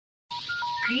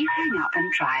Please hang up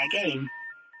and try again.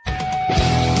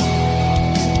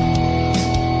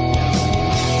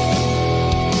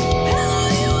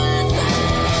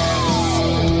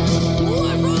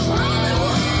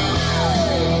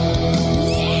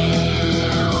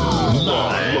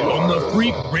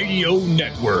 Freak Radio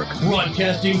Network,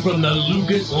 broadcasting from the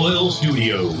Lucas Oil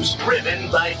Studios.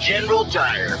 Driven by General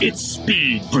Tire. It's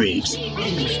Speed Freaks.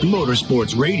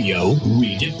 Motorsports Radio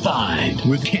redefined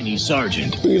with Kenny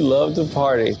Sargent. We love to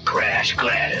party. Crash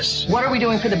Gladys. What are we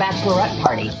doing for the bachelorette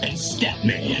party? And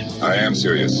Statman. I am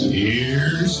serious.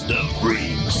 Here's the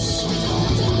Freaks.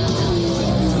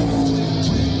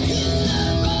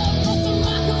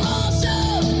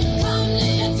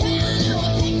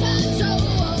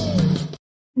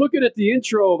 Looking at the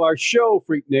intro of our show,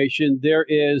 Freak Nation, there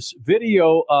is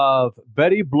video of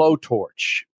Betty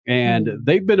Blowtorch. And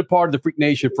they've been a part of the Freak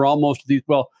Nation for almost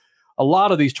a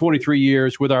lot of these 23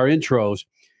 years with our intros.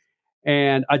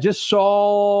 And I just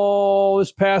saw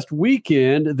this past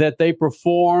weekend that they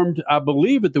performed, I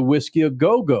believe, at the Whiskey A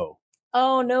Go-Go.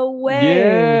 Oh, no way.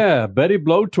 Yeah, Betty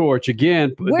Blowtorch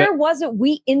again. Where was it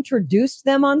we introduced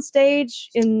them on stage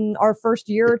in our first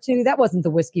year or two? That wasn't the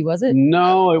Whiskey, was it?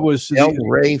 No, it was El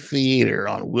Rey Theater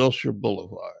on Wilshire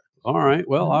Boulevard. All right,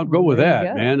 well, I'll go with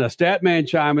that, man. A Statman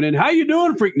chiming in. How you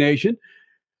doing, Freak Nation?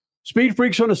 Speed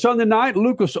Freaks on a Sunday night,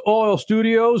 Lucas Oil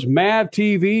Studios, MAV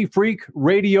TV, Freak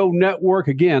Radio Network.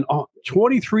 Again,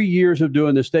 23 years of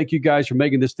doing this. Thank you guys for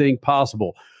making this thing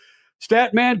possible.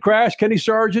 Statman, Crash, Kenny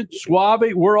Sargent,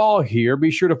 Suave, we're all here. Be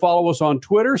sure to follow us on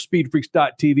Twitter.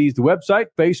 SpeedFreaks.tv is the website,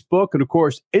 Facebook, and, of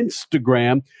course,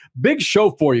 Instagram. Big show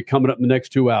for you coming up in the next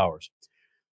 2 hours.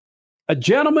 A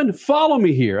gentleman, follow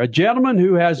me here, a gentleman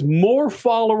who has more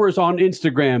followers on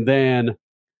Instagram than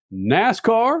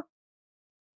NASCAR,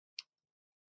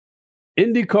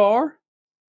 IndyCar,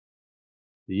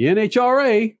 the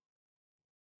NHRA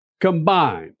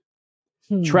combined.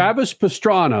 Travis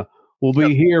Pastrana will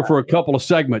be here for a couple of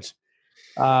segments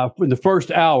in the first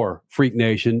hour, Freak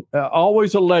Nation.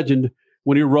 Always a legend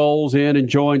when he rolls in and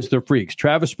joins the Freaks.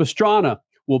 Travis Pastrana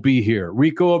will be here.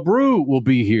 Rico Abreu will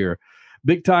be here.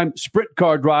 Big-time sprint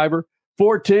car driver,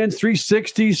 410s,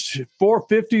 360s,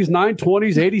 450s,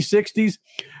 920s,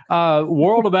 8060s,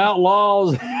 World of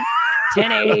Outlaws.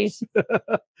 1080s.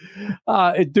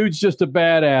 Dude's just a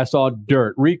badass on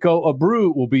dirt. Rico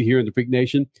Abreu will be here in the Freak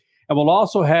Nation. And we'll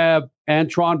also have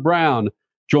Antron Brown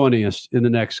joining us in the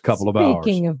next couple of hours.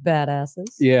 Speaking of badasses.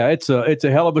 Yeah, it's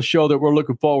a hell of a show that we're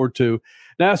looking forward to.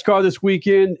 NASCAR this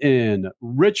weekend in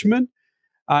Richmond.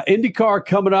 IndyCar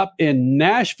coming up in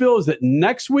Nashville. Is it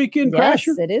next weekend, Yes,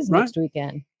 Crasher? it is next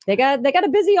weekend. They got a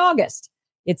busy August.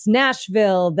 It's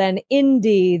Nashville, then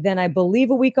Indy, then I believe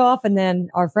a week off, and then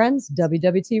our friends,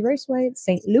 WWT Raceway at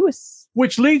St. Louis.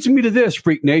 Which leads me to this,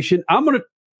 Freak Nation. I'm gonna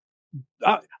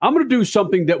do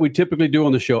something that we typically do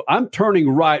on the show. I'm turning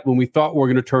right when we thought we were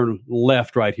going to turn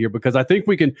left right here because I think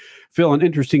we can fill an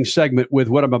interesting segment with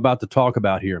what I'm about to talk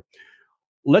about here.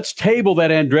 Let's table that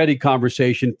Andretti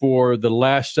conversation for the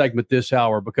last segment this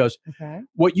hour because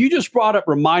what you just brought up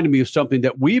reminded me of something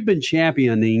that we've been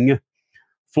championing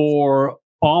for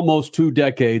almost 2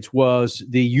 decades was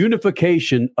the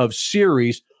unification of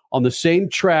series on the same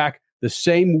track, the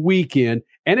same weekend.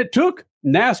 And it took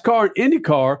NASCAR and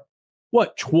IndyCar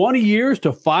 20 years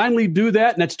to finally do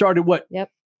that? And that started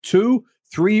 2-3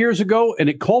 years ago? And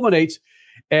it culminates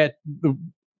at the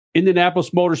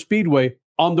Indianapolis Motor Speedway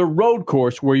on the road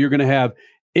course where you're going to have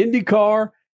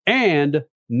IndyCar and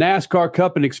NASCAR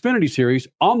Cup and Xfinity Series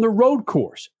on the road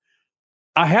course.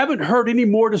 I haven't heard any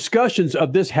more discussions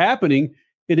of this happening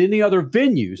in any other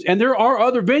venues. And there are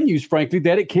other venues, frankly,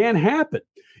 that it can happen.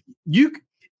 You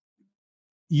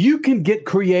can get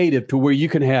creative to where you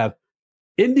can have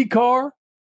IndyCar,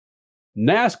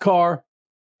 NASCAR,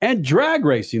 and drag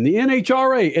racing, the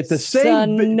NHRA at the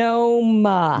same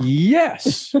Sonoma.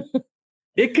 Yes.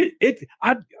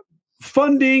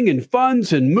 Funding and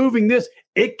funds and moving this,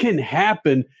 it can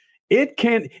happen. It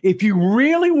can, if you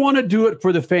really want to do it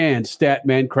for the fans,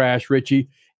 Statman, Crash, Richie,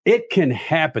 it can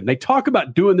happen. They talk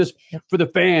about doing this for the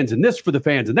fans and this for the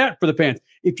fans and that for the fans.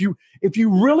 If you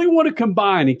really want to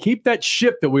combine and keep that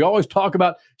ship that we always talk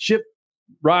about, ship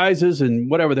rises and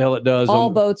whatever the hell it does. All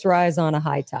boats rise on a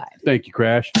high tide. Thank you,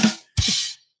 Crash.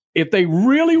 If they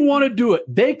really want to do it,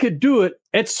 they could do it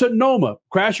at Sonoma.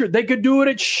 Crasher, they could do it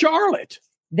at Charlotte.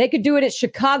 They could do it at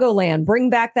Chicagoland. Bring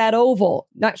back that oval.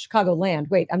 Not Chicagoland.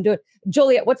 Wait, I'm doing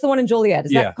Joliet. What's the one in Joliet?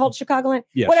 Is that called Chicagoland?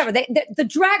 Yes. Whatever. The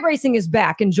drag racing is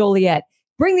back in Joliet.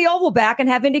 Bring the oval back and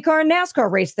have IndyCar and NASCAR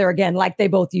race there again like they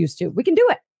both used to. We can do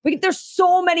it. There's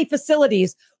so many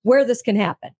facilities where this can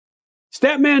happen.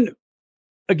 Statman,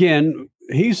 again,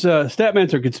 he's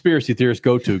Statman's our conspiracy theorist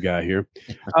go-to guy here.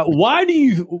 Why do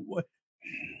you?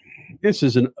 This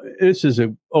is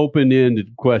an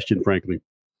open-ended question, frankly,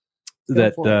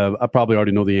 that I probably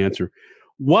already know the answer.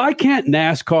 Why can't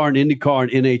NASCAR and IndyCar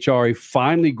and NHRA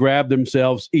finally grab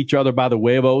themselves each other by the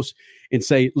huevos and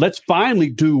say, let's finally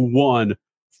do one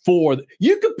for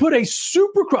you could put a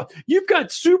Supercross. You've got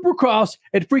Supercross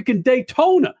at freaking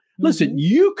Daytona. Listen,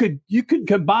 you could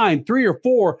combine 3 or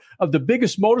 4 of the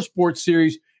biggest motorsports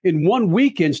series in one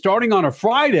weekend, starting on a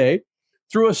Friday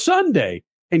through a Sunday,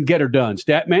 and get her done.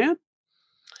 Statman?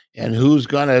 And who's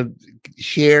going to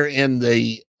share in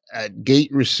the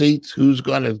gate receipts? Who's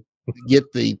going to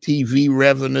get the TV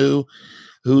revenue?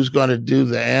 Who's going to do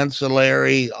the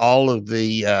ancillary, all of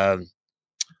the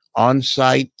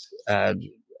on-site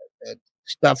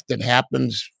stuff that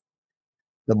happens,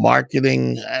 the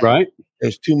marketing? Right.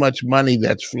 There's too much money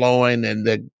that's flowing, and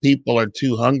the people are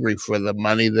too hungry for the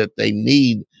money that they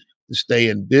need to stay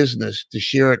in business to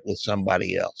share it with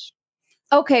somebody else.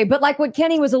 Okay, but like what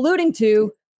Kenny was alluding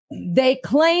to, they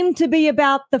claim to be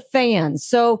about the fans.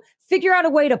 So figure out a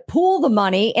way to pool the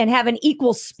money and have an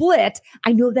equal split.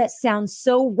 I know that sounds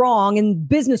so wrong in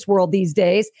business world these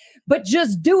days, but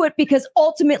just do it because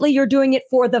ultimately you're doing it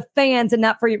for the fans and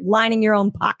not for lining your own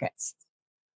pockets.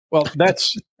 Well,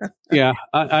 that's, yeah,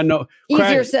 I know.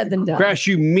 Easier said than done. Crash,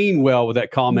 you mean well with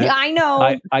that comment. Yeah, I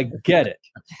know. I get it.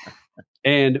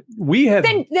 And we have.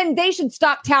 Then they should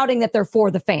stop touting that they're for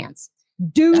the fans.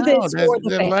 Do this for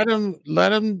the fans. Let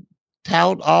them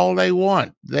tout all they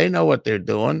want. They know what they're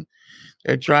doing.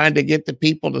 They're trying to get the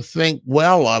people to think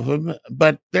well of them,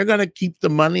 but they're going to keep the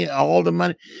money, all the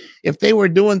money. If they were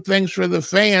doing things for the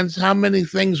fans, how many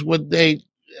things would they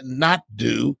not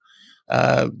do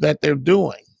that they're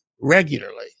doing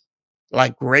regularly,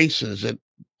 like races at,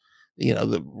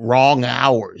 the wrong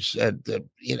hours at the,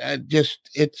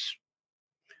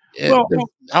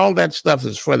 all that stuff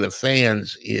is for the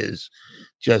fans, is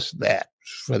just that,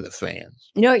 for the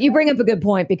fans. You bring up a good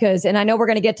point because, and I know we're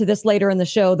going to get to this later in the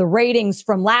show, the ratings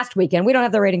from last weekend. We don't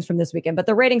have the ratings from this weekend, but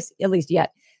the ratings, at least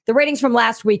yet, the ratings from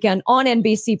last weekend on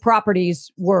NBC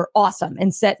properties were awesome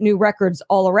and set new records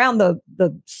all around the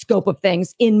scope of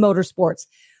things in motorsports.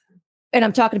 And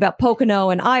I'm talking about Pocono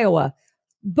and Iowa.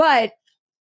 But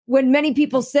when many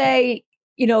people say,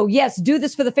 yes, do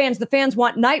this for the fans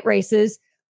want night races.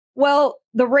 Well,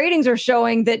 the ratings are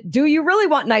showing that, do you really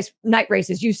want night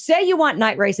races? You say you want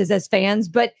night races as fans,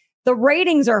 but the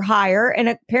ratings are higher. And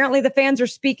apparently the fans are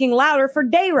speaking louder for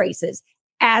day races,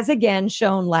 as again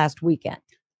shown last weekend.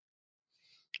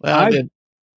 Well,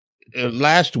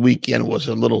 last weekend was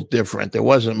a little different. There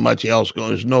wasn't much else going.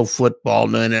 There's no football,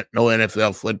 no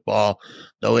NFL football,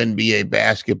 no NBA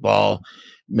basketball.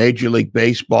 Major League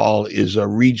Baseball is a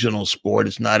regional sport.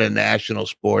 It's not a national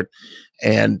sport.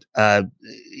 And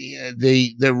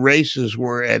the races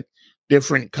were at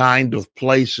different kind of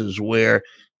places where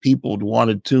people would want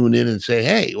to tune in and say,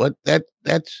 hey,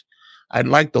 I'd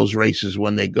like those races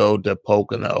when they go to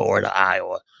Pocono or to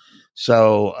Iowa.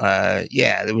 So,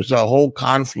 there was a whole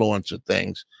confluence of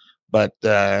things. But,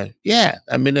 I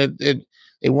mean, if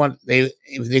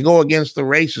they go against the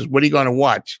races, what are you going to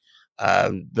watch?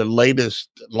 The latest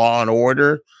Law and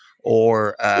Order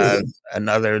or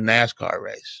another NASCAR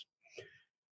race?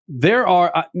 There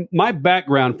are, my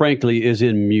background, frankly, is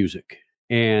in music,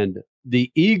 and the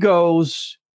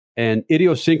egos and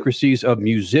idiosyncrasies of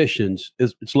musicians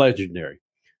it's legendary.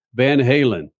 Van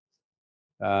Halen,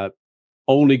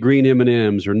 only green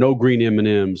M&Ms or no green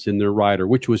M&Ms in their rider,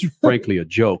 which was frankly a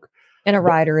joke. And a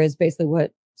rider is basically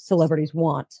what celebrities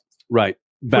want. Right.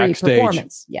 Backstage.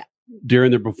 Performance. Yeah.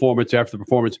 During their performance, after the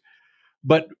performance.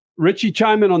 But Richie,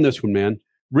 chime in on this one, man.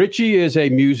 Richie is a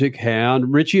music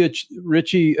hound.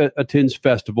 Richie attends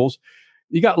festivals.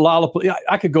 You got Lollapalooza.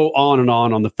 I could go on and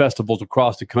on the festivals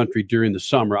across the country during the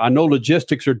summer. I know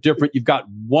logistics are different. You've got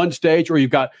one stage, or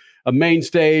you've got a main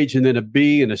stage and then a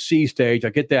B and a C stage. I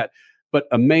get that. But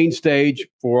a main stage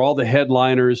for all the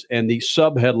headliners and the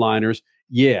sub-headliners,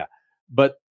 yeah.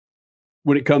 But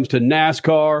when it comes to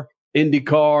NASCAR,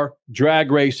 IndyCar,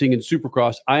 drag racing, and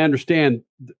Supercross, I understand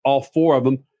all 4 of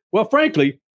them. Well,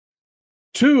 frankly,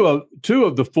 two of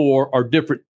the 4 are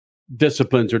different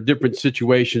disciplines or different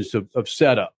situations of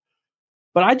setup.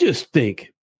 But I just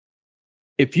think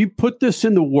if you put this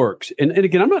in the works, and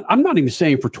again, I'm not even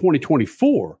saying for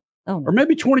 2024 or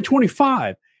maybe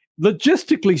 2025.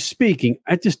 Logistically speaking,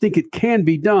 I just think it can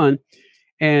be done.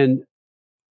 And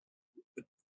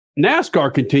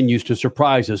NASCAR continues to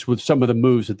surprise us with some of the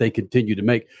moves that they continue to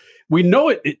make. We know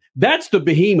it. That's the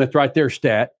behemoth right there,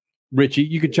 Stat. Richie,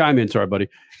 you can chime in. Sorry, buddy.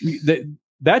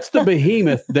 That's the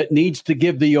behemoth that needs to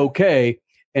give the okay.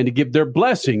 and to give their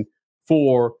blessing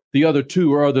for the other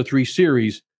 2 or other 3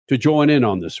 series to join in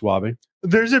on this, Swabby?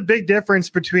 There's a big difference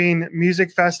between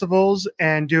music festivals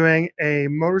and doing a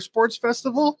motorsports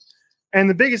festival. And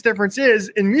the biggest difference is,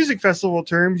 in music festival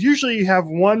terms, usually you have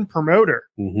one promoter.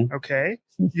 Mm-hmm. Okay.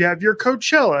 You have your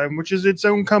Coachella, which is its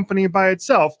own company by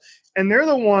itself. And they're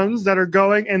the ones that are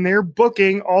going and they're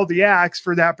booking all the acts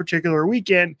for that particular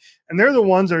weekend. And they're the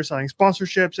ones that are selling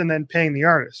sponsorships and then paying the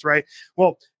artists, right?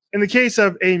 Well, in the case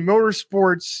of a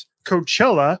motorsports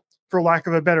Coachella, for lack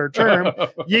of a better term,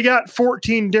 you got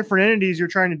 14 different entities you're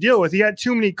trying to deal with. You got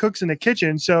too many cooks in the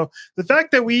kitchen. So the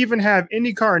fact that we even have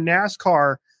IndyCar and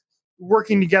NASCAR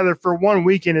working together for one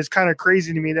weekend is kind of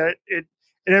crazy to me that it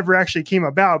ever actually came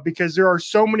about, because there are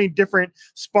so many different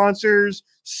sponsors,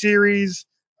 series,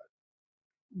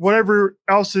 whatever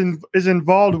else is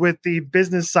involved with the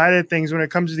business side of things when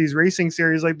it comes to these racing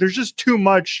series. Like, there's just too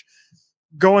much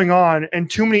going on and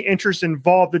too many interests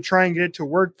involved to try and get it to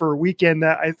work for a weekend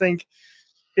that I think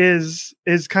is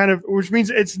kind of, which means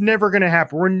it's never going to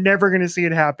happen. We're never going to see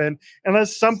it happen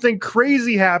unless something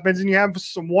crazy happens and you have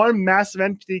one massive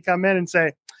entity come in and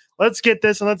say, let's get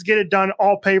this and let's get it done.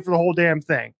 I'll pay for the whole damn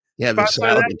thing. Yeah, that's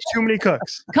too many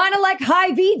cooks. Kind of like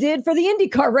Hy-Vee did for the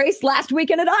IndyCar race last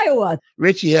weekend at Iowa.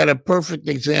 Richie had a perfect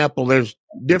example. There's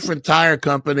different tire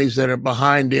companies that are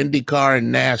behind IndyCar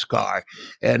and NASCAR,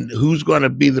 and who's going to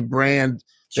be the brand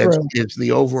that is the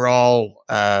overall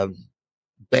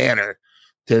banner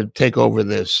to take over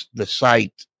the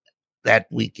site that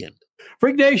weekend.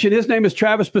 Freak Nation, his name is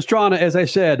Travis Pastrana. As I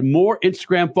said, more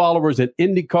Instagram followers than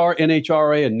IndyCar,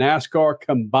 NHRA, and NASCAR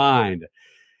combined.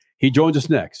 He joins us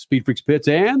next. Speed Freaks Pits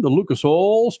and the Lucas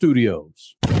Oil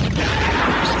Studios.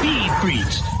 Speed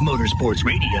Freaks, Motorsports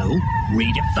Radio,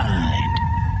 redefined.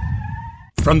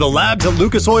 From the labs at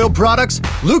Lucas Oil Products,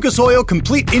 Lucas Oil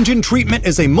Complete Engine Treatment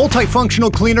is a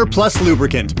multifunctional cleaner plus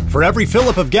lubricant. For every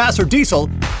fill-up of gas or diesel,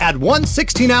 add 1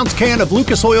 16-ounce can of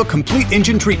Lucas Oil Complete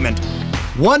Engine Treatment.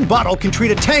 1 bottle can treat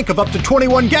a tank of up to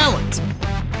 21 gallons.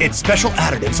 Its special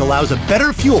additives allows a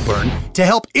better fuel burn to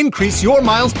help increase your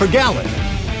miles per gallon.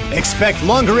 Expect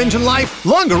longer engine life,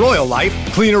 longer oil life,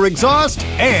 cleaner exhaust,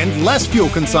 and less fuel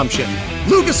consumption.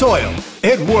 Lucas Oil,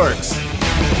 it works.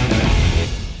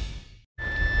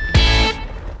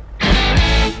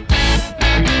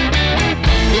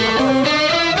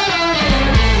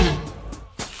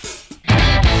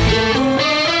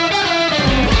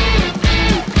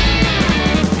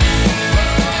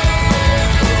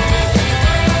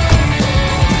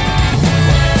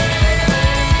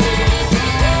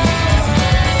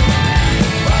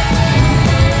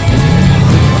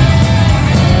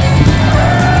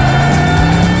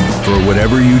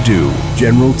 Whatever you do,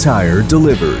 General Tire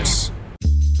delivers.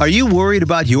 Are you worried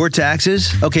about your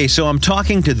taxes? Okay, so I'm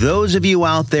talking to those of you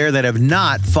out there that have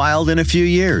not filed in a few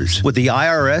years with the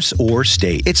IRS or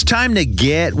state. It's time to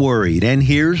get worried, and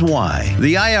here's why.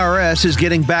 The IRS is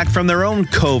getting back from their own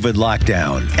COVID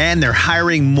lockdown, and they're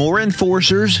hiring more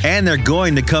enforcers, and they're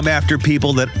going to come after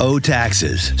people that owe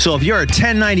taxes. So if you're a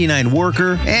 1099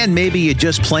 worker, and maybe you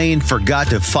just plain forgot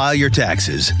to file your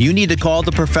taxes, you need to call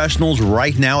the professionals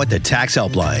right now at the Tax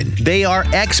Helpline. They are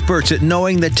experts at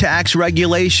knowing the tax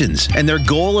regulations, and their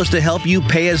goal is to help you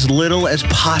pay as little as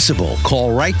possible.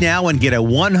 Call right now and get a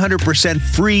 100%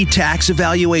 free tax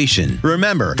evaluation.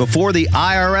 Remember, before the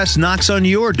IRS knocks on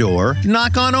your door,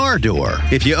 knock on our door.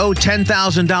 If you owe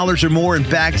 $10,000 or more in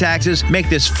back taxes, make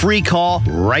this free call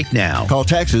right now. Call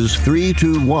Texas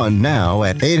 321 now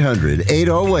at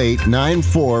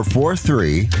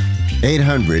 800-808-9443.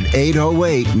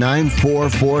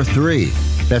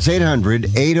 800-808-9443. That's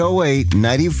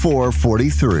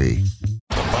 800-808-9443.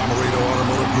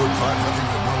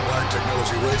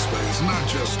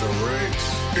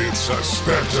 It's a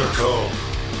spectacle.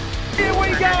 Here we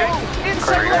go! In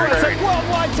St. Louis at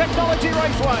Worldwide Technology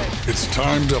Raceway. It's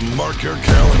time to mark your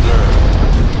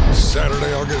calendar.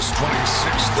 Saturday, August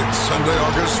 26th and Sunday,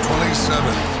 August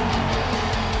 27th.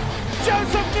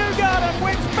 Joseph Newgarden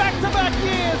wins back-to-back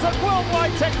years at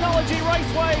Worldwide Technology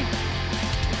Raceway.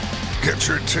 Get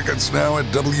your tickets now at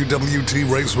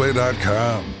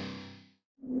www.raceway.com.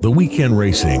 The weekend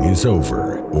racing is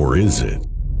over, or is it?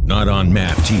 Not on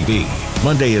MAV TV.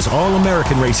 Monday is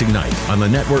All-American Racing Night on the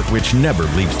network which never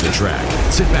leaves the track.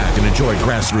 Sit back and enjoy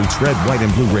grassroots red, white,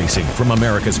 and blue racing from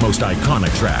America's most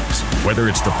iconic tracks. Whether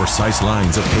it's the precise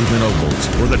lines of pavement ovals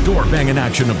or the door-banging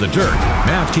action of the dirt,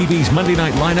 MAV TV's Monday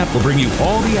night lineup will bring you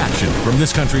all the action from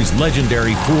this country's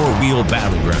legendary four-wheel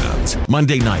battlegrounds.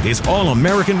 Monday night is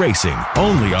All-American Racing,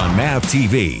 only on MAV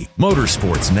TV,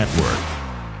 Motorsports Network.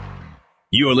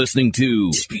 You're listening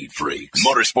to Speed Freaks,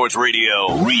 Motorsports Radio,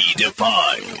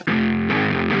 redefined.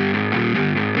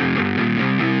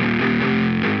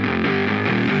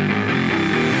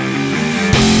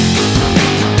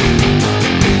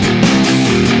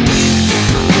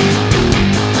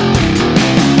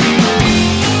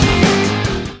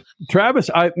 Travis,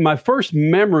 my first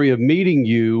memory of meeting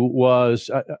you was,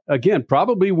 again,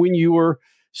 probably when you were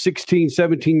 16,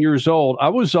 17 years old.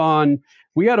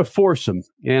 We had a foursome,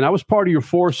 and I was part of your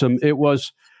foursome. It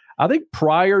was, I think,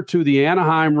 prior to the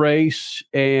Anaheim race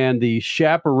and the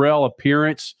Chaparral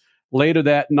appearance later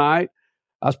that night.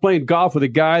 I was playing golf with a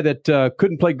guy that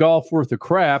couldn't play golf worth a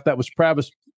crap. That was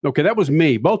Travis. Okay, that was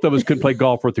me. Both of us couldn't play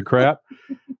golf worth a crap.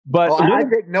 But I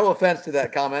take no offense to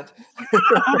that comment.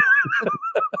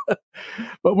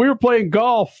 But we were playing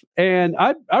golf, and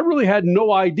I really had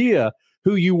no idea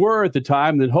who you were at the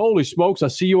time. And then, holy smokes, I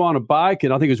see you on a bike,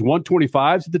 and I think it was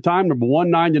 125s at the time, number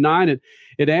 199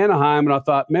 at Anaheim. And I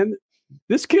thought, man,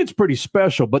 this kid's pretty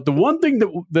special. But the one thing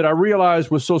that I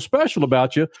realized was so special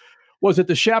about you was at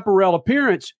the Chaparral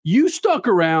appearance, you stuck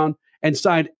around and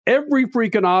signed every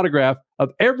freaking autograph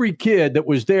of every kid that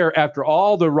was there after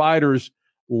all the riders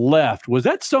left. Was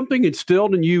that something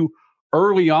instilled in you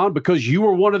early on because you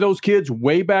were one of those kids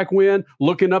way back when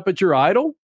looking up at your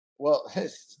idol? Well,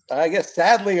 I guess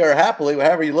sadly or happily,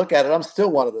 however you look at it, I'm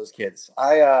still one of those kids.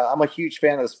 I'm a huge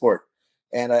fan of the sport.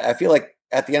 And I feel like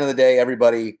at the end of the day,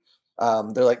 everybody,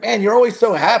 they're like, man, you're always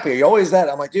so happy. You're always that.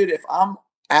 I'm like, dude, if I'm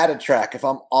at a track, if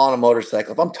I'm on a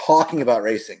motorcycle, if I'm talking about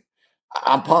racing,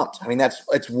 I'm pumped. I mean,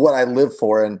 it's what I live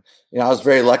for. And, I was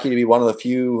very lucky to be one of the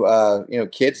few,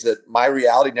 kids that my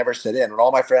reality never set in. When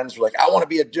all my friends were like, I want to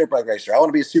be a dirt bike racer. I want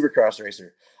to be a supercross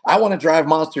racer. I want to drive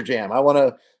Monster Jam. I want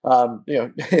to,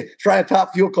 try a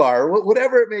top fuel car, or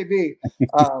whatever it may be.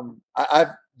 I've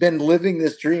been living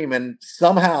this dream, and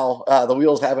somehow the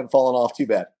wheels haven't fallen off too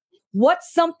bad.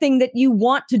 What's something that you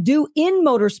want to do in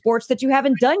motorsports that you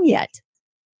haven't done yet?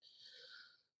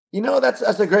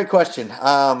 That's a great question.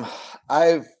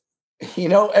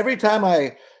 Every time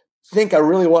I think I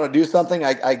really want to do something,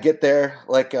 I get there.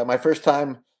 Like my first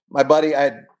time, my buddy, I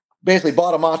had basically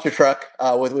bought a monster truck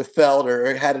with Feld,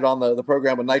 or had it on the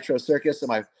program with Nitro Circus. And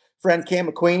my friend Cam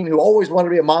McQueen, who always wanted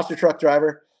to be a monster truck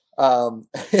driver,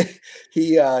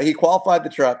 he qualified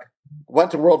the truck,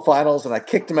 went to World Finals, and I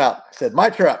kicked him out. I said, my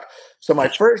truck. So my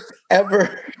first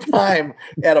ever time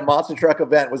at a monster truck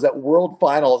event was at World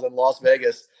Finals in Las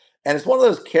Vegas. And it's one of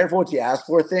those careful what you ask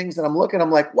for things. And I'm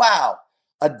like, wow,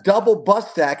 a double bus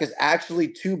stack is actually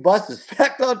two buses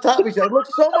stacked on top of each other. It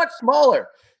looks so much smaller.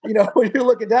 When you're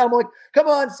looking down, I'm like, come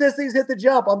on, sissies, hit the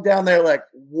jump. I'm down there like,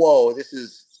 whoa, this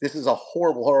is a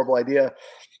horrible, horrible idea.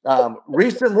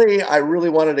 Recently, I really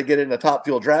wanted to get in a top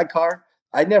fuel drag car.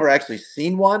 I'd never actually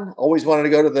seen one. Always wanted to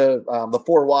go to the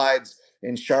four wides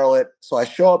in Charlotte. So I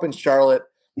show up in Charlotte.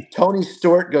 Tony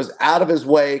Stewart goes out of his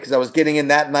way because I was getting in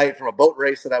that night from a boat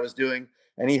race that I was doing,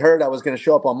 and he heard I was going to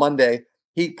show up on Monday.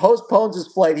 He postpones his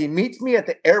flight. He meets me at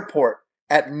the airport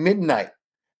at midnight,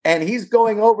 and he's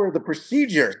going over the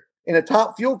procedure in a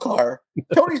top fuel car.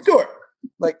 Tony Stewart.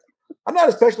 Like, I'm not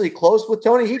especially close with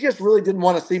Tony. He just really didn't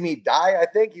want to see me die, I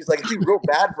think. He's like, it'd be real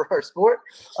bad for our sport.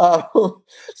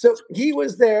 So he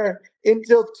was there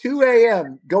until 2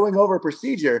 a.m. going over a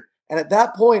procedure. And at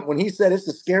that point, when he said it's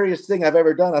the scariest thing I've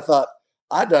ever done, I thought,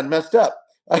 I done messed up.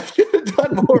 I should have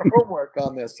done more homework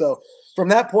on this. So from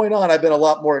that point on, I've been a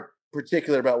lot more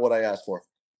particular about what I asked for.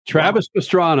 Travis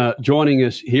Pastrana joining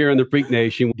us here in the Freak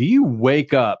Nation. Do you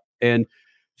wake up and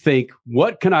think,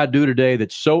 what can I do today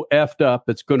that's so effed up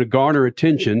that's going to garner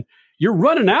attention? You're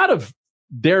running out of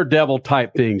daredevil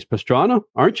type things, Pastrana,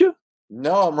 aren't you?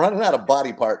 No, I'm running out of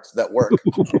body parts that work.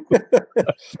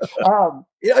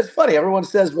 It's funny. Everyone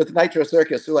says with Nitro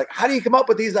Circus, they're like, how do you come up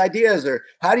with these ideas? Or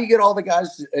how do you get all the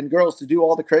guys and girls to do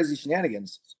all the crazy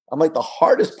shenanigans? I'm like, the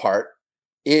hardest part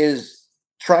is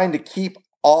trying to keep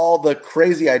all the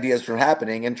crazy ideas from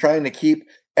happening and trying to keep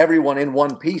everyone in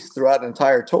one piece throughout an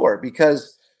entire tour,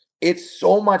 because it's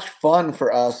so much fun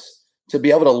for us to be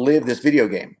able to live this video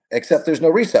game, except there's no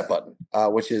reset button,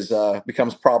 which is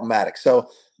becomes problematic. So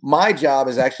my job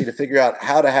is actually to figure out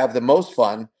how to have the most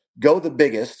fun, go the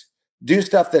biggest, do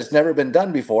stuff that's never been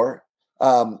done before,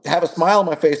 have a smile on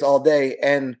my face all day,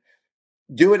 and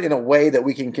do it in a way that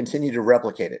we can continue to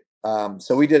replicate it.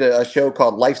 So we did a show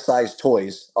called Life Size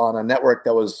Toys on a network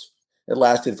it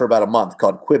lasted for about a month,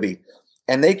 called Quibi.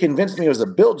 And they convinced me it was a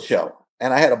build show.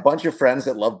 And I had a bunch of friends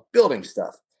that love building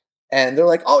stuff. And they're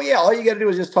like, oh, yeah, all you got to do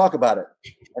is just talk about it.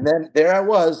 And then there I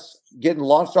was getting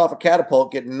launched off a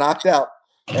catapult, getting knocked out,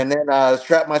 and then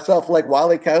strapped myself like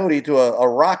Wile E. Coyote to a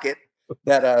rocket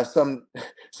that some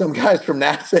guys from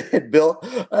NASA had built.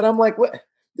 And I'm like, what?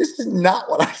 This is not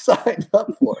what I signed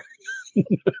up for.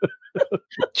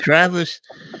 Travis,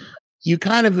 you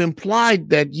kind of implied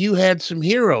that you had some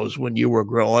heroes when you were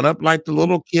growing up, like the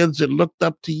little kids that looked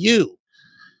up to you.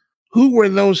 Who were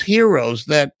those heroes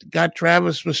that got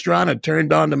Travis Pastrana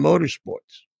turned on to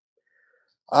motorsports?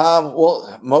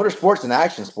 Well, motorsports and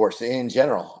action sports in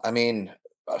general. I mean,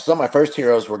 some of my first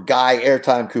heroes were Guy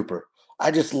Airtime Cooper.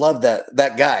 I just loved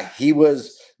that guy. He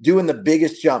was doing the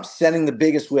biggest jumps, sending the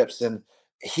biggest whips, and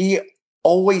he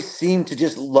always seemed to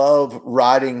just love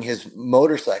riding his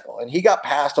motorcycle. And he got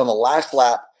passed on the last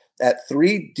lap at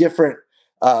 3 different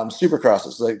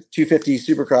supercrosses, like 250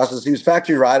 supercrosses. He was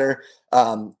factory rider,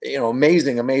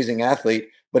 amazing athlete,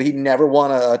 but he never won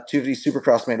a 250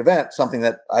 supercross main event, something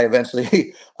that I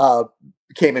eventually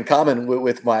came in common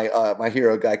with my my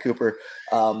hero, Guy Cooper.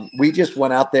 We just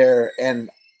went out there,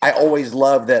 and I always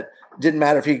loved that. Didn't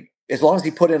matter as long as he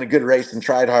put in a good race and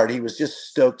tried hard, he was just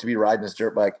stoked to be riding his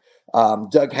dirt bike.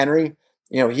 Doug Henry,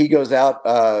 he goes out,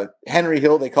 Henry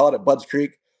Hill, they call it at Budds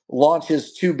Creek,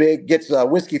 launches too big, gets a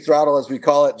whiskey throttle, as we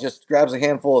call it, just grabs a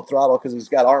handful of throttle because he's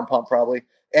got arm pump probably,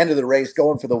 end of the race,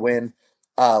 going for the win,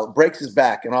 breaks his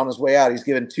back, and on his way out, he's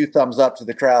giving 2 thumbs up to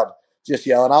the crowd, just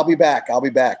yelling, I'll be back.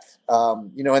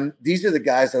 And these are the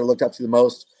guys that I looked up to the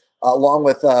most, along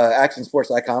with action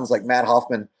sports icons like Matt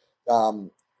Hoffman.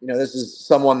 This is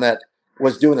someone that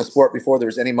was doing the sport before there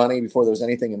was any money, before there was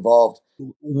anything involved.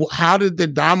 How did the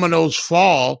dominoes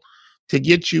fall to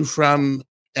get you from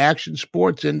action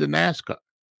sports into NASCAR?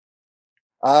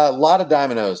 A lot of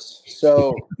dominoes.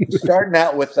 So starting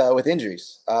out with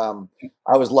injuries,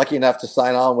 I was lucky enough to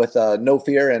sign on with No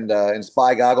Fear and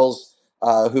Spy Goggles,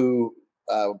 who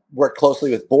worked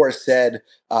closely with Boris Said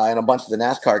and a bunch of the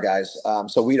NASCAR guys.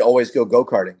 So we'd always go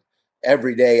karting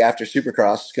every day after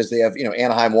Supercross because they have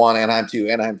Anaheim 1, Anaheim 2,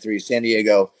 Anaheim 3, San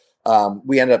Diego.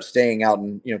 We ended up staying out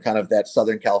in kind of that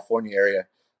Southern California area.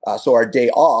 So our day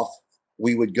off,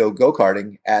 we would go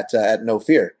karting at No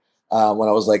Fear when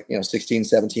I was 16,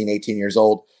 17, 18 years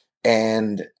old.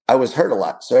 And I was hurt a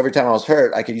lot. So every time I was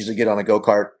hurt, I could usually get on a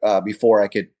go-kart before I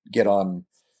could get on,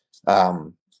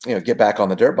 get back on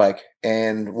the dirt bike.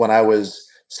 And when I was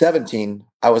 17,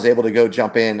 I was able to go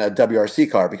jump in a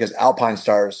WRC car because Alpine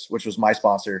Stars, which was my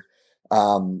sponsor,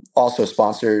 also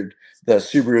sponsored the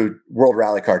Subaru World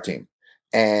Rally Car team.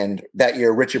 And that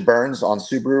year, Richard Burns on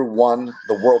Subaru won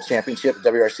the World Championship,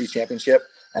 WRC Championship.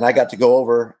 And I got to go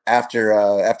over after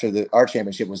our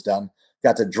championship was done,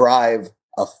 got to drive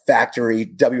a factory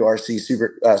WRC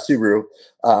Subaru,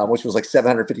 which was like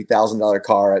 $750,000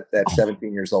 car at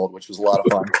 17 years old, which was a lot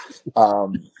of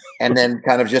fun. And then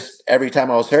kind of just every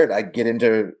time I was hurt, I'd get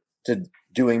into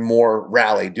doing more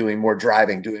rally, doing more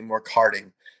driving, doing more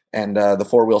karting. And the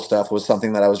 4-wheel stuff was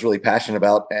something that I was really passionate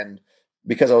about. And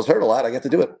because I was hurt a lot, I get to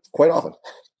do it quite often.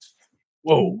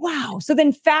 Whoa. Wow. So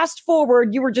then fast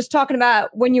forward, you were just talking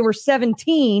about when you were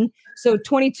 17, so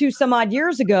 22 some odd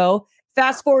years ago,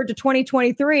 fast forward to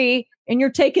 2023, and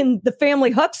you're taking the family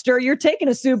huckster, you're taking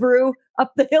a Subaru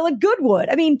up the hill at Goodwood.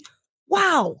 I mean,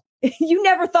 wow. You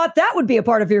never thought that would be a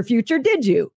part of your future, did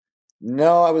you?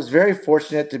 No, I was very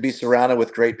fortunate to be surrounded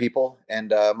with great people.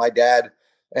 And my dad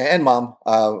and mom,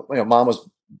 mom was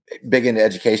big into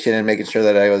education and making sure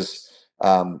that I was,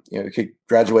 could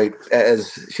graduate,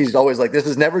 as she's always like, this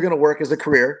is never going to work as a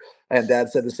career. And dad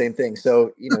said the same thing.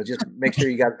 So, just make sure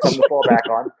you got something to fall back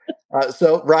on.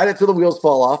 So ride it till the wheels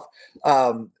fall off.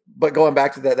 But going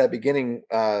back to that beginning,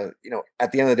 at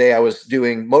the end of the day, I was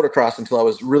doing motocross until I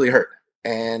was really hurt.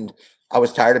 And I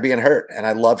was tired of being hurt, and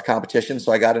I loved competition.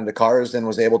 So I got into cars and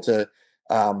was able to,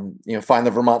 find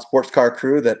the Vermont Sports Car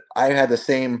crew that I had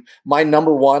my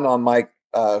number one on my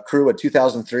crew in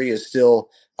 2003 is still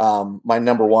my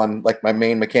number one, like my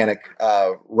main mechanic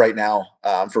right now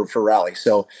for rally.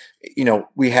 So,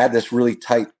 we had this really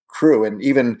tight crew, and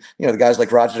even, the guys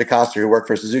like Roger DeCoster who worked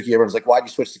for Suzuki, everyone's like, why'd you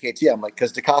switch to KTM? I'm like,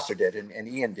 because DeCoster did, and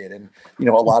Ian did. And,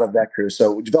 a lot of that crew.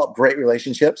 So we developed great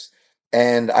relationships,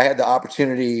 and I had the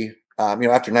opportunity,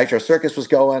 after Nitro Circus was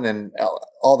going and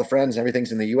all the friends and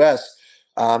everything's in the US,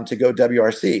 to go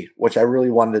WRC, which I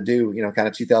really wanted to do, kind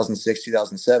of 2006,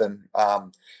 2007.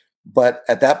 But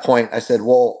at that point I said,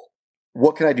 well,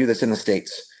 what can I do that's in the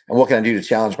States? And what can I do to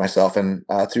challenge myself? And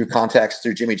through contacts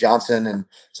through Jimmy Johnson and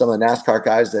some of the NASCAR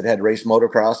guys that had raced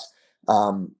motocross,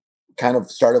 kind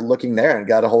of started looking there and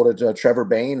got a hold of Trevor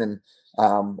Bain. And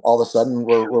all of a sudden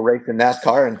we're racing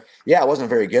NASCAR. And yeah, I wasn't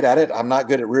very good at it. I'm not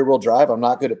good at rear wheel drive. I'm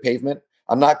not good at pavement.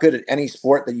 I'm not good at any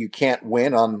sport that you can't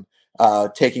win on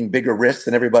taking bigger risks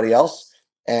than everybody else.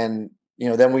 And,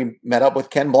 then we met up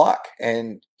with Ken Block,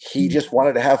 and he just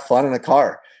wanted to have fun in a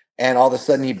car. And all of a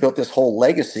sudden he built this whole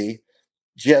legacy,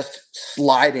 just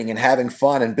sliding and having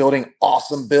fun and building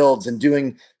awesome builds and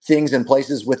doing things in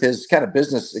places with his kind of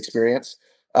business experience.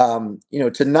 To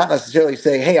not necessarily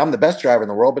say, hey, I'm the best driver in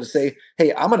the world, but to say,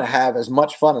 hey, I'm going to have as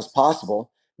much fun as possible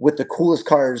with the coolest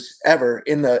cars ever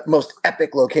in the most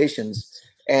epic locations.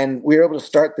 And we were able to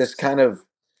start this kind of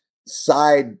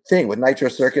side thing with Nitro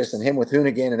Circus and him with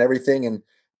Hoonigan and everything. And,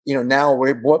 now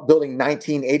we're building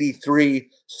 1983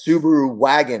 Subaru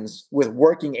wagons with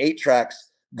working 8-tracks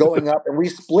going up, and we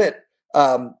split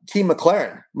Team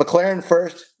McLaren. McLaren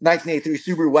first, 1983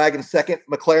 Subaru wagon second,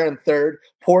 McLaren third,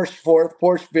 Porsche fourth,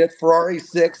 Porsche fifth, Ferrari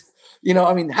sixth.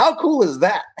 How cool is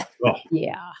that? Oh.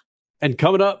 Yeah. And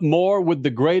coming up, more with the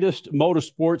greatest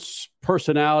motorsports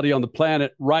personality on the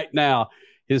planet right now.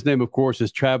 His name, of course,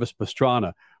 is Travis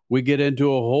Pastrana. We get into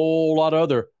a whole lot of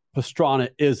other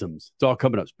Pastrana-isms. It's all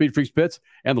coming up. Speed Freaks Pits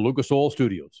and the Lucas Oil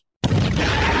Studios.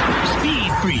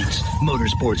 Speed Freaks,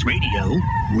 Motorsports Radio,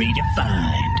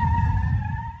 redefined.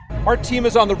 Our team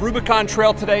is on the Rubicon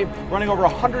Trail today, running over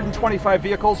 125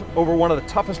 vehicles over one of the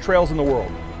toughest trails in the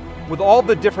world. With all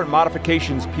the different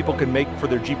modifications people can make for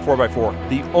their Jeep 4x4,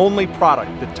 the only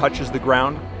product that touches the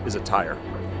ground is a tire.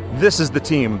 This is the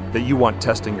team that you want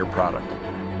testing your product.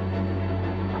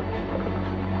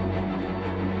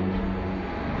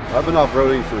 I've been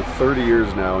off-roading for 30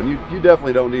 years now, and you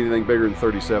definitely don't need anything bigger than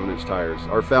 37-inch tires.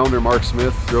 Our founder, Mark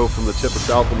Smith, drove from the tip of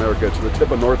South America to the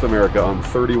tip of North America on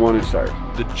 31-inch tires.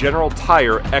 The General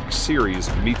Tire X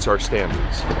Series meets our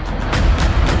standards.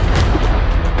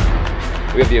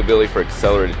 We have the ability for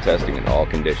accelerated testing in all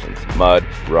conditions: mud,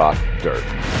 rock, dirt.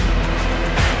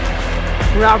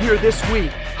 We're out here this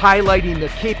week highlighting the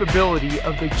capability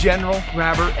of the General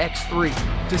Grabber X3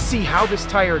 to see how this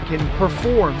tire can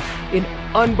perform in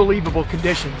unbelievable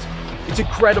conditions. It's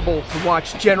incredible to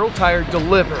watch General Tire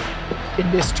deliver in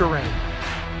this terrain.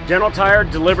 General Tire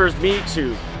delivers me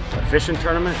to a fishing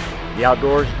tournament, the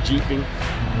outdoors, jeeping,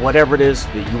 whatever it is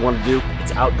that you want to do.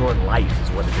 It's outdoor life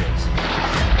is what it is.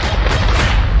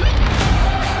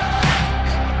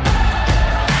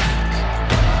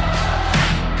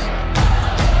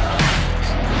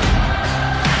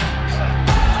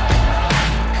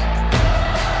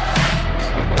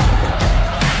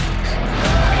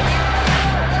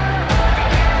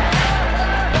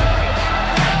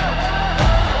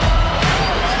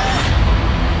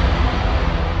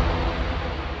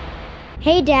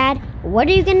 Hey, Dad, what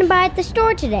are you going to buy at the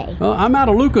store today? I'm out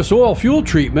of Lucas Oil fuel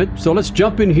treatment, so let's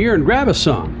jump in here and grab us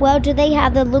some. Well, do they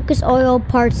have the Lucas Oil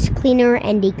parts cleaner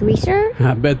and degreaser?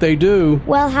 I bet they do.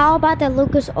 Well, how about the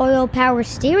Lucas Oil power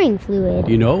steering fluid?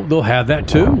 They'll have that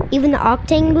too. Even the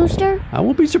octane booster? I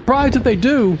won't be surprised if they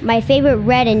do. My favorite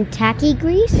red and tacky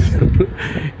grease?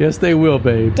 Yes, they will,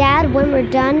 babe. Dad, when we're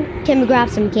done, can we grab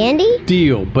some candy?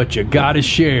 Deal, but you gotta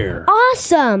share.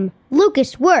 Awesome!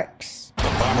 Lucas works. The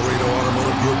Bommarito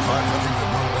Automotive Group 500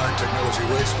 Worldwide Technology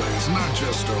Raceway is not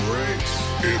just a race,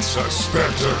 it's a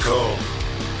spectacle.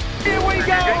 Here we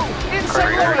go! In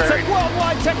St. Louis at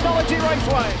Worldwide Technology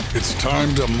Raceway. It's time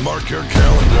to mark your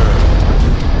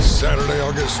calendar. Saturday,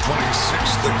 August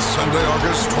 26th and Sunday,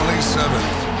 August 27th.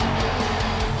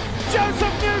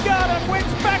 Joseph Newgarden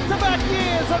wins back-to-back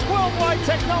years at Worldwide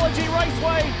Technology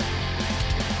Raceway.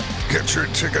 Get your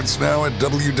tickets now at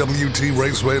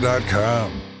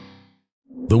www.raceway.com.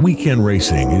 The weekend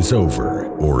racing is over,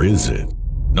 or is it?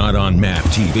 Not on MAP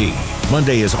TV.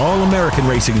 Monday is All-American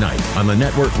Racing Night on the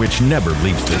network which never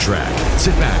leaves the track.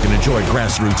 Sit back and enjoy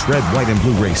grassroots red, white, and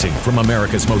blue racing from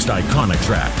America's most iconic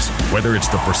tracks. Whether it's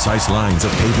the precise lines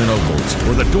of pavement ovals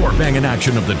or the door-banging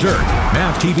action of the dirt,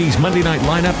 MAP TV's Monday night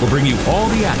lineup will bring you all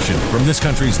the action from this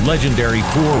country's legendary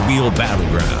four-wheel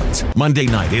battlegrounds. Monday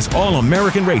night is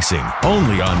All-American Racing,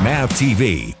 only on MAP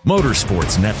TV,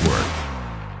 Motorsports Network.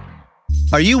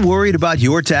 Are you worried about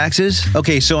your taxes?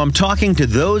 Okay, so I'm talking to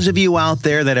those of you out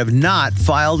there that have not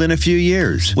filed in a few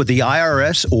years with the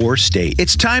IRS or state.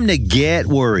 It's time to get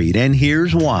worried, and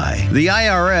here's why. The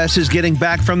IRS is getting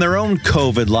back from their own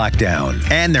COVID lockdown,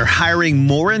 and they're hiring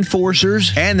more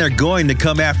enforcers, and they're going to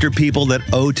come after people that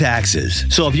owe taxes.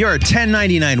 So if you're a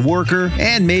 1099 worker,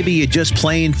 and maybe you just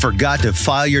plain forgot to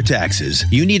file your taxes,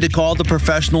 you need to call the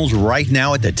professionals right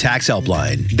now at the Tax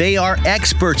Helpline. They are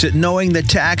experts at knowing the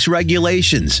tax regulations,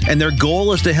 and their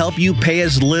goal is to help you pay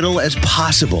as little as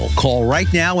possible. Call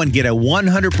right now and get a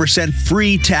 100%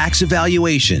 free tax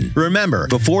evaluation. Remember,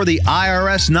 before the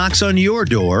IRS knocks on your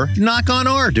door, knock on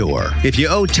our door. If you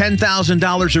owe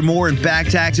 $10,000 or more in back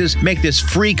taxes, make this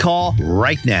free call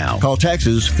right now. Call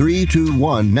Texas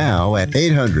 321 now at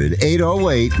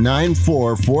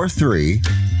 800-808-9443.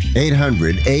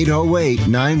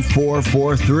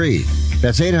 800-808-9443.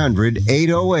 That's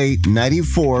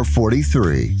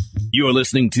 800-808-9443. You're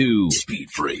listening to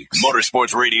Speed Freaks,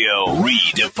 Motorsports Radio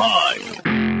redefined.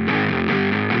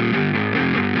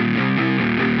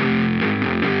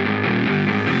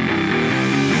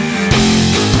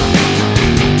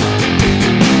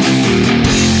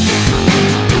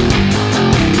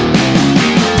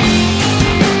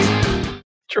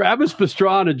 Travis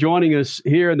Pastrana joining us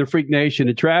here in the Freak Nation.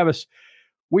 And Travis,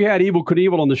 we had Evel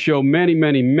Knievel on the show many,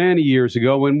 many, many years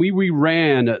ago when we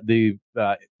reran the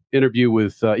interview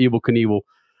with Evel Knievel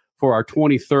for our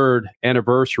 23rd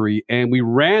anniversary. And we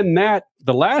ran that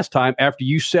the last time after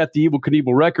you set the Evel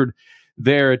Knievel record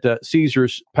there at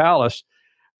Caesar's Palace.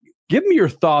 Give me your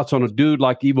thoughts on a dude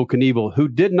like Evel Knievel who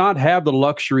did not have the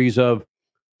luxuries of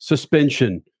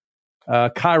suspension,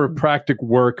 chiropractic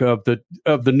work of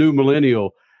the new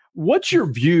millennial. What's your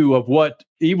view of what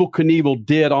Evel Knievel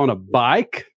did on a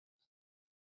bike?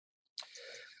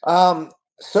 So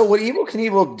what Evel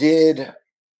Knievel did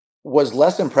was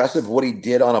less impressive what he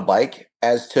did on a bike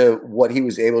as to what he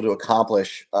was able to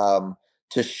accomplish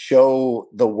to show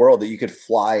the world that you could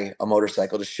fly a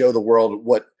motorcycle, to show the world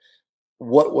what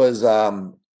was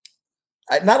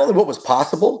not only what was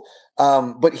possible,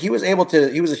 but he was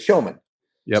a showman.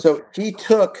 Yep. So he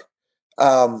took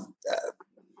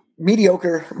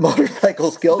mediocre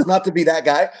motorcycle skills, not to be that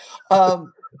guy,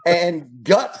 and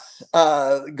guts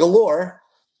galore,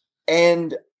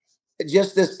 and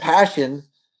just this passion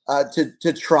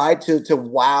to try to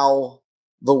wow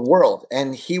the world.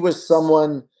 And he was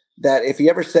someone that if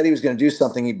he ever said he was going to do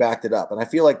something, he backed it up. And I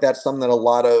feel like that's something that a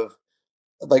lot of,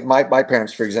 like my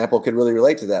parents, for example, could really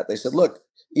relate to that. They said, look,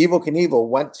 Evel Knievel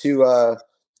went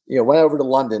over to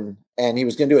London and he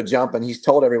was going to do a jump, and he's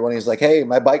told everyone, he's like, hey,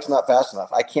 my bike's not fast enough.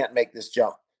 I can't make this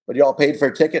jump, but y'all paid for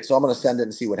a ticket, so I'm going to send it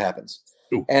and see what happens.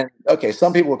 Ooh. And okay,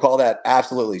 some people would call that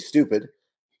absolutely stupid,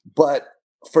 but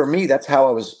for me, that's how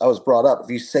I was brought up. If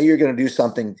you say you're going to do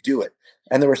something, do it.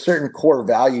 And there were certain core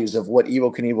values of what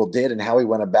Evel Knievel did and how he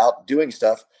went about doing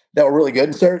stuff that were really good,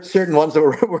 and certain ones that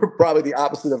were probably the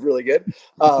opposite of really good.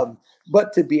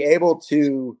 But to be able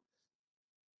to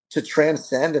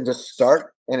transcend and to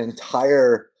start an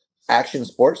entire action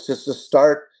sports, just to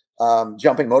start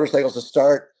jumping motorcycles, to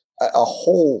start a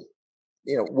whole,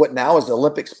 what now is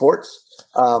Olympic sports,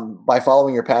 by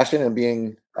following your passion and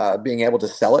being able to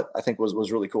sell it, I think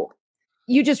was really cool.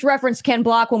 You just referenced Ken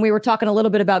Block when we were talking a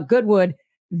little bit about Goodwood.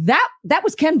 That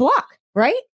was Ken Block,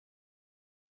 right?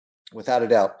 Without a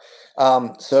doubt.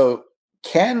 So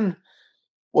Ken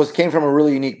came from a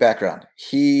really unique background.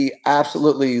 He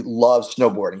absolutely loved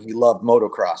snowboarding. He loved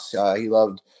motocross. He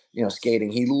loved, skating.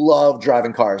 He loved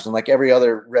driving cars. And like every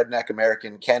other redneck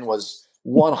American, Ken was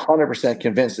 100%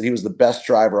 convinced that he was the best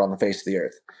driver on the face of the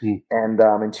earth. And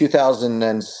in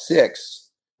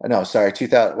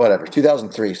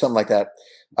 2003, something like that.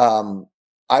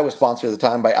 I was sponsored at the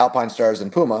time by Alpine Stars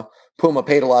and Puma. Puma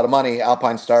paid a lot of money.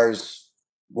 Alpine Stars,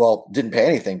 didn't pay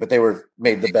anything, but they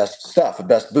made the best stuff, the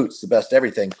best boots, the best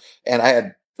everything. And I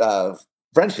had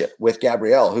friendship with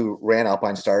Gabrielle, who ran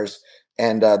Alpine Stars,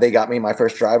 and they got me my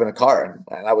first drive in a car,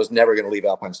 and I was never going to leave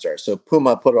Alpine Stars. So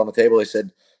Puma put it on the table. They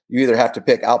said, you either have to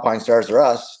pick Alpine Stars or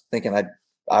us, thinking I'd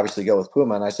obviously go with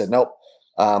Puma. And I said, nope.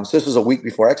 So this was a week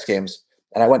before X Games,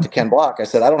 and I went to Ken Block. I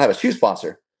said, I don't have a shoe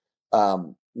sponsor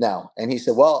now. And he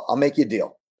said, well, I'll make you a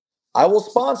deal. I will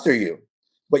sponsor you,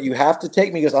 but you have to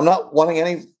take me, because I'm not wanting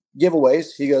any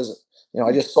giveaways. He goes,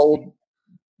 I just sold,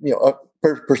 a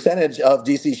percentage of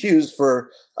DC shoes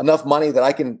for enough money that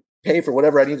I can pay for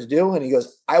whatever I need to do. And he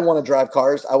goes, I want to drive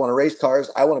cars. I want to race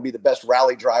cars. I want to be the best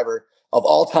rally driver of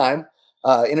all time.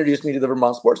 Introduced me to the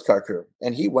Vermont Sports Car Crew.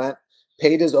 And he went,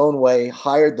 paid his own way,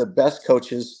 hired the best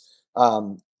coaches,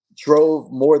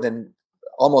 drove more than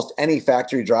almost any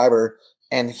factory driver.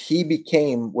 And he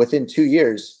became, within 2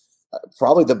 years,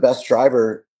 probably the best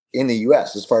driver in the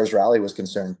U.S. as far as rally was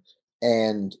concerned.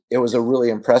 And it was a really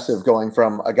impressive going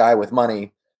from a guy with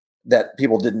money that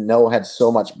people didn't know had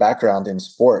so much background in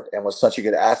sport and was such a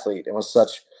good athlete and was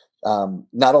such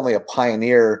not only a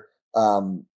pioneer,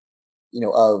 of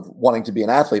wanting to be an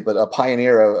athlete, but a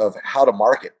pioneer of how to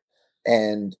market.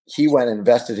 And he went and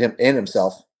invested in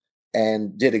himself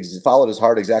and followed his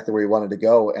heart exactly where he wanted to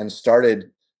go, and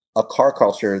started a car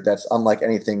culture that's unlike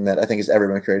anything that I think has ever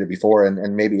been created before,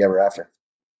 and maybe ever after.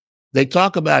 They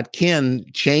talk about Ken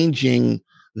changing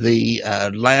the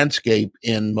landscape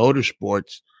in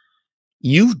motorsports.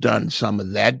 You've done some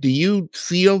of that. Do you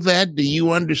feel that? Do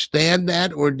you understand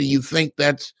that? Or do you think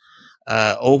that's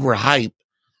overhype,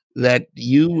 that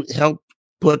you helped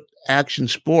put action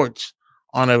sports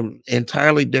on an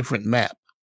entirely different map?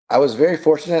 I was very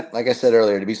fortunate, like I said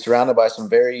earlier, to be surrounded by some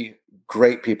very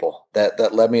great people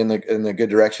that led me in the good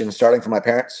direction, starting from my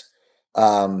parents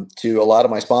to a lot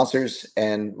of my sponsors.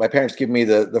 And my parents give me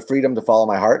the freedom to follow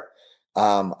my heart.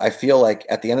 I feel like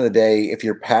at the end of the day, if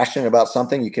you're passionate about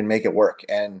something, you can make it work.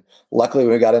 And luckily,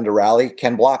 when we got into rally,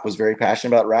 Ken Block was very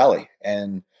passionate about rally.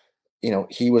 And,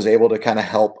 he was able to kind of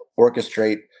help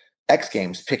orchestrate X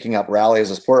Games, picking up rally as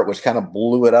a sport, which kind of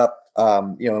blew it up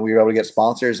and we were able to get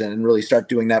sponsors and really start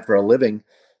doing that for a living.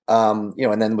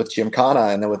 And then with Gymkhana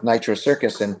and then with Nitro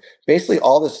Circus and basically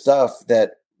all the stuff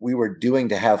that we were doing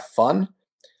to have fun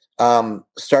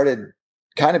started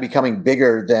kind of becoming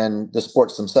bigger than the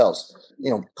sports themselves.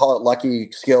 Call it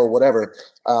lucky, skill, whatever.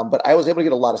 But I was able to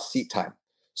get a lot of seat time.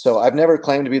 So I've never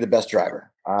claimed to be the best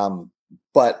driver,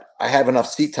 but I have enough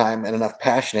seat time and enough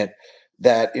passionate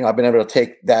that I've been able to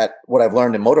take what I've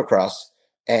learned in motocross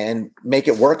and make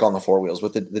it work on the four wheels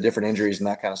with the different injuries and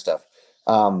that kind of stuff.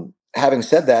 Having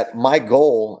said that, my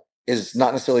goal is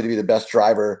not necessarily to be the best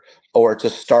driver or to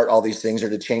start all these things or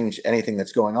to change anything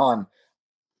that's going on.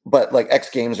 But like X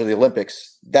Games or the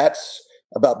Olympics, that's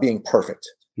about being perfect.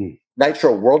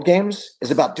 Nitro World Games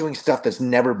is about doing stuff that's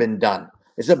never been done.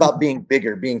 It's about being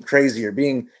bigger, being crazier,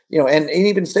 being, and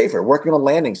even safer, working on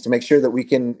landings to make sure that we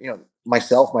can,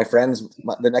 myself, my friends,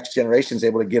 the next generation is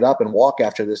able to get up and walk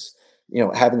after this,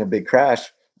 having a big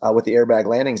crash with the airbag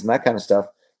landings and that kind of stuff.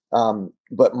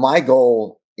 But my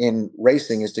goal in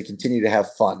racing is to continue to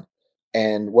have fun.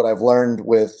 And what I've learned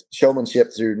with showmanship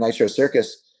through Nitro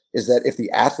Circus is that if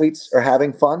the athletes are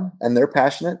having fun and they're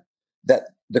passionate, that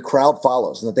the crowd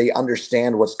follows and that they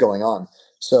understand what's going on.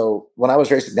 So when I was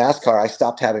racing NASCAR, I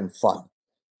stopped having fun.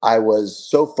 I was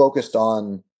so focused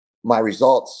on my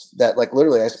results that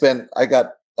literally I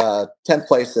got 10th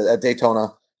place at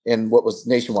Daytona in what was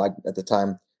nationwide at the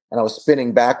time. And I was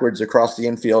spinning backwards across the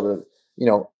infield at,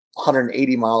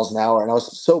 180 miles an hour. And I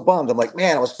was so bummed. I'm like,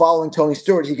 man, I was following Tony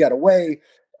Stewart. He got away,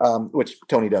 which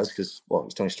Tony does because,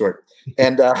 he's Tony Stewart.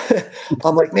 And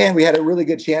I'm like, man, we had a really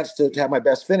good chance to have my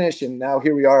best finish. And now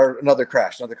here we are, another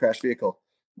crash vehicle.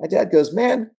 My dad goes,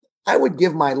 man, I would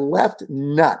give my left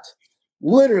nut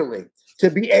literally to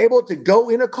be able to go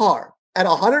in a car at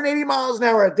 180 miles an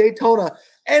hour at Daytona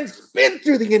and spin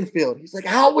through the infield. He's like,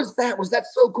 how was that? Was that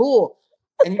so cool?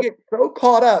 And you get so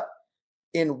caught up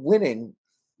in winning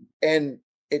and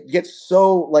it gets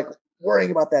so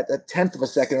worrying about that 1/10 of a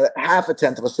second or that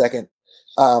 1/2 of a second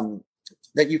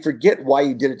that you forget why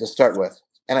you did it to start with.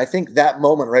 And I think that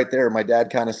moment right there, my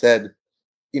dad kind of said,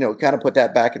 kind of put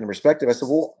that back into perspective. I said,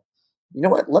 well, you know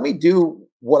what? Let me do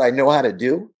what I know how to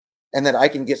do and then I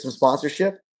can get some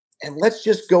sponsorship and let's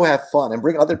just go have fun and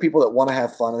bring other people that want to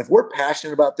have fun. And if we're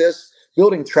passionate about this,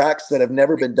 building tracks that have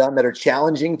never been done, that are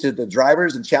challenging to the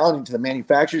drivers and challenging to the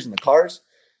manufacturers and the cars,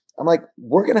 I'm like,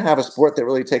 we're going to have a sport that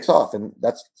really takes off. And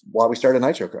that's why we started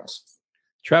Nitrocross.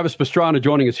 Travis Pastrana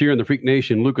joining us here in the Freak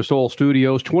Nation Lucas Oil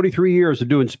Studios. 23 years of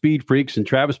doing Speed Freaks, and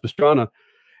Travis Pastrana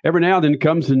every now and then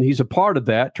comes and he's a part of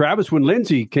that. Travis, when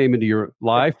Lindsay came into your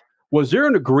life, was there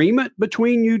an agreement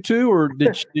between you two, or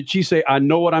did she say, I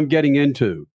know what I'm getting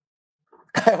into?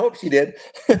 I hope she did.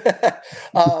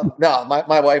 No,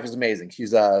 my wife is amazing.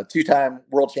 She's a 2-time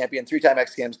world champion, 3-time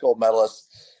X Games gold medalist.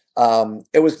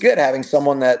 It was good having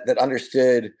someone that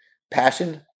understood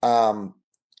passion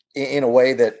in a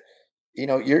way that,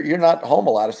 you're not home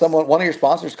a lot. If one of your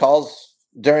sponsors calls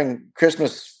during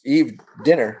Christmas Eve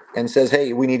dinner and says,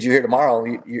 hey, we need you here tomorrow,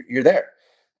 you're there.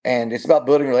 And it's about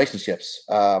building relationships.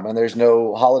 And there's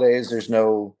no holidays, there's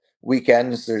no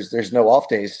weekends, there's no off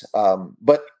days.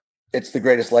 But it's the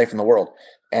greatest life in the world.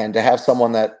 And to have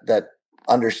someone that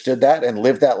understood that and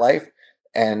lived that life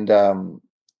and,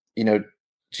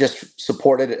 just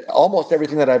supported almost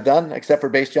everything that I've done except for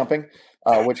base jumping,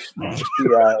 which now,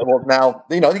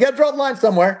 you got to draw the line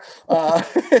somewhere.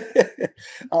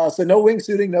 So no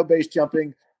wingsuiting, no base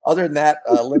jumping. Other than that,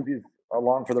 Lindsay's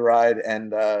along for the ride.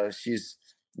 And she's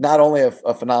not only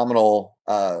a phenomenal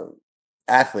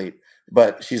athlete,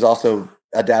 but she's also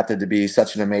adapted to be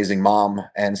such an amazing mom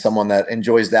and someone that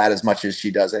enjoys that as much as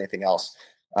she does anything else.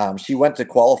 She went to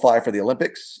qualify for the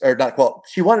Olympics, or not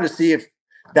she wanted to see if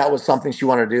that was something she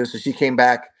wanted to do. So she came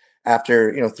back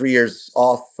after, 3 years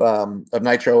off of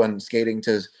nitro and skating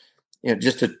to,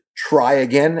 just to try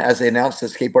again, as they announced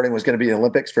that skateboarding was going to be in the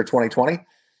Olympics for 2020.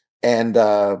 And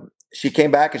she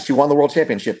came back and she won the world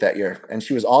championship that year. And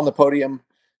she was on the podium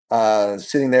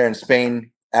sitting there in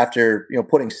Spain after,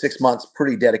 putting 6 months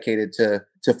pretty dedicated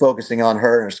to focusing on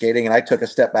her and her skating. And I took a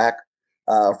step back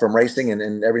from racing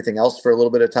and everything else for a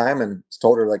little bit of time and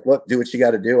told her, look, do what you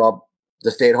got to do. I'll the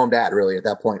stay-at-home dad, really, at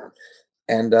that point.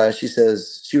 And she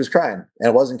says she was crying. And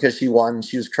it wasn't because she won.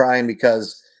 She was crying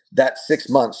because that 6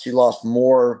 months, she lost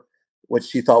more, what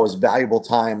she thought was valuable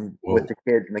time with the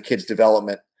kids and the kids'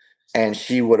 development. And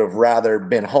she would have rather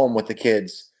been home with the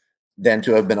kids than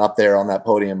to have been up there on that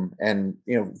podium. And,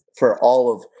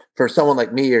 for someone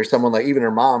like me or someone like even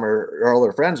her mom or all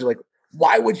her friends are like,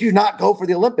 why would you not go for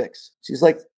the Olympics? She's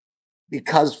like,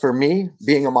 because for me,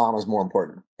 being a mom is more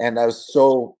important. And I was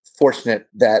so fortunate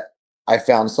that I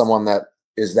found someone that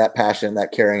is that passionate,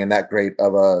 that caring, and that great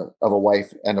of a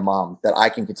wife and a mom that I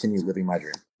can continue living my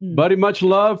dream. Buddy, much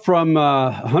love from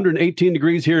 118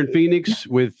 degrees here in Phoenix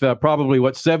with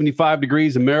probably 75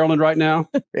 degrees in Maryland right now.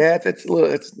 Yeah,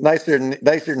 it's nicer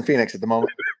than Phoenix at the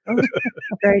moment.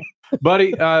 Great.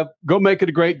 Buddy, go make it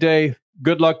a great day.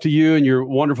 Good luck to you and your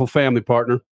wonderful family,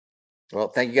 partner. Well,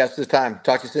 thank you guys for this time.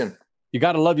 Talk to you soon. You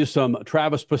got to love you some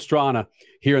Travis Pastrana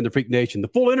here in the Freak Nation. The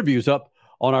full interview's up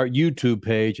on our YouTube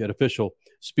page at Official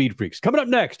Speed Freaks. Coming up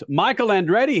next, Michael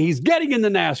Andretti. He's getting in the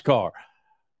NASCAR.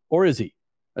 Or is he?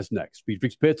 That's next. Speed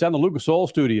Freaks Pits and the Lucas Oil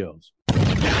Studios.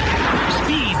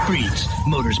 Speed Freaks,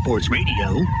 Motorsports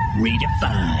Radio,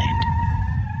 redefined.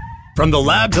 From the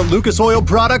labs at Lucas Oil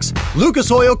Products,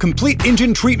 Lucas Oil Complete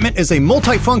Engine Treatment is a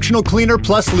multifunctional cleaner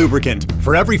plus lubricant.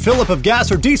 For every fill-up of gas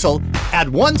or diesel, add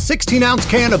one 16-ounce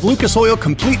can of Lucas Oil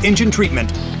Complete Engine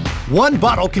Treatment. One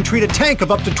bottle can treat a tank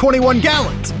of up to 21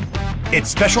 gallons. Its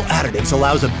special additives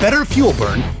allows a better fuel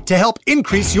burn to help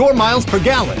increase your miles per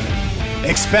gallon.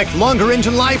 Expect longer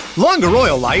engine life, longer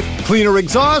oil life, cleaner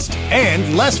exhaust,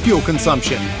 and less fuel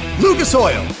consumption. Lucas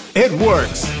Oil, it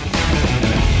works.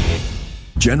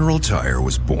 General Tire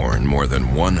was born more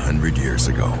than 100 years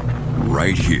ago,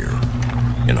 right here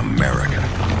in America.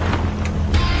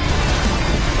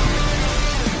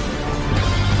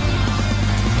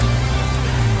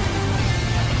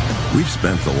 We've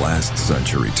spent the last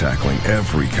century tackling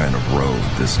every kind of road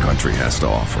this country has to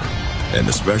offer, and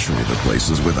especially the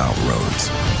places without roads.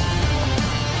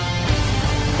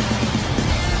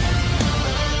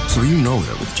 So you know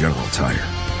that with General Tire,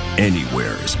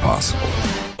 anywhere is possible.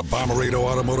 The Bommarito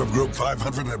Automotive Group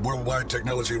 500 at Worldwide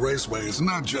Technology Raceway is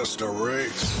not just a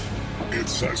race,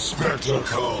 it's a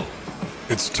spectacle.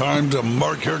 It's time to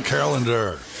mark your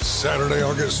calendar. Saturday,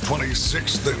 August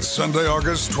 26th and Sunday,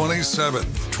 August 27th.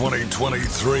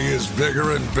 2023 is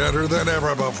bigger and better than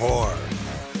ever before.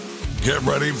 Get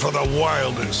ready for the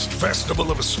wildest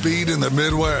festival of speed in the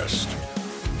Midwest.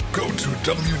 Go to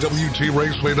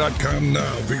WWTRaceway.com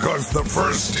now because the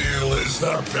first deal is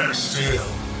the best deal.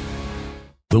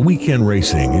 The weekend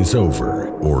racing is over,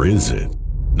 or is it?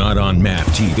 Not on MAV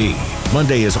TV.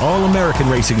 Monday is All-American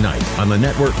Racing Night on the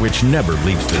network which never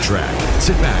leaves the track.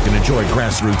 Sit back and enjoy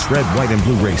grassroots red, white, and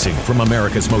blue racing from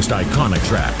America's most iconic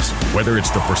tracks. Whether it's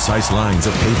the precise lines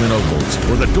of pavement ovals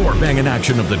or the door-banging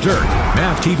action of the dirt,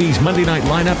 MAV TV's Monday night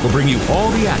lineup will bring you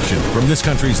all the action from this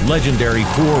country's legendary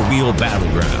four-wheel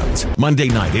battlegrounds. Monday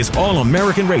night is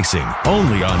All-American Racing,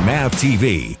 only on MAV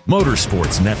TV,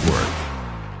 Motorsports Network.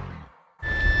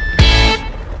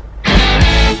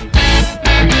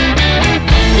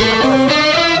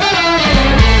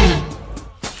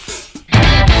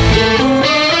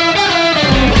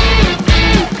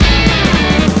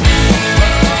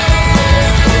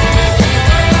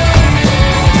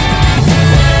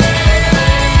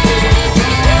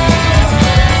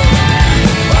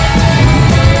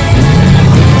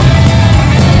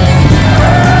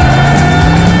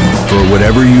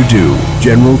 Whatever you do,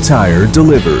 General Tire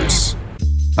delivers.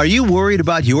 Are you worried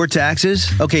about your taxes?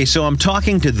 Okay, so I'm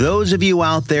talking to those of you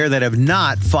out there that have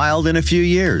not filed in a few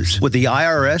years with the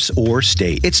IRS or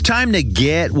state. It's time to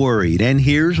get worried, and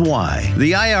here's why.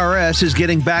 The IRS is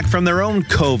getting back from their own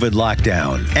COVID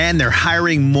lockdown, and they're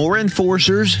hiring more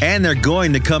enforcers, and they're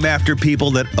going to come after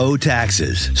people that owe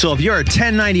taxes. So if you're a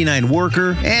 1099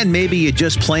 worker, and maybe you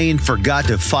just plain forgot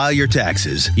to file your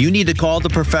taxes, you need to call the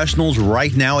professionals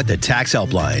right now at the Tax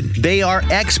Helpline. They are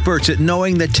experts at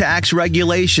knowing the tax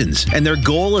regulations, and their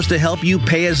goal is to help you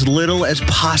pay as little as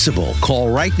possible.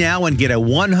 Call right now and get a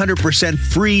 100%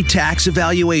 free tax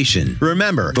evaluation.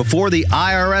 Remember, before the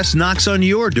IRS knocks on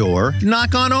your door,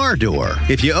 knock on our door.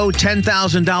 If you owe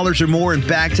 $10,000 or more in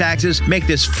back taxes, make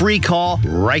this free call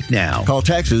right now. Call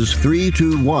Taxes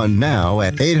 321 now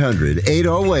at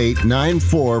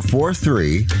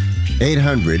 800-808-9443.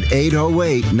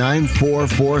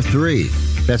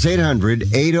 800-808-9443. That's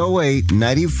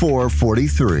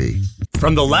 800-808-9443.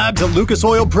 From the labs at Lucas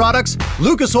Oil Products,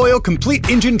 Lucas Oil Complete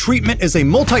Engine Treatment is a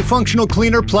multifunctional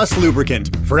cleaner plus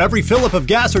lubricant. For every fill-up of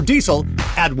gas or diesel,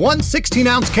 add one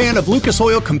 16-ounce can of Lucas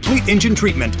Oil Complete Engine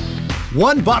Treatment.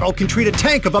 One bottle can treat a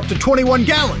tank of up to 21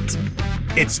 gallons.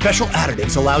 Its special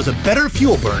additives allows a better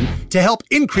fuel burn to help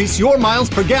increase your miles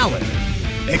per gallon.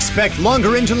 Expect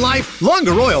longer engine life,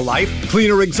 longer oil life,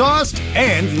 cleaner exhaust,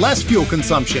 and less fuel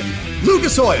consumption.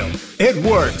 Lucas Oil, it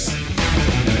works.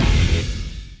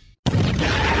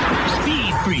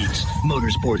 Speed Freaks,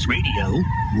 Motorsports Radio,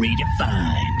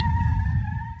 redefined.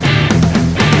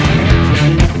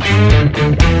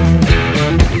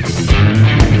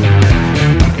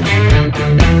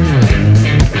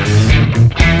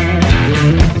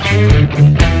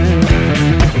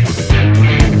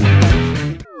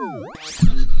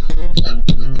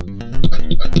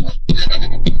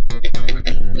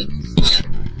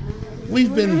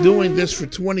 we've been doing this for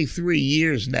 23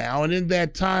 years now, and in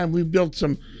that time, we've built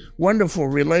some wonderful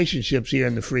relationships here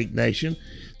in the Freak Nation.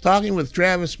 Talking with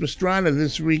Travis Pastrana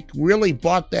this week really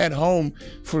brought that home,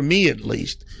 for me at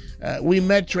least. We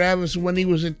met Travis when he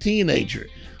was a teenager,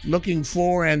 looking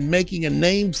for and making a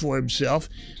name for himself,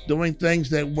 doing things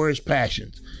that were his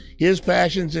passions. His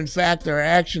passions, in fact, are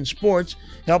action sports,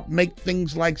 helped make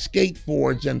things like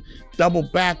skateboards and double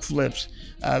backflips,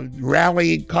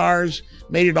 rally cars,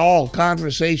 made it all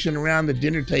conversation around the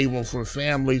dinner table for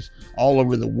families all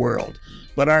over the world.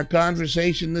 But our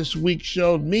conversation this week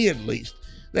showed me, at least,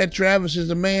 that Travis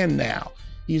is a man now.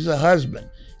 He's a husband,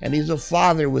 and he's a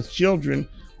father with children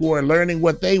who are learning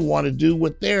what they want to do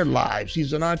with their lives.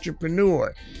 He's an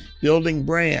entrepreneur, building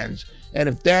brands. And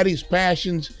if daddy's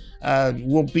passions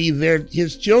will be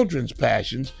his children's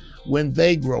passions when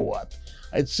they grow up.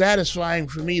 It's satisfying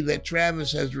for me that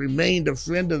Travis has remained a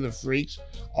friend of the Freaks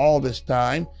all this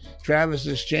time. Travis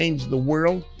has changed the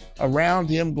world around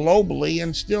him globally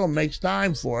and still makes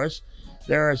time for us.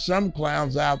 There are some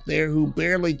clowns out there who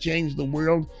barely change the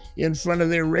world in front of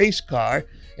their race car,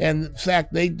 and in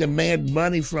fact, they demand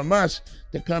money from us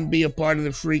to come be a part of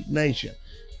the Freak Nation.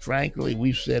 Frankly,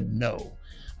 we've said no.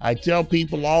 I tell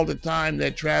people all the time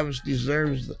that Travis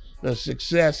deserves the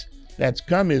success that's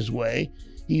come his way.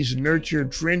 He's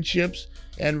nurtured friendships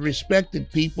and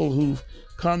respected people who've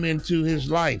come into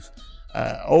his life.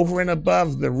 Over and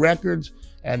above the records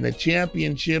and the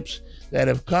championships that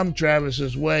have come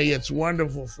Travis's way, it's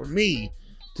wonderful for me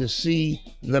to see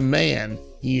the man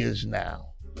he is now.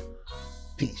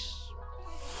 Peace.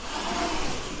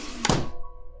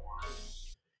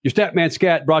 Your Statman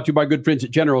Scat brought to you by good friends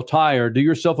at General Tire. Do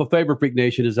yourself a favor, Freak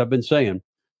Nation, as I've been saying.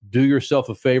 Do yourself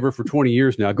a favor for 20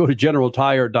 years now. Go to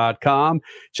GeneralTire.com.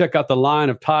 Check out the line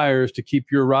of tires to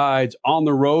keep your rides on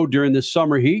the road during this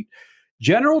summer heat.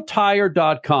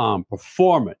 GeneralTire.com.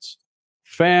 Performance,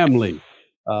 family,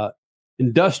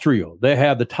 industrial. They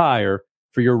have the tire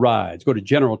for your rides. Go to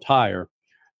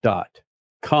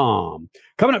GeneralTire.com.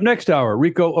 Coming up next hour,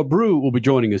 Rico Abreu will be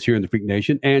joining us here in the Freak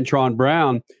Nation. Antron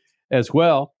Brown as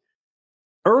well.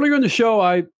 Earlier in the show,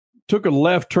 I took a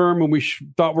left turn when we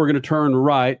thought we were going to turn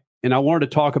right, and I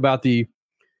wanted to talk about the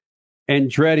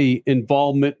Andretti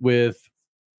involvement with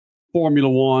Formula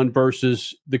One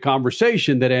versus the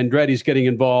conversation that Andretti's getting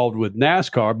involved with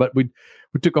NASCAR, but we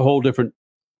took a whole different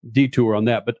detour on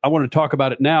that. But I want to talk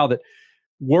about it now that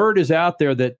word is out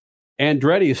there that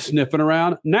Andretti is sniffing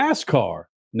around NASCAR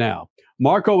now.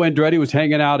 Marco Andretti was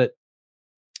hanging out at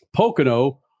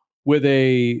Pocono with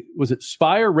was it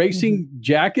Spire Racing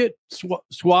jacket?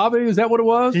 Suave, is that what it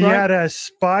was? He right? had a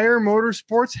Spire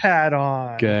Motorsports hat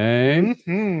on. Okay.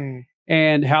 Mm-hmm.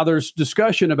 And how there's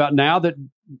discussion about now that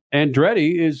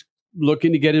Andretti is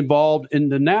looking to get involved in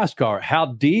the NASCAR. How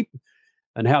deep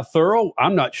and how thorough,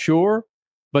 I'm not sure.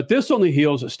 But this on the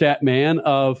heels, Statman,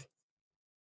 of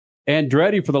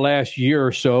Andretti for the last year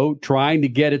or so trying to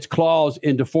get its claws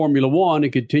into Formula One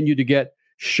and continue to get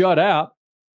shut out.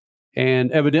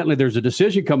 And evidently there's a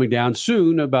decision coming down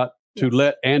soon about to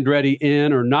let Andretti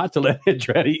in or not to let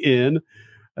Andretti in,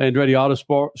 Andretti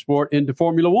Autosport into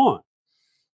Formula One.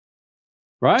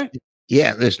 Right?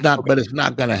 Yeah, but it's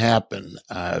not going to happen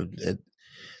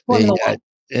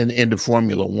into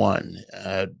Formula One.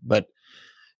 But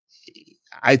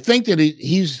I think that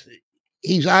he's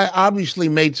obviously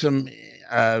made some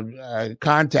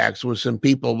contacts with some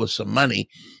people with some money.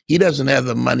 He doesn't have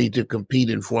the money to compete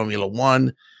in Formula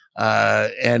One.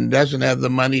 And doesn't have the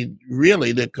money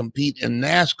really to compete in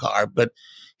NASCAR, but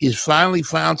he's finally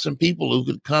found some people who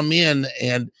could come in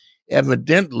and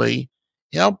evidently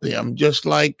help him, just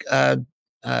like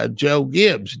Joe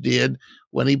Gibbs did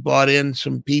when he brought in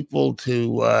some people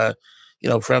to,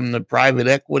 from the private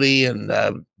equity and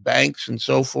banks and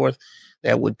so forth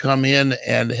that would come in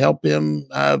and help him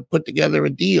put together a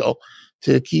deal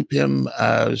to keep him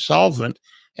solvent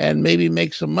and maybe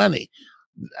make some money.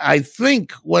 I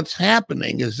think what's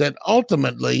happening is that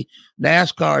ultimately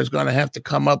NASCAR is going to have to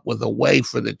come up with a way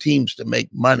for the teams to make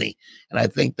money. And I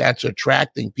think that's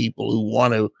attracting people who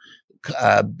want to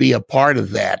be a part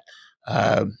of that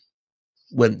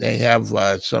when they have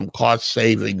some cost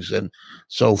savings and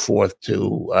so forth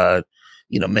to,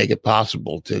 make it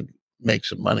possible to make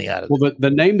some money out of it. Well,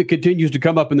 the name that continues to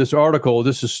come up in this article,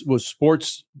 was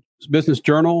Sports Business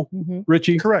Journal,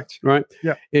 Richie? Correct. Right?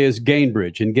 Yeah. Is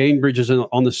Gainbridge. And Gainbridge is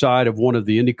on the side of one of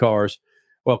the Indy cars,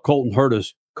 Colton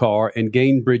Herta's car. And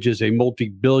Gainbridge is a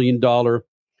multi-billion-dollar,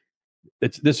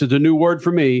 this is a new word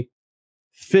for me,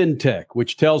 fintech,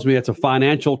 which tells me it's a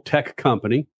financial tech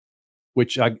company,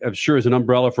 which I'm sure is an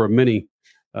umbrella for many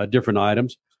different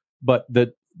items. But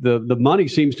that the money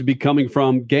seems to be coming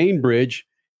from Gainbridge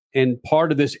and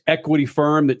part of this equity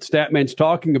firm that Statman's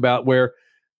talking about, where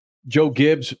Joe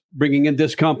Gibbs bringing in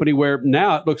this company, where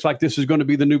now it looks like this is going to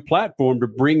be the new platform to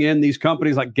bring in these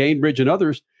companies like Gainbridge and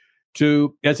others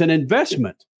as an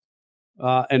investment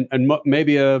and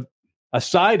maybe a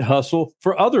side hustle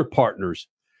for other partners.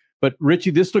 But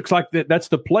Richie, this looks like that's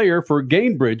the player for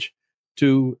Gainbridge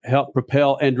to help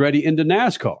propel Andretti into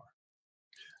NASCAR.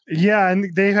 Yeah,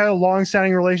 and they had a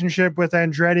long-standing relationship with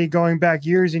Andretti going back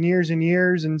years and years and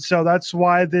years, and so that's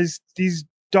why these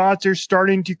dots are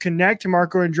starting to connect.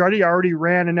 Marco Andretti already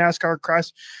ran a NASCAR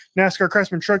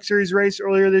Craftsman Truck Series race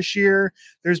earlier this year.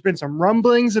 There's been some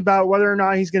rumblings about whether or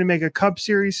not he's going to make a Cup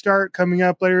Series start coming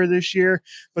up later this year.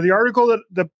 But the article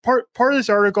part of this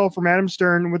article from Adam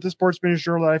Stern with the Sports Business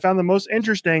Journal that I found the most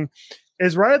interesting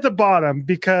is right at the bottom,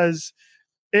 because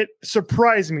it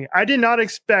surprised me. I did not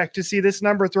expect to see this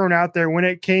number thrown out there when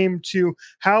it came to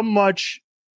how much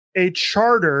a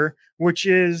charter, which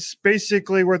is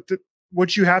basically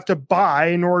what you have to buy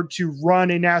in order to run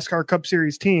a NASCAR Cup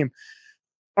Series team.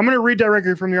 I'm going to read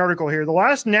directly from the article here. The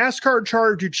last NASCAR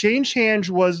charter to change hands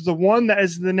was the one that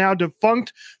is the now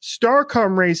defunct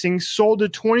Starcom Racing, sold to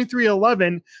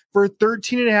 2311 for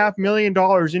 $13.5 million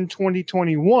in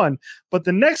 2021. But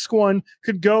the next one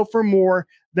could go for more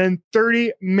than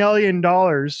 $30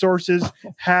 million, sources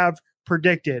have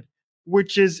predicted,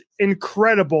 which is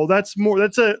incredible. That's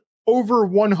a over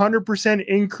 100%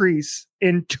 increase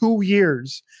in 2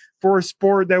 years for a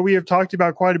sport that we have talked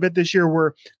about quite a bit this year,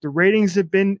 where the ratings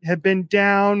have been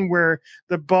down, where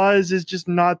the buzz is just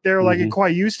not there like it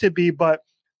quite used to be. But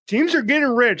teams are getting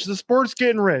rich. The sport's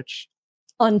getting rich.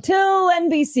 Until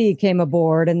NBC came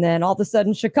aboard, and then all of a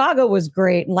sudden Chicago was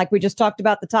great. And like we just talked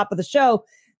about at the top of the show,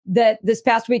 that this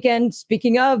past weekend,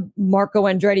 speaking of Marco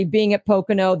Andretti being at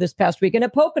Pocono, this past weekend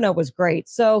at Pocono was great.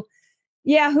 So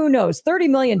yeah, who knows? 30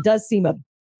 million does seem a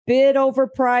bit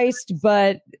overpriced,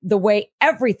 but the way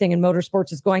everything in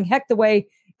motorsports is going, heck, the way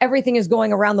everything is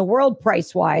going around the world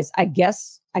price wise, I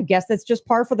guess that's just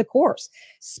par for the course.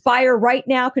 Spire right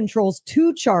now controls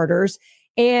 2 charters,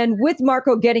 and with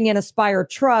Marco getting in a Spire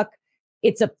truck,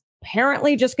 it's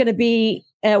apparently just going to be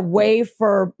a way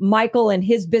for Michael and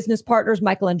his business partners,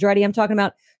 Michael Andretti, I'm talking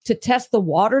about, to test the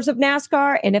waters of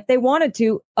NASCAR. And if they wanted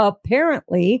to,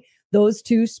 apparently those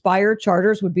 2 Spire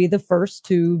charters would be the first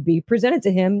to be presented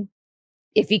to him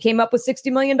if he came up with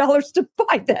 $60 million to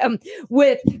buy them,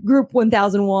 with Group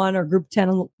 1001 or Group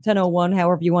 1001,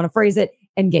 however you want to phrase it,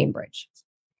 and Gainbridge.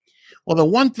 Well, the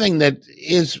one thing that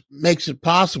makes it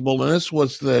possible, and this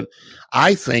was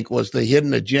I think was the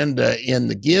hidden agenda in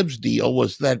the Gibbs deal,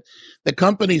 was that the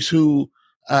companies who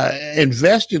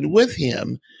invested with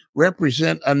him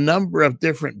represent a number of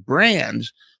different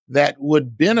brands that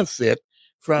would benefit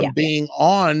from being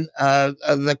on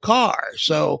the car.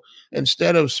 So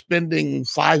instead of spending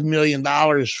 $5 million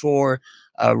for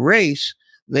a race,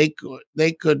 they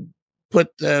could put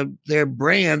their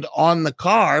brand on the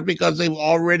car because they've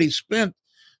already spent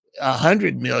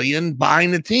 $100 million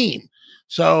buying the team.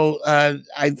 So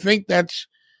I think that's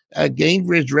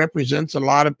Gainbridge represents a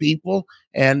lot of people,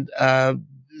 and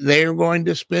they're going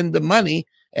to spend the money,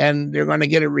 and they're going to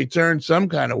get a return some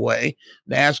kind of way.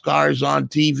 NASCAR is on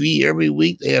TV every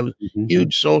week. They have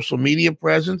huge social media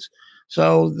presence,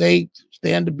 so they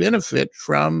stand to benefit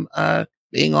from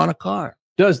being on a car.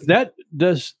 Does the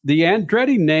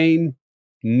Andretti name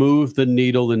move the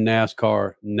needle in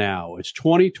NASCAR now? It's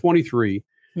 2023.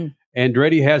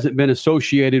 Andretti hasn't been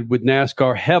associated with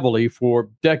NASCAR heavily for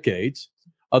decades,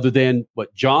 other than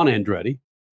John Andretti.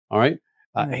 All right.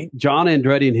 John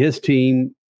Andretti and his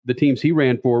team, the teams he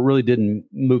ran for, really didn't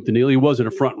move the needle. He wasn't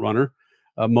a front runner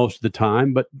most of the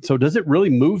time. But so does it really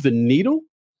move the needle?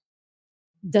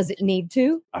 Does it need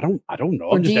to? I don't know.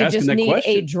 Or I'm do you just need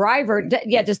question. a driver?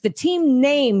 Does the team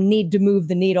name need to move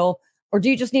the needle? Or do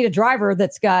you just need a driver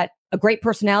that's got a great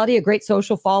personality, a great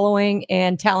social following,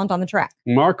 and talent on the track?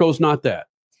 Marco's not that.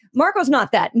 Marco's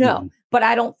not that, no. But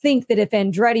I don't think that if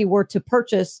Andretti were to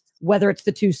purchase, whether it's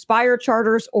the 2 Spire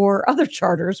charters or other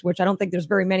charters, which I don't think there's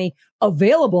very many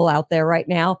available out there right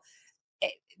now,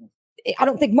 I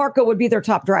don't think Marco would be their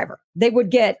top driver. They would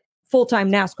get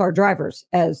full-time NASCAR drivers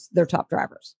as their top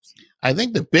drivers. I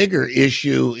think the bigger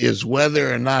issue is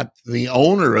whether or not the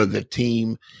owner of the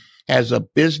team has a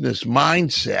business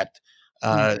mindset.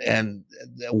 And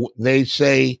they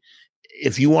say,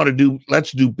 if you want to do,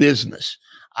 let's do business.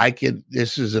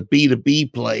 This is a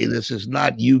B2B play. This is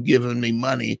not you giving me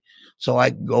money so I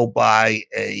can go buy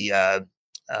a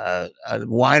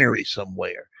winery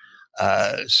somewhere.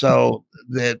 So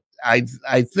that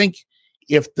I think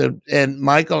and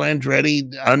Michael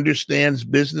Andretti understands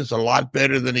business a lot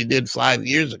better than he did 5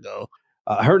 years ago.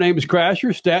 Her name is Crasher,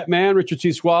 Statman, Richard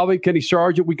C. Suave, Kenny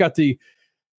Sargent. We got the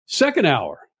second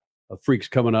hour of Freaks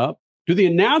coming up. Do the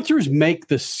announcers make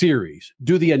the series?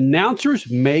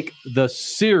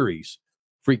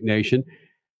 Freak Nation?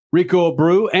 Rico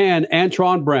Abreu and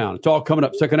Antron Brown. It's all coming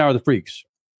up. Second hour of the Freaks.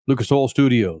 Lucas Oil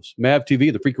Studios, MAV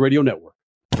TV, the Freak Radio Network.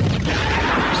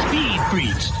 Speed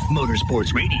Freaks,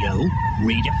 Motorsports Radio,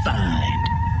 redefined.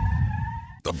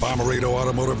 The Bommarito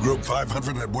Automotive Group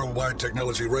 500 at Worldwide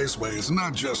Technology Raceway is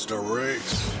not just a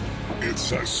race.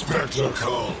 It's a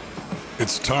spectacle.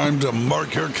 It's time to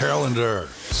mark your calendar.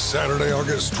 Saturday,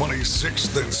 August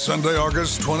 26th and Sunday,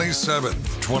 August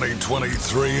 27th.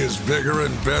 2023 is bigger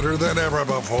and better than ever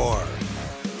before.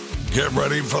 Get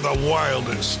ready for the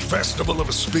wildest festival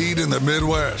of speed in the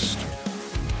Midwest.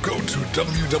 Go to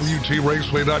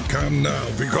WWTRaceway.com now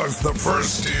because the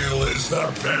first deal is the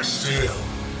best deal.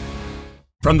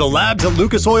 From the labs at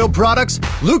Lucas Oil Products,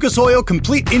 Lucas Oil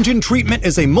Complete Engine Treatment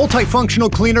is a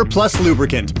multifunctional cleaner plus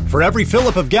lubricant. For every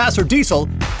fill-up of gas or diesel,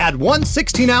 add one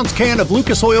 16-ounce can of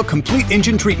Lucas Oil Complete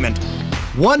Engine Treatment.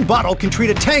 One bottle can treat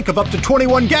a tank of up to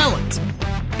 21 gallons.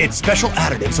 Its special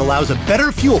additives allows a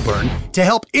better fuel burn to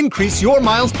help increase your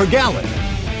miles per gallon.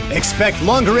 Expect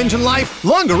longer engine life,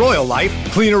 longer oil life,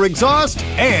 cleaner exhaust,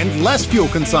 and less fuel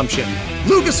consumption.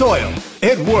 Lucas Oil,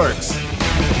 it works.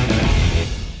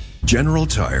 General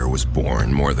Tire was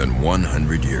born more than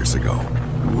 100 years ago,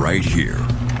 right here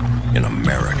in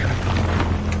America.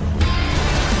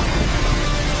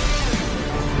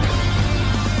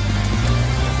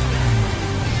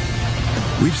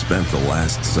 We've spent the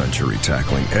last century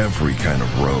tackling every kind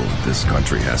of road this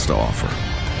country has to offer,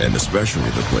 and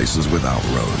especially the places without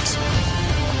roads.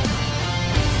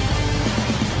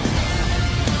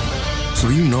 So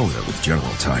you know that with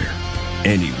General Tire,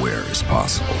 anywhere is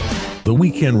possible. The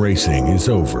weekend racing is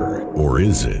over, or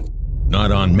is it?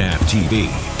 Not on MAV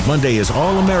TV. Monday is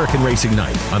All-American Racing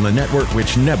Night on the network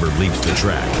which never leaves the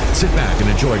track. Sit back and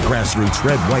enjoy grassroots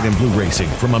red, white, and blue racing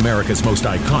from America's most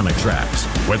iconic tracks.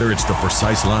 Whether it's the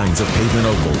precise lines of pavement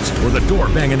ovals or the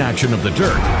door-banging action of the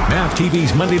dirt, MAV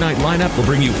TV's Monday night lineup will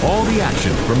bring you all the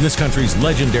action from this country's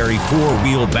legendary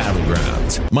four-wheel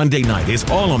battlegrounds. Monday night is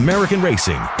All-American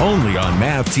Racing, only on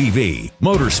MAV TV,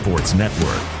 Motorsports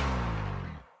Network.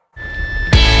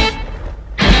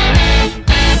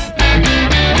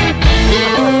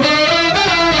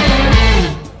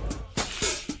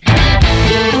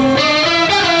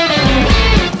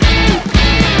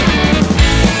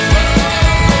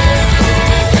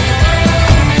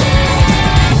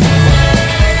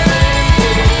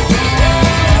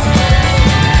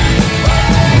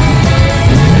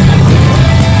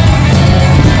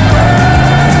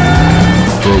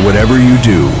 Whatever you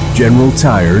do, General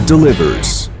Tire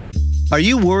delivers. Are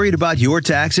you worried about your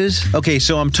taxes? Okay,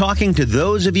 so I'm talking to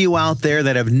those of you out there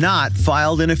that have not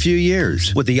filed in a few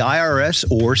years with the IRS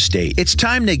or state. It's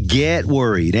time to get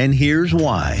worried, and here's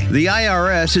why. The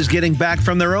IRS is getting back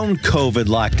from their own COVID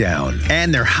lockdown,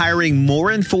 and they're hiring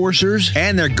more enforcers,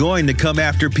 and they're going to come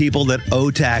after people that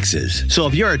owe taxes. So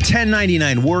if you're a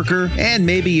 1099 worker, and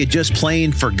maybe you just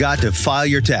plain forgot to file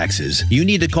your taxes, you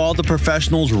need to call the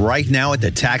professionals right now at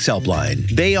the Tax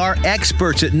Helpline. They are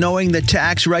experts at knowing the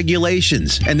tax regulations,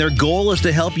 and their goal is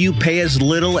to help you pay as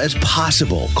little as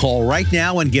possible. Call right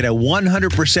now and get a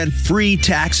 100% free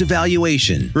tax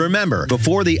evaluation. Remember,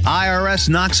 before the IRS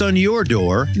knocks on your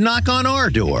door, knock on our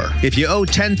door. If you owe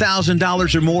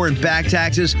 $10,000 or more in back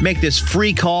taxes, make this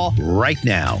free call right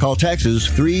now. Call Texas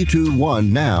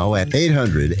 321 now at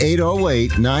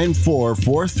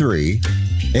 800-808-9443.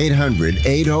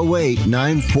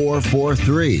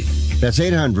 800-808-9443. That's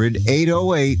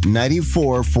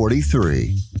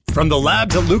 800-808-9443. From the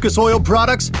labs at Lucas Oil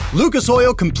Products, Lucas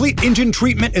Oil Complete Engine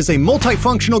Treatment is a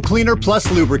multifunctional cleaner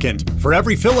plus lubricant. For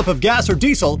every fill-up of gas or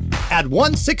diesel, add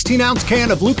one 16-ounce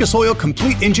can of Lucas Oil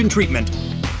Complete Engine Treatment.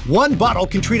 One bottle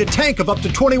can treat a tank of up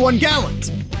to 21 gallons.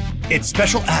 Its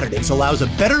special additives allows a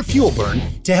better fuel burn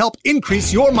to help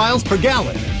increase your miles per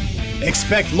gallon.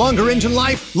 Expect longer engine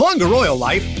life, longer oil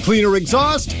life, cleaner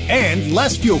exhaust, and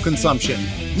less fuel consumption.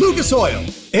 Lucas Oil,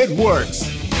 it works.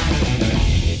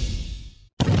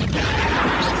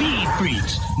 Speed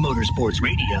Freaks, Motorsports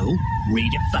Radio,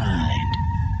 redefined.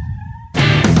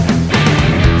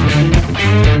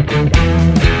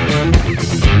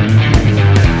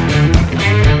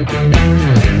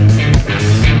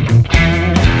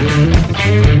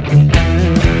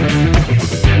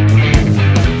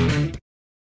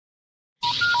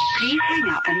 Please hang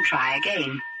up and try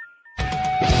again.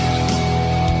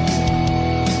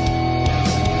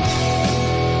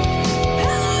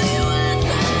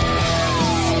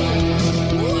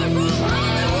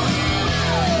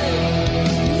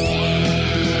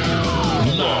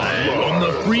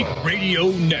 Freak Radio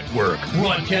Network,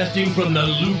 broadcasting from the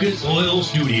Lucas Oil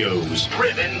Studios.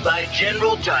 Driven by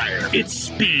General Tire. It's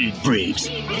Speed Freaks.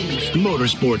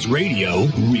 Motorsports Radio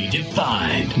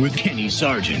redefined with Kenny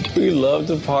Sargent. We love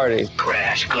to party.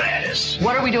 Crash Gladys.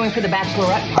 What are we doing for the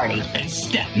bachelorette party? And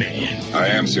Statman. I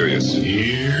am serious.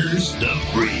 Here's the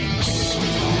Freaks.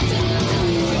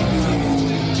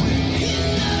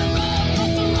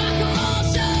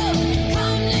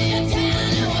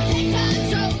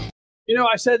 You know,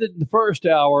 I said it in the first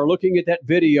hour, looking at that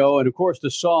video and, of course,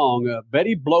 the song,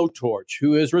 Betty Blowtorch,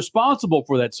 who is responsible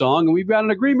for that song. And we've got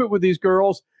an agreement with these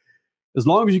girls. As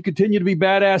long as you continue to be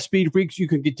badass Speed Freaks, you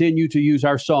can continue to use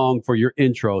our song for your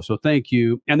intro. So thank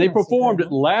you. And they performed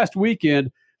it last weekend.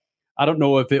 I don't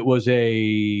know if it was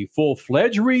a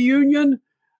full-fledged reunion.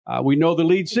 We know the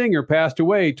lead singer passed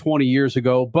away 20 years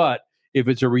ago, but if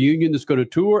it's a reunion that's going to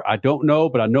tour, I don't know.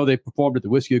 But I know they performed at the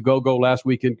Whiskey A Go-Go last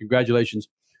weekend. Congratulations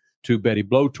to Betty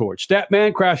Blowtorch.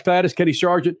 Statman, Crash Gladys, Kenny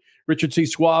Sargent, Richard C.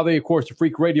 Suave, of course, the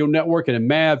Freak Radio Network, and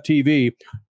MAV TV.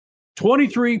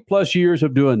 23 plus years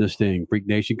of doing this thing, Freak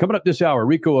Nation. Coming up this hour,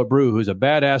 Rico Abreu, who's a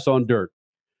badass on dirt.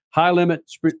 High Limit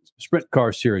Sprint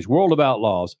Car Series, World of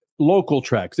Outlaws, local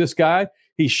tracks. This guy,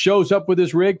 he shows up with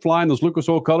his rig, flying those Lucas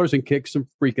Oil colors, and kicks some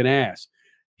freaking ass.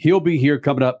 He'll be here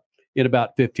coming up in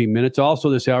about 15 minutes. Also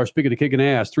this hour, speaking of kicking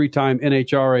ass, 3-time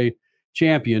NHRA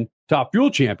champion, top fuel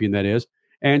champion, that is,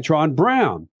 Antron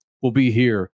Brown will be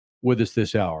here with us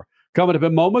this hour. Coming up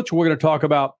in moments, we're going to talk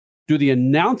about, do the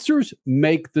announcers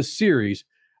make the series?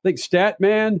 I think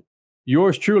Statman,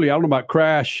 yours truly, I don't know about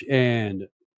Crash and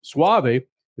Suave, if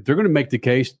they're going to make the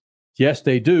case, yes,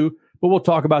 they do, but we'll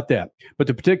talk about that. But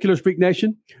the particular Freak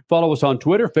Nation, follow us on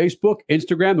Twitter, Facebook,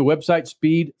 Instagram, the website,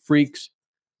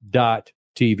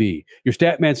 speedfreaks.tv. Your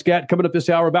Statman Scat coming up this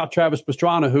hour about Travis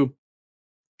Pastrana, who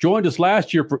joined us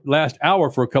last hour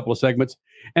for a couple of segments.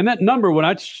 And that number, when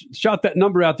I shot that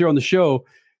number out there on the show,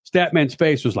 Statman's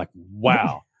face was like,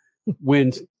 wow.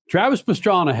 When Travis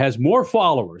Pastrana has more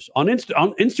followers on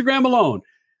Instagram alone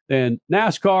than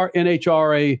NASCAR,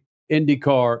 NHRA,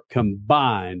 IndyCar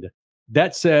combined,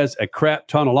 that says a crap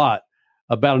ton a lot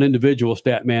about an individual,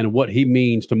 Statman, and what he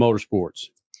means to motorsports.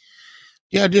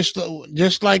 Yeah, just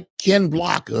like Ken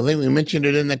Block. I think we mentioned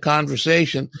it in the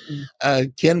conversation.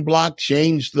 Ken Block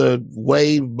changed the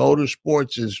way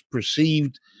motorsports is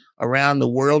perceived around the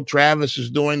world. Travis is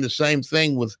doing the same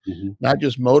thing with not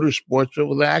just motorsports, but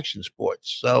with action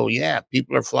sports. So, yeah,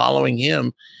 people are following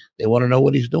him. They want to know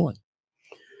what he's doing.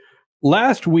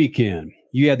 Last weekend,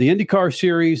 you had the IndyCar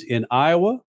Series in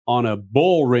Iowa on a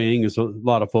bull ring, as a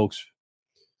lot of folks,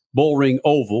 bull ring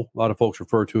oval, a lot of folks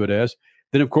refer to it as.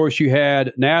 Then, of course, you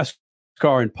had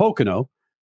NASCAR in Pocono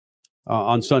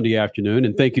on Sunday afternoon.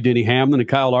 And thank you, Denny Hamlin and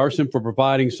Kyle Larson, for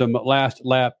providing some last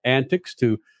lap antics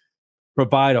to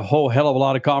provide a whole hell of a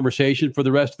lot of conversation for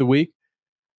the rest of the week.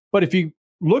 But if you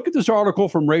look at this article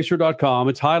from Racer.com,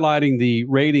 it's highlighting the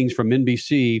ratings from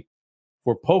NBC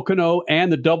for Pocono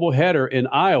and the doubleheader in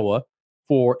Iowa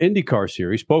for IndyCar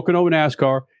Series. Pocono and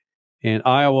NASCAR and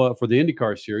Iowa for the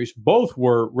IndyCar Series. Both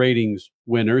were ratings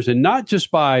winners, and not just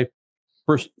by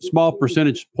small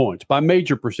percentage points, by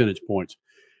major percentage points.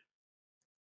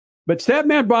 But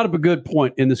Statman brought up a good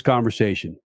point in this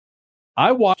conversation.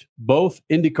 I watched both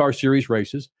IndyCar Series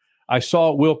races. I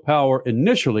saw Will Power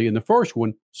initially in the first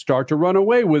one start to run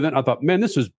away with it. I thought, man,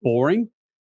 this is boring.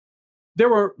 There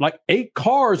were like 8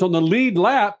 cars on the lead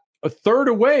lap, a third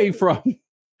away from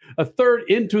a third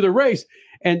into the race.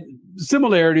 And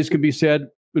similarities can be said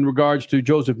in regards to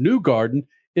Joseph Newgarden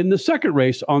in the second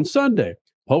race on Sunday.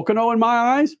 Pocono, in my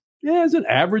eyes, is an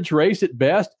average race at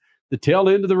best. The tail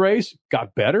end of the race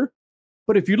got better.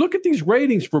 But if you look at these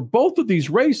ratings for both of these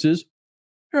races,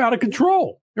 they're out of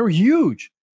control. They're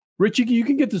huge. Richie, you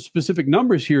can get the specific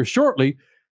numbers here shortly,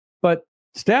 but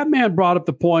Statman brought up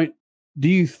the point. Do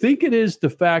you think it is the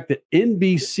fact that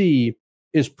NBC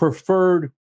is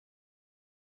preferred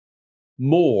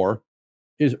more,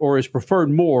 is preferred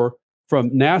more from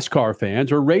NASCAR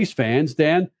fans or race fans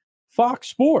than Fox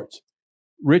Sports?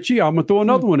 Richie, I'm going to throw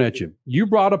another one at you. You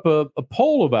brought up a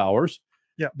poll of ours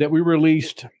that we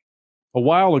released a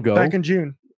while ago. Back in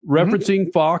June.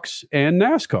 Referencing Fox and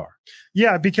NASCAR.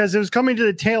 Yeah, because it was coming to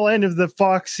the tail end of the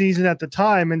Fox season at the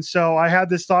time. And so I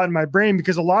had this thought in my brain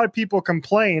because a lot of people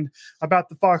complained about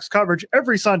the Fox coverage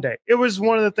every Sunday. It was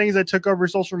one of the things that took over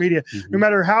social media. No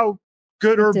matter how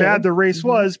good or bad the race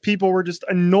was, people were just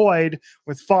annoyed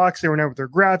with Fox. They were annoyed with their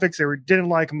graphics. They didn't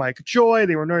like Mike Joy.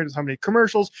 They were annoyed with how many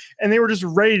commercials, and they were just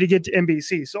ready to get to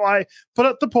NBC. So I put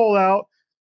up the poll out.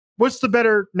 What's the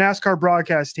better NASCAR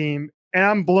broadcast team? And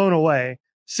I'm blown away.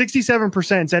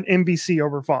 67% said NBC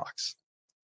over Fox.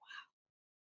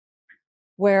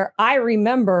 where I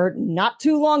remember not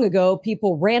too long ago,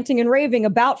 people ranting and raving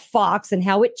about Fox and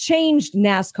how it changed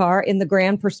NASCAR in the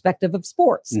grand perspective of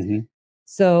sports. Mm-hmm.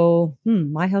 So,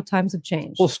 my, how times have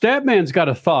changed. Well, Statman's got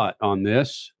a thought on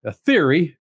this, a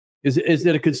theory. Is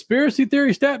it a conspiracy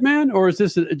theory, Statman, or is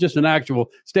this just an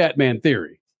actual Statman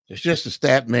theory? It's just a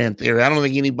Statman theory. I don't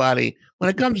think anybody,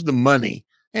 when it comes to money,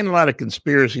 and a lot of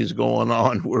conspiracies going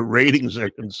on where ratings are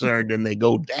concerned and they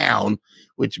go down,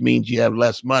 which means you have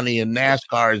less money. And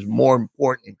NASCAR is more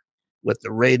important with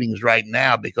the ratings right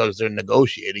now because they're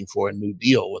negotiating for a new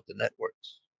deal with the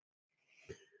networks.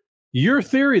 Your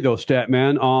theory, though,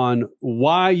 Statman, on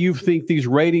why you think these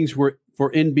ratings for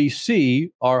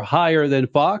NBC are higher than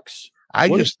Fox? I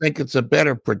just think it's a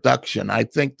better production. I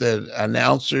think the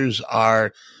announcers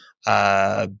are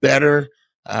better.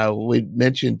 We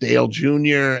mentioned Dale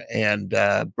Jr. and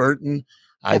Burton.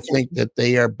 I think that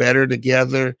they are better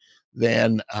together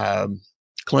than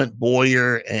Clint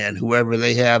Boyer and whoever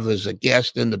they have as a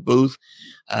guest in the booth.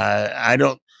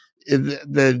 The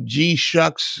G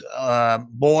shucks,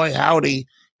 boy howdy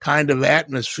kind of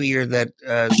atmosphere, that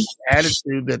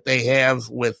attitude that they have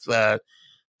with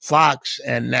Fox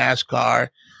and NASCAR,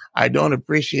 I don't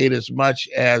appreciate as much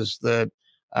as the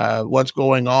what's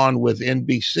going on with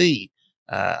NBC.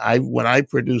 When I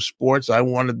produce sports, I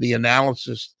wanted the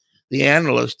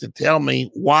analyst to tell me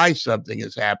why something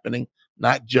is happening,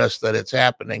 not just that it's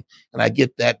happening. And I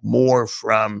get that more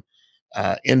from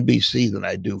NBC than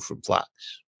I do from Fox.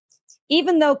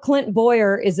 Even though Clint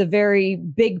Boyer is a very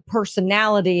big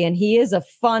personality and he is a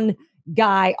fun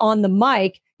guy on the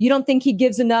mic, you don't think he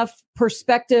gives enough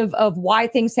perspective of why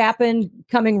things happened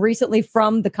coming recently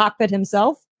from the cockpit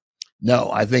himself?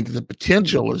 No, I think the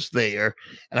potential is there,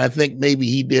 and I think maybe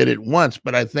he did it once,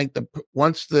 but I think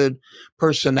once the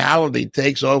personality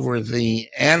takes over the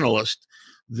analyst,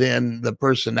 then the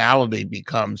personality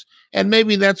becomes, and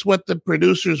maybe that's what the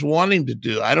producers want him to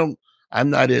do. I'm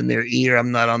not in their ear.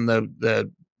 I'm not on the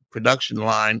production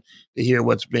line to hear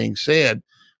what's being said.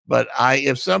 But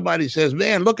if somebody says,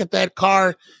 man, look at that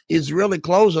car, he's really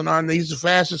closing on, he's the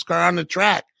fastest car on the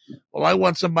track. Well, I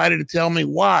want somebody to tell me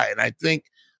why. And I think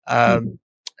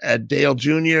Dale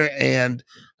Jr. and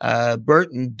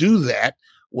Burton do that,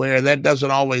 where that doesn't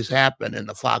always happen in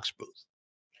the Fox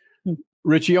booth.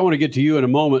 Richie, I want to get to you in a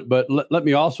moment, but let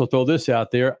me also throw this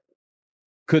out there.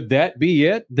 Could that be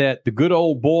it, that the good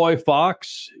old boy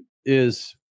Fox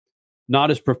is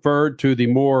not as preferred to the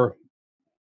more,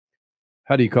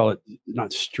 how do you call it,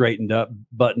 not straightened up,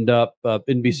 buttoned up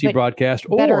NBC broadcast?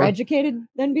 Better educated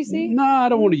NBC? No, I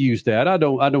don't want to use that. I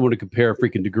don't want to compare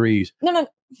freaking degrees. No.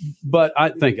 But I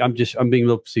think I'm being a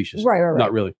little facetious. Right.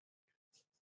 Not really.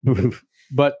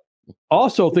 But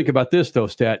also think about this, though,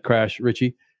 Stat Crash,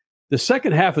 Richie. The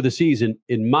second half of the season,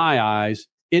 in my eyes,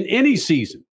 in any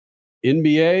season,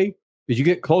 NBA, as you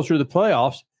get closer to the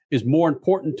playoffs, is more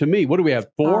important to me. What do we have?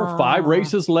 4 or 5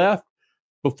 races left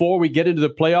before we get into the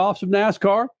playoffs of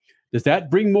NASCAR? Does that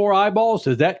bring more eyeballs?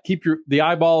 Does that keep the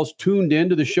eyeballs tuned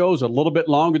into the shows a little bit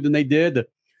longer than they did the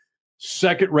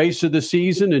second race of the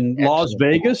season in Las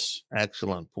Vegas?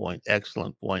 Excellent point.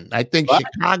 I think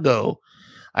Chicago,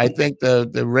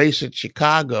 the race at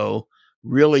Chicago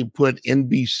really put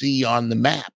NBC on the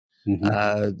map,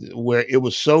 where it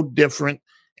was so different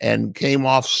and came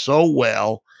off so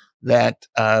well that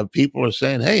people are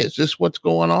saying, hey, is this what's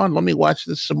going on? Let me watch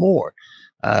this some more.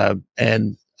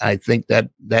 And I think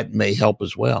that may help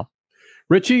as well.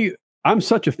 Richie, I'm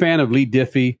such a fan of Lee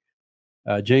Diffie,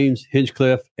 James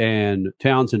Hinchcliffe, and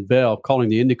Townsend Bell calling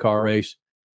the IndyCar race.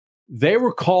 They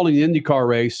were calling the IndyCar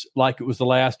race like it was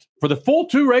for the full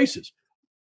 2 races,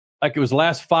 like it was the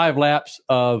last 5 laps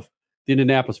of the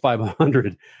Indianapolis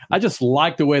 500. I just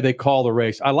like the way they call the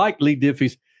race. I like Lee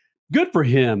Diffie's. Good for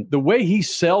him. The way he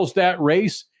sells that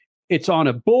race, it's on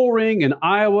a bull ring in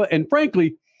Iowa. And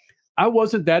frankly, I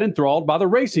wasn't that enthralled by the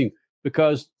racing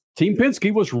because Team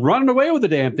Penske was running away with the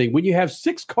damn thing. When you have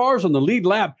 6 cars on the lead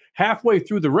lap halfway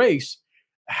through the race,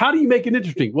 how do you make it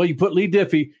interesting? Well, you put Lee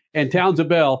Diffie and Townsend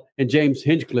Bell and James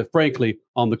Hinchcliffe, frankly,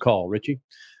 on the call. Richie?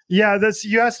 Yeah,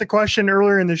 you asked the question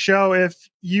earlier in the show if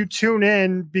you tune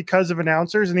in because of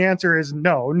announcers, and the answer is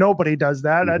no. Nobody does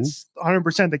that. That's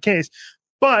 100% the case.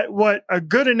 But what a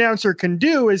good announcer can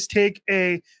do is take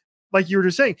like you were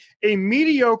just saying, a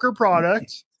mediocre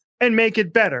product and make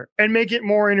it better and make it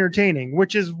more entertaining,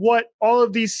 which is what all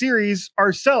of these series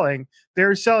are selling.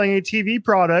 They're selling a TV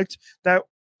product that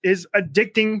is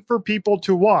addicting for people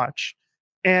to watch.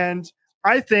 And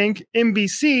I think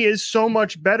NBC is so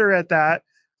much better at that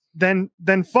than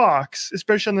Fox,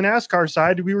 especially on the NASCAR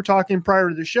side. We were talking prior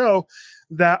to the show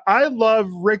that I love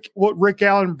what Rick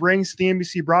Allen brings to the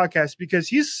NBC broadcast, because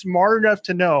he's smart enough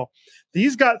to know that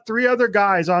he's got 3 other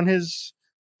guys on his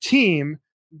team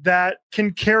that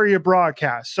can carry a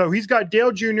broadcast. So he's got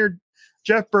Dale Jr.,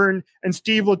 Jeff Burton, and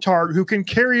Steve Letarte, who can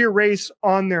carry a race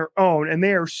on their own. And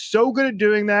they are so good at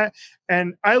doing that.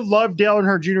 And I love Dale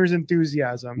Earnhardt Jr.'s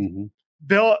enthusiasm. Mm-hmm.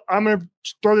 Bill, I'm going to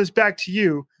throw this back to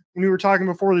you. When we were talking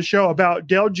before the show about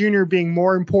Dale Jr. being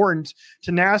more important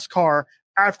to NASCAR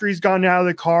after he's gotten out of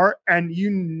the car, and you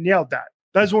nailed that.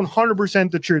 That's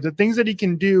 100% the truth. The things that he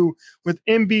can do with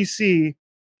NBC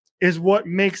is what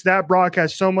makes that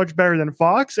broadcast so much better than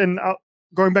Fox. And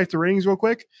going back to ratings real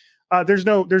quick, there's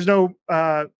no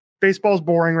baseball's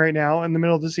boring right now in the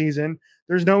middle of the season.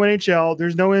 There's no NHL,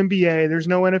 there's no NBA, there's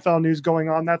no NFL news going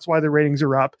on. That's why the ratings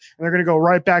are up, and they're going to go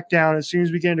right back down as soon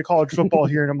as we get into college football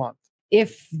here in a month.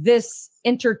 If this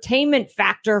entertainment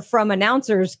factor from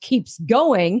announcers keeps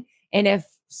going, and if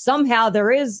somehow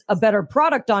there is a better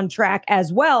product on track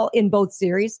as well in both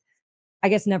series, I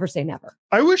guess never say never.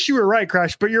 I wish you were right,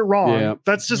 Crash, but you're wrong. Yeah.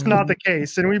 That's just not the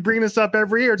case. And we bring this up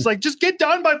every year. It's like, just get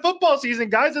done by football season,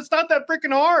 guys. It's not that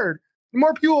freaking hard.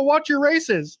 More people will watch your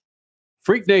races.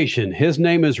 Freak Nation, his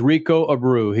name is Rico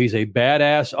Abreu. He's a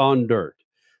badass on dirt.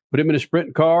 Put him in a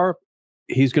sprint car,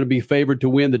 he's going to be favored to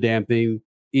win the damn thing,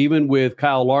 even with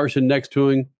Kyle Larson next to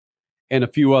him and a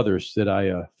few others that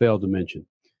I failed to mention.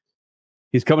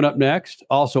 He's coming up next.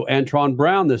 Also, Antron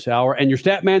Brown this hour. And your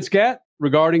Statman Scat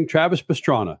regarding Travis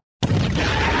Pastrana.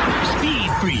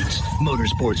 Speed Freaks,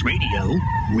 Motorsports Radio,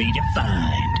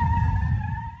 redefined.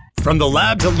 From the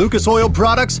labs at Lucas Oil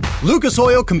Products, Lucas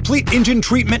Oil Complete Engine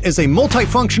Treatment is a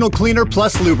multifunctional cleaner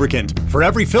plus lubricant. For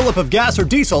every fill-up of gas or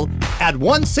diesel, add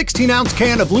 1 16-ounce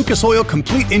can of Lucas Oil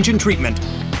Complete Engine Treatment.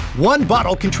 1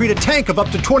 bottle can treat a tank of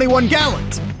up to 21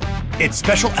 gallons. Its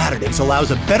special additives allows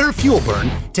a better fuel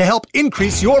burn to help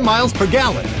increase your miles per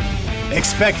gallon.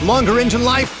 Expect longer engine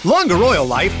life, longer oil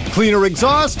life, cleaner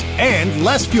exhaust, and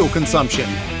less fuel consumption.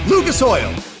 Lucas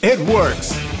Oil, it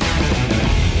works.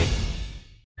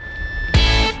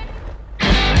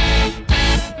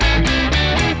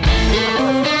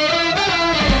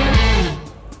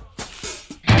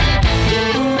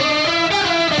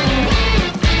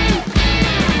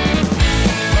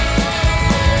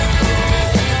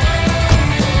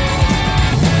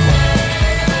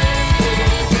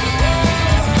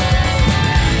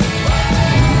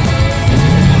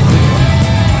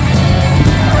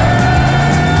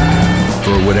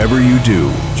 Whatever you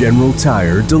do, General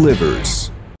Tire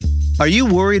delivers. Are you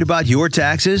worried about your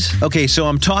taxes? Okay, so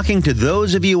I'm talking to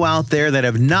those of you out there that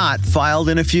have not filed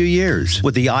in a few years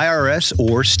with the IRS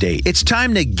or state. It's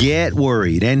time to get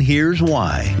worried, and here's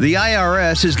why. The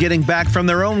IRS is getting back from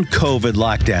their own COVID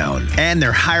lockdown, and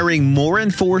they're hiring more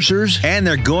enforcers, and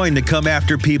they're going to come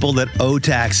after people that owe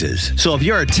taxes. So if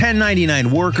you're a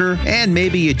 1099 worker, and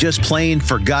maybe you just plain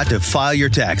forgot to file your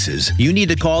taxes, you need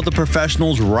to call the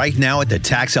professionals right now at the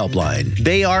Tax Helpline.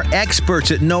 They are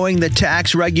experts at knowing the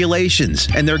tax regulations,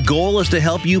 and their goal is to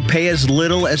help you pay as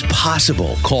little as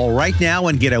possible. Call right now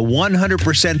and get a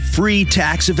 100% free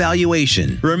tax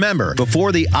evaluation. Remember,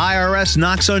 before the IRS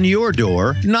knocks on your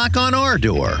door, knock on our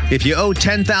door. If you owe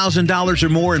 $10,000 or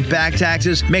more in back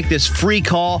taxes, make this free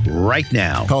call right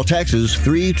now. Call Texas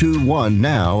 321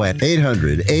 now at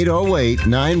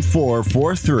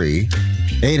 800-808-9443.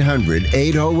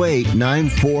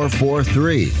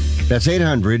 800-808-9443. That's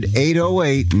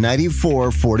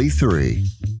 800-808-9443.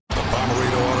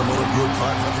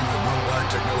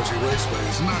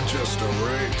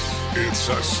 It's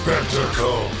a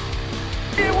spectacle.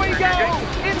 Here we go!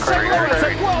 In St. Louis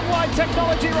at Worldwide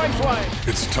Technology Raceway.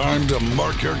 It's time to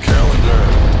mark your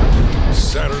calendar.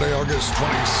 Saturday, August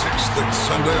 26th and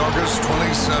Sunday, August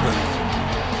 27th.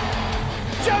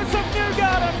 Joseph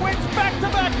Newgarden wins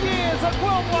back-to-back years at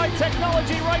Worldwide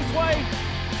Technology Raceway.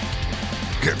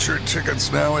 Get your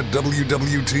tickets now at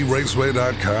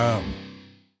www.raceway.com.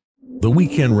 The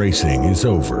weekend racing is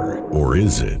over, or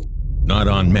is it? Not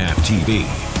on MAV TV.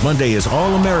 Monday is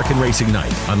All-American Racing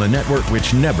Night on the network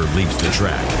which never leaves the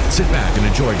track. Sit back and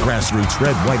enjoy grassroots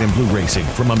red, white, and blue racing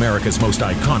from America's most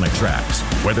iconic tracks.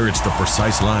 Whether it's the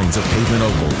precise lines of pavement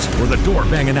ovals or the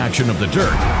door-banging action of the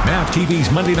dirt, MAV TV's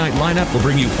Monday night lineup will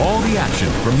bring you all the action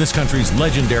from this country's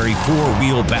legendary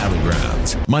four-wheel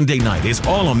battlegrounds. Monday night is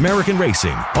All-American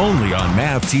Racing, only on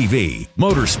MAV TV,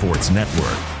 Motorsports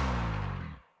Network.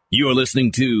 You're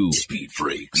listening to Speed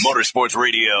Freaks, Motorsports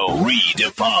Radio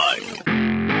redefined.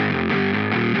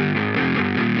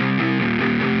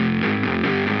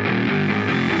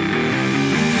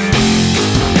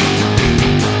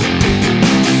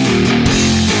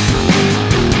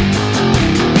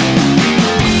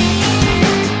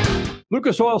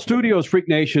 Lucas Oil Studios, Freak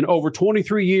Nation, over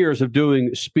 23 years of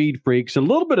doing Speed Freaks. And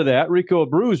a little bit of that, Rico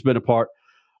Abreu has been a part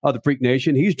of the Freak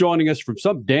Nation. He's joining us from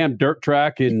some damn dirt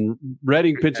track in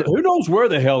Reading, Pennsylvania. Who knows where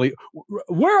the hell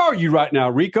where are you right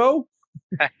now, Rico?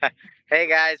 Hey,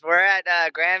 guys. We're at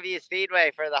Grandview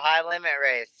Speedway for the high limit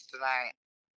race tonight.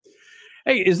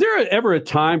 Hey, is there ever a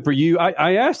time for you?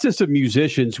 I asked this of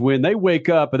musicians when they wake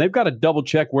up and they've got to double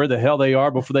check where the hell they are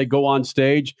before they go on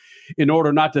stage in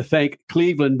order not to thank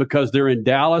Cleveland because they're in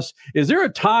Dallas. Is there a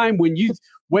time when you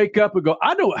wake up and go,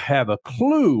 I don't have a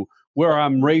clue where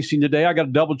I'm racing today? I got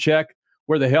to double check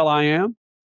where the hell I am.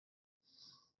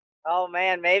 Oh,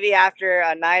 man, maybe after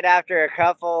a night after a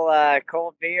couple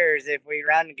cold beers if we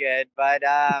run good. But,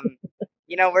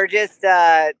 we're just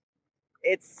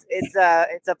it's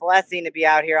a blessing to be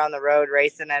out here on the road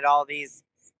racing at all these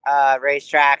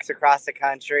racetracks across the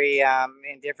country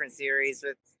in different series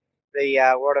with the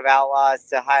World of Outlaws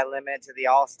to High Limit to the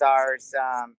All-Stars.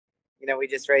 We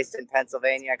just raced in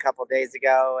Pennsylvania a couple days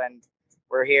ago, and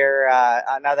we're here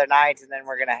another night, and then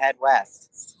we're going to head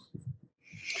west.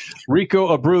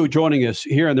 Rico Abreu joining us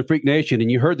here in the Freak Nation,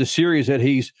 and you heard the series that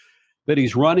he's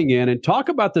running in, and talk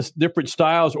about the different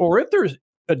styles, or if there's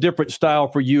a different style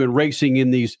for you in racing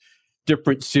in these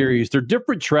different series. They're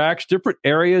different tracks, different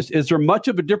areas. Is there much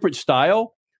of a different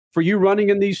style for you running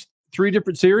in these three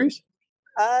different series?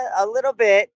 A little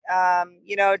bit,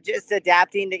 just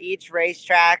adapting to each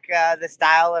racetrack, the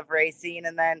style of racing.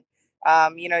 And then,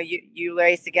 you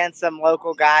race against some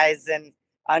local guys and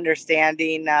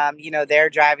understanding, their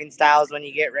driving styles when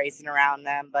you get racing around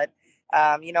them. But,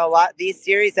 these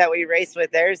series that we race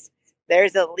with,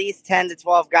 there's at least 10 to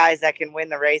 12 guys that can win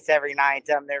the race every night.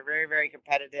 They're very, very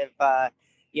competitive,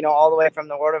 all the way from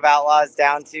the World of Outlaws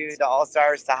down to the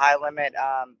All-Stars to High Limit,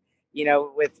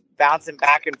 with bouncing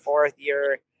back and forth.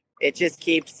 It just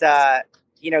keeps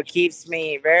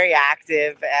me very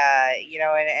active,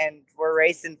 and we're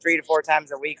racing 3 to 4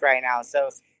 times a week right now. So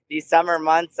these summer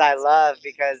months I love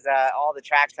because all the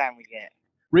track time we get.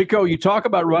 Rico, you talk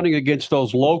about running against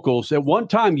those locals. At one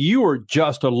time, you were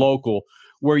just a local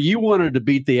where you wanted to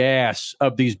beat the ass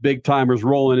of these big timers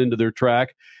rolling into their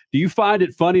track. Do you find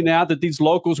it funny now that these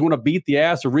locals want to beat the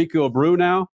ass of Rico Abreu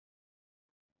now?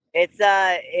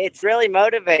 It's really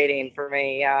motivating for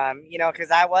me, because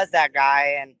I was that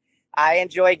guy, and I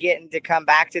enjoy getting to come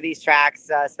back to these tracks,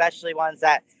 especially ones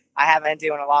that I haven't been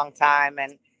to in a long time.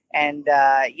 And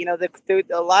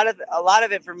a lot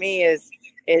of it for me is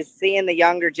seeing the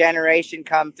younger generation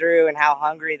come through and how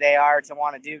hungry they are to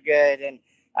want to do good. And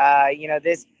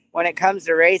this, when it comes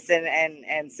to racing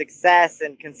and success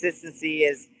and consistency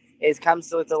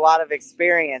comes with a lot of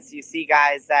experience. You see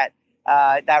guys that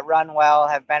run well,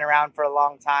 have been around for a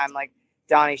long time, like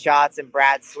Donnie Schatz and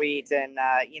Brad Sweet, and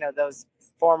those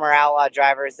former outlaw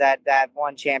drivers that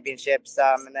won championships.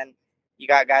 And then you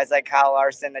got guys like Kyle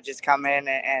Larson that just come in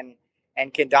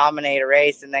and can dominate a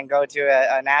race and then go to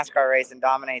a NASCAR race and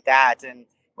dominate that, and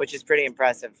which is pretty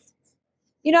impressive.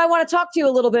 I want to talk to you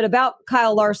a little bit about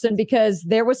Kyle Larson because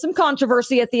there was some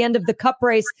controversy at the end of the Cup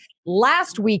race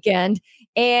last weekend.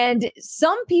 And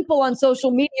some people on social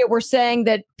media were saying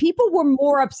that people were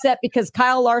more upset because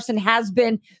Kyle Larson has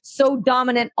been so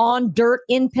dominant on dirt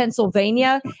in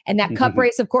Pennsylvania. And that Cup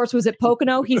race, of course, was at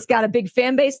Pocono. He's got a big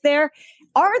fan base there.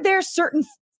 Are there certain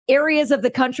areas of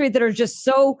the country that are just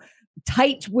so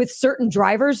tight with certain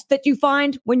drivers that you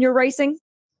find when you're racing?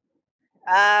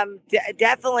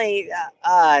 Definitely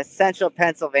central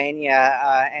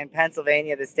Pennsylvania and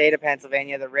Pennsylvania, the state of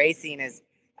Pennsylvania. The racing is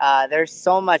there's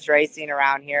so much racing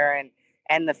around here,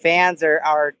 and the fans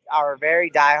are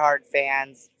very diehard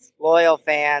fans, loyal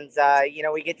fans.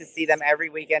 We get to see them every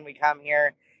weekend we come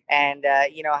here, and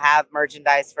have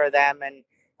merchandise for them, and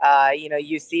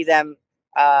you see them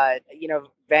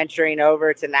venturing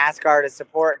over to NASCAR to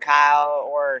support Kyle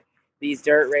or these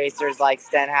dirt racers like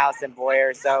Stenhouse and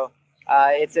Boyer. So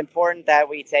it's important that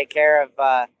we take care of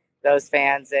those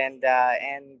fans and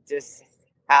just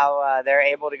how they're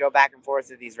able to go back and forth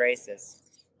to these races.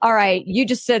 All right. You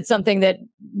just said something that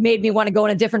made me want to go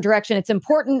in a different direction. It's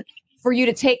important for you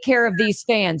to take care of these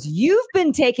fans. You've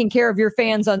been taking care of your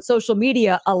fans on social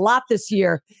media a lot this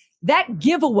year. That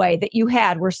giveaway that you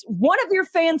had where one of your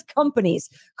fans' companies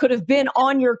could have been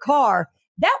on your car,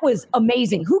 that was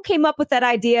amazing. Who came up with that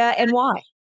idea and why?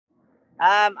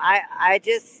 I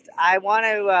want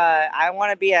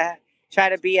to try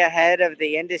to be ahead of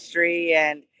the industry,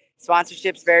 and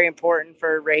sponsorship's very important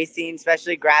for racing,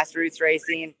 especially grassroots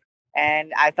racing.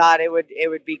 And I thought it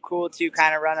would be cool to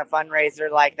kind of run a fundraiser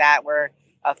like that where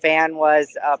a fan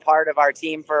was a part of our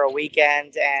team for a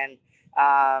weekend, and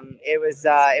it was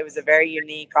a very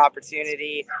unique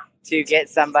opportunity to get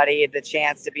somebody the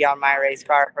chance to be on my race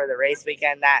car for the race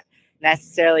weekend that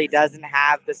necessarily doesn't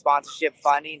have the sponsorship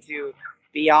funding to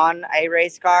be on a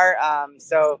race car.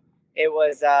 So it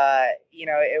was,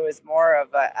 it was more of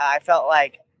I felt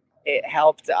like it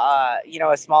helped, a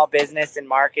small business and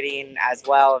marketing as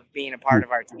well of being a part of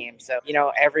our team. So,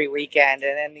 every weekend,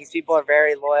 and then these people are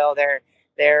very loyal. They're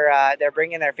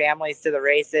bringing their families to the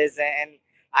races, and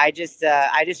I just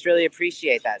really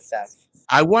appreciate that stuff.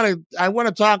 I want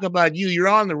to talk about you. You're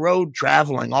on the road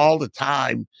traveling all the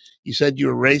time. You said you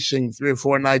were racing 3 or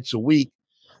 4 nights a week.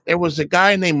 There was a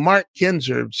guy named Mark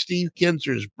Kinzer, Steve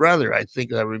Kinzer's brother, I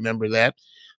think I remember that,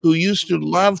 who used to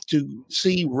love to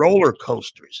see roller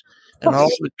coasters and all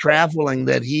the traveling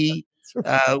that he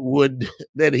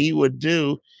would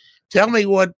do. Tell me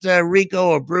what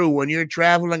Rico Abreu, when you're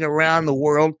traveling around the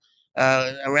world,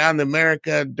 around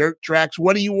America, dirt tracks,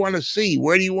 what do you want to see?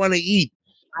 Where do you want to eat?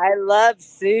 I love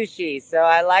sushi, so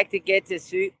I like to get to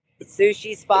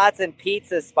sushi spots and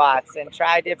pizza spots and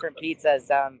try different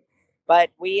pizzas. But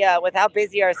we, with how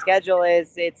busy our schedule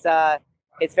is,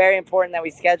 it's very important that we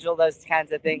schedule those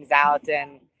kinds of things out.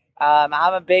 And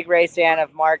I'm a big race fan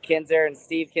of Mark Kinzer and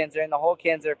Steve Kinzer and the whole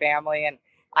Kinzer family. And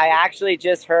I actually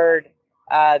just heard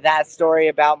that story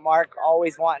about Mark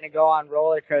always wanting to go on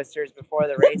roller coasters before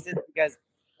the races because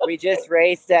we just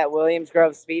raced at Williams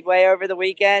Grove Speedway over the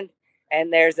weekend.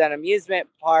 And there's an amusement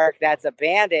park that's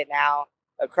abandoned now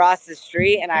across the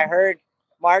street. And I heard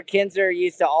Mark Kinzer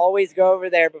used to always go over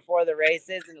there before the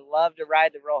races and love to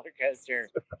ride the roller coaster.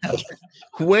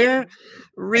 Where,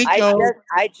 Rico?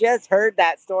 I just heard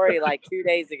that story like 2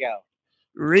 days ago.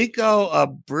 Rico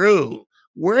Abreu,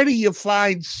 where do you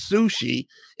find sushi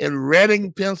in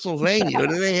Reading, Pennsylvania?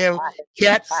 Do they have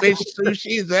catfish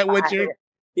sushi? Is that what you're?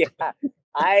 Yeah.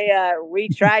 We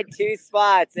tried 2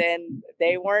 spots and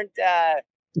they weren't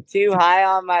too high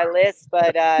on my list,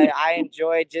 but I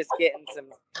enjoyed just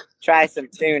try some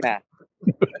tuna.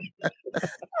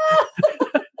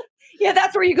 Yeah,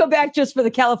 that's where you go back just for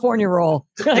the California roll.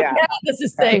 Yeah, this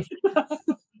is safe.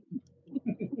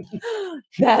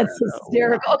 That's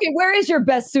hysterical. Okay, where is your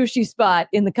best sushi spot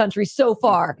in the country so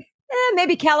far?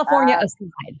 Maybe California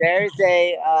aside.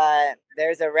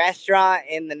 There's a restaurant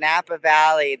in the Napa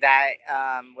Valley that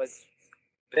was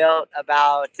built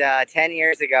about 10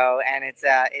 years ago, and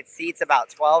it seats about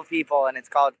 12 people, and it's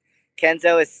called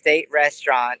Kenzo Estate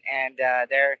Restaurant, and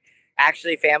they're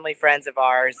actually family friends of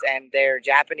ours, and they're a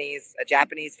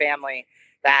Japanese family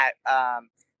that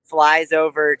flies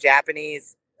over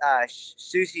Japanese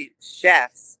sushi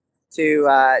chefs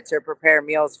to prepare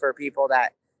meals for people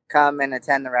that come and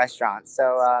attend the restaurant.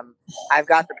 So I've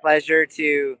got the pleasure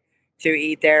to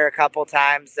eat there a couple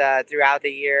times throughout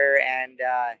the year, and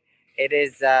it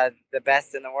is the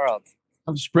best in the world.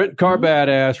 Sprint car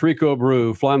badass Rico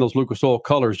Abreu flying those Lucas Oil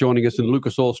colors, joining us in the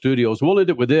Lucas Oil studios. We'll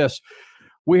end it with this.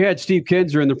 We had Steve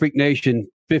Kinzer in the Freak Nation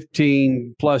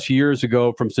 15 plus years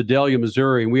ago from Sedalia,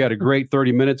 Missouri, and we had a great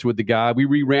 30 minutes with the guy. We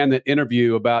reran that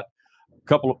interview about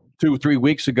 2 or 3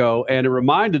 weeks ago, and it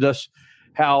reminded us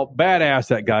how badass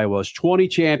that guy was. 20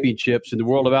 championships in the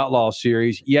World of Outlaws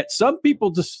series, yet some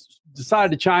people just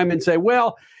decided to chime in and say,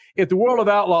 well, if the World of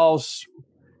Outlaws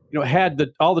had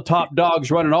all the top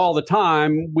dogs running all the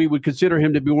time, we would consider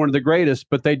him to be one of the greatest,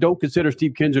 but they don't consider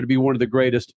Steve Kinzer to be one of the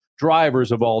greatest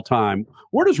drivers of all time.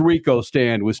 Where does Rico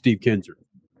stand with Steve Kinzer?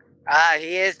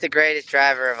 He is the greatest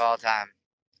driver of all time.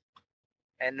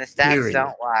 And the stats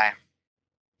don't lie.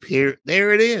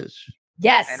 There it is.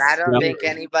 Yes. And I don't think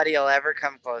anybody will ever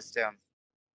come close to him.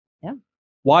 Yeah.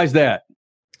 Why is that?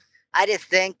 I just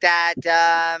think that,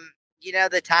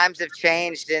 the times have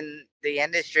changed in the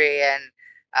industry, and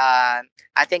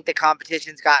I think the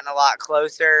competition's gotten a lot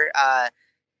closer.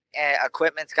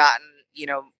 Equipment's gotten,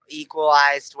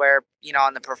 equalized where,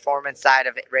 on the performance side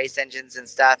of race engines and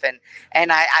stuff.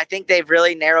 And I think they've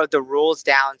really narrowed the rules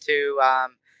down to,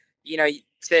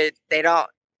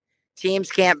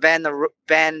 teams can't bend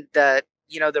the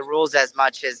rules as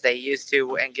much as they used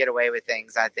to and get away with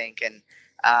things, I think. And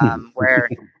where,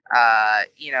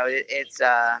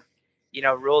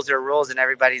 rules are rules and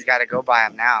everybody's got to go by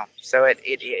them now. So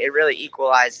it really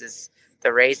equalizes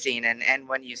the racing. And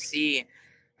when you see,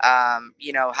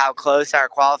 how close our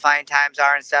qualifying times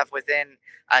are and stuff within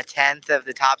a 10th of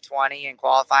the top 20 in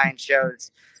qualifying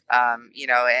shows, and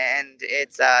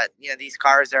it's, these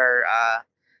cars are,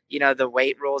 the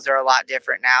weight rules are a lot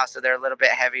different now. So they're a little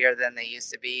bit heavier than they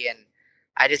used to be. And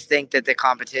I just think that the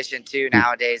competition too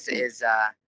nowadays is,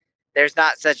 there's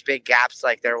not such big gaps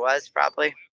like there was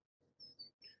probably.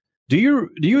 Do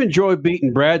you enjoy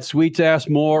beating Brad Sweet's ass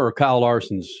more or Kyle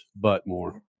Larson's butt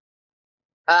more?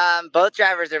 Both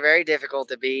drivers are very difficult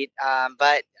to beat.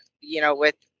 But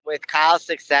with Kyle's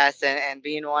success and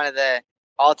being one of the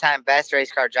all-time best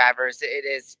race car drivers, it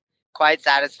is quite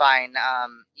satisfying,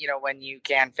 when you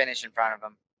can finish in front of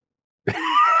him.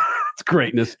 It's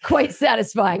greatness. Quite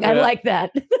satisfying. I like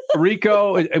that.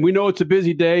 Rico, and we know it's a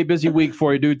busy day, busy week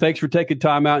for you, dude. Thanks for taking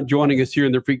time out and joining us here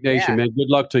in the Freak Nation, man. Good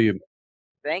luck to you.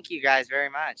 Thank you guys very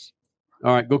much.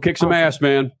 All right, go kick some ass,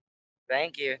 man.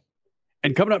 Thank you.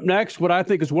 And coming up next, what I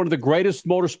think is one of the greatest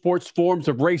motorsports forms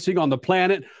of racing on the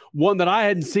planet, one that I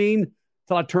hadn't seen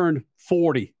until I turned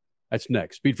 40. That's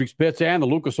next. SpeedFreaks Pits and the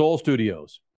Lucas Oil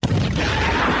Studios.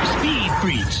 Speed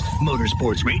Freaks,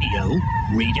 Motorsports Radio,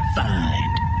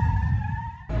 redefined.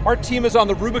 Our team is on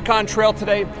the Rubicon Trail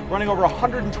today, running over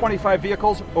 125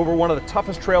 vehicles over one of the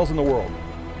toughest trails in the world.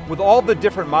 With all the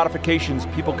different modifications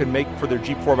people can make for their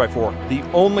Jeep 4x4, the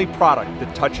only product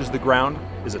that touches the ground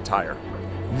is a tire.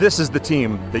 This is the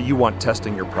team that you want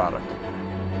testing your product.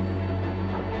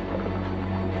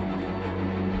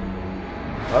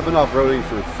 I've been off-roading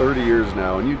for 30 years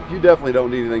now, and you definitely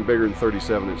don't need anything bigger than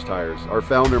 37-inch tires. Our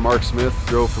founder, Mark Smith,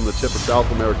 drove from the tip of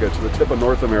South America to the tip of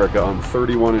North America on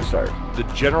 31-inch tires. The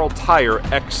General Tire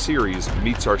X Series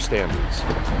meets our standards.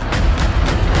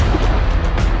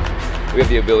 We have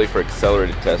the ability for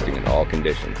accelerated testing in all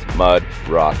conditions: mud,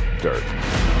 rock, dirt.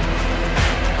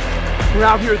 We're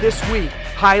out here this week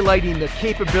highlighting the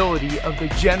capability of the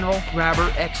General Grabber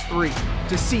X3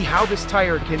 to see how this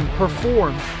tire can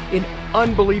perform in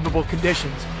unbelievable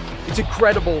conditions. It's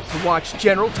incredible to watch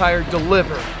General Tire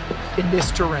deliver in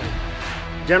this terrain.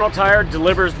 General Tire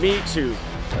delivers me to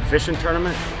a fishing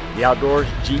tournament, the outdoors,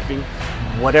 jeeping,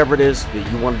 whatever it is that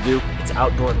you want to do. It's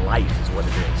outdoor life is what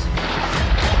it is.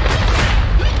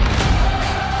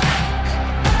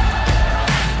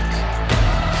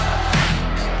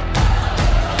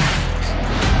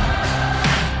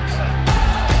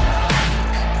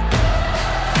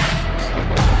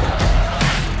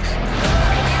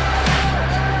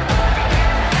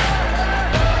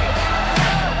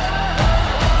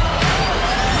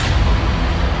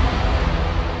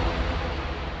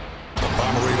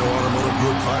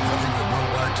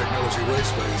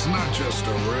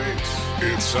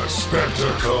 It's a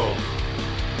spectacle.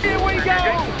 Here we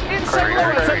go! In St.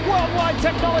 Louis at Worldwide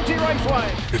Technology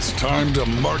Raceway. It's time to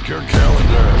mark your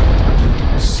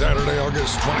calendar. Saturday,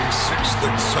 August 26th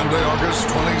and Sunday, August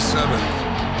 27th.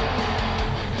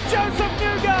 Joseph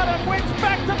Newgarden wins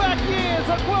back-to-back years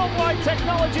at Worldwide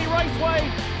Technology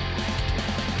Raceway.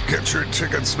 Get your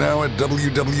tickets now at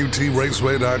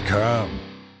www.raceway.com.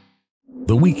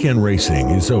 The weekend racing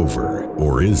is over,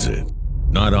 or is it?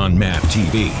 Not on MAP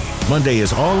TV. Monday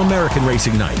is All-American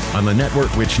Racing Night on the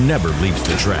network which never leaves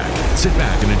the track. Sit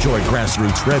back and enjoy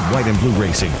grassroots red, white, and blue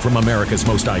racing from America's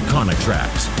most iconic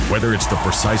tracks. Whether it's the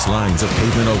precise lines of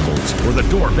pavement ovals or the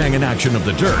door-banging action of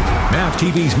the dirt, MAP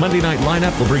TV's Monday night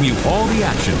lineup will bring you all the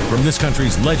action from this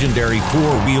country's legendary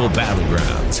four-wheel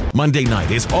battlegrounds. Monday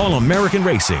night is All-American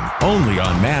Racing, only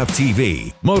on MAP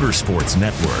TV, Motorsports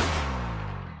Network.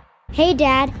 Hey,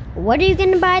 Dad, what are you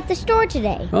going to buy at the store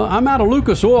today? I'm out of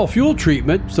Lucas Oil fuel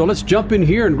treatment, so let's jump in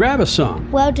here and grab us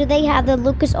some. Well, do they have the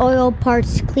Lucas Oil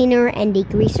parts cleaner and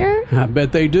degreaser? I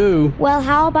bet they do. Well,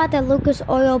 how about the Lucas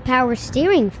Oil power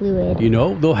steering fluid? You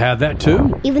know, they'll have that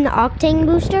too. Even the octane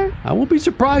booster? I won't be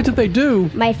surprised if they do.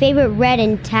 My favorite red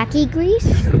and tacky grease?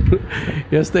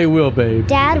 Yes, they will, babe.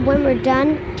 Dad, when we're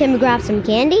done, can we grab some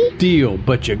candy? Deal,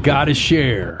 but you gotta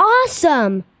share.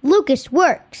 Awesome! Lucas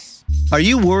works. Are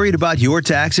you worried about your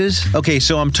taxes? Okay,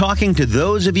 so I'm talking to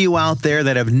those of you out there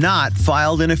that have not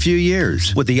filed in a few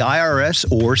years with the IRS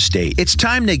or state. It's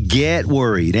time to get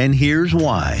worried, and here's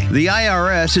why. The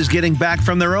IRS is getting back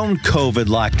from their own COVID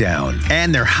lockdown,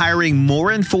 and they're hiring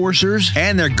more enforcers,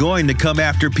 and they're going to come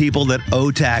after people that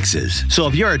owe taxes. So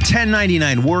if you're a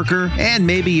 1099 worker, and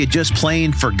maybe you just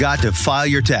plain forgot to file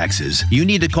your taxes, you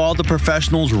need to call the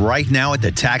professionals right now at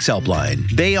the Tax Helpline.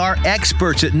 They are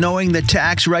experts at knowing the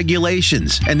tax regulations,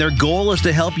 and their goal is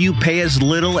to help you pay as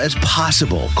little as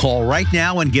possible. Call right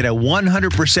now and get a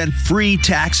 100% free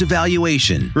tax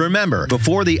evaluation. Remember,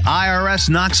 before the IRS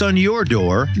knocks on your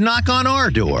door, knock on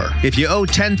our door. If you owe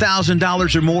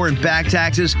 $10,000 or more in back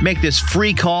taxes, make this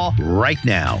free call right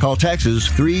now. Call Texas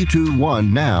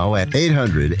 321 now at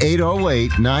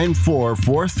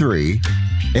 800-808-9443.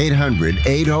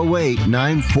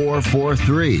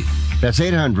 800-808-9443. That's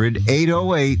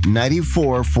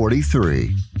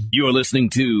 800-808-9443. You're listening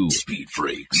to Speed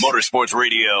Freaks, Motorsports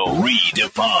Radio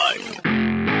redefined.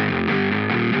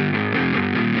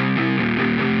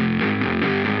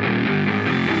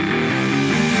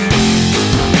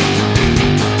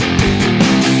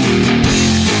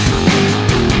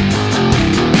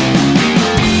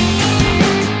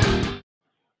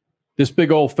 This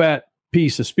big old fat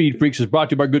piece of Speed Freaks is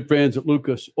brought to you by good friends at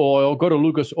Lucas Oil. Go to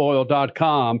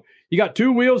lucasoil.com. You got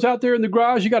two wheels out there in the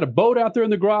garage. You got a boat out there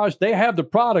in the garage. They have the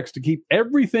products to keep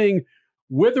everything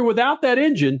with or without that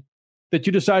engine that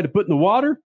you decide to put in the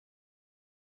water,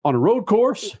 on a road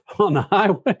course, on the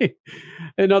highway.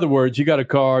 In other words, you got a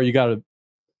car, you got a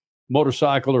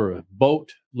motorcycle or a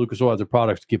boat. Lucas Oil has the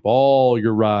products to keep all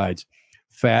your rides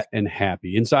fat and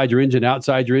happy. Inside your engine,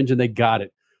 outside your engine, they got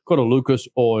it. Go to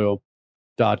lucasoil.com.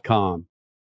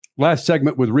 Last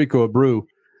segment with Rico Abreu,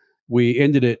 we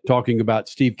ended it talking about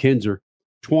Steve Kinser,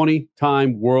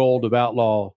 20-time World of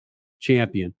Outlaw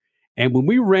champion. And when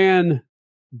we ran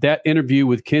that interview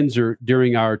with Kinser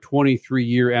during our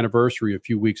 23-year anniversary a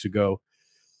few weeks ago,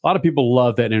 a lot of people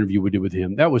loved that interview we did with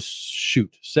him. That was,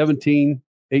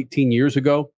 18 years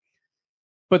ago.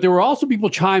 But there were also people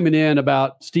chiming in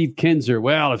about Steve Kinser.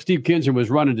 Well, if Steve Kinser was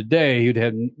running today, he'd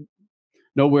have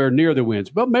nowhere near the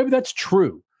wins. Well, maybe that's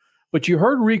true. But you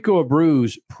heard Rico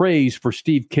Abreu's praise for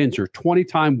Steve Kinser,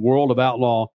 20-time World of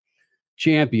Outlaw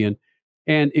champion.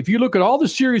 And if you look at all the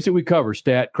series that we cover,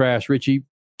 Stat, Crash, Richie,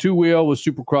 two-wheel with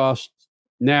Supercross,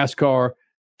 NASCAR,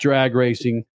 drag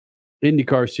racing,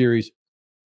 IndyCar series,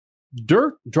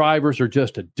 dirt drivers are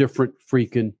just a different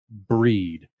freaking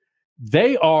breed.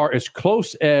 They are as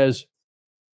close as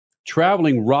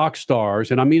traveling rock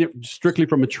stars, and I mean it strictly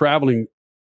from a traveling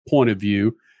point of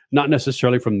view, not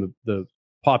necessarily from the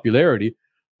popularity,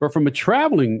 but from a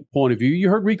traveling point of view. You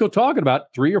heard Rico talking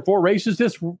about 3 or 4 races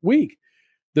this week.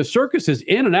 The circus is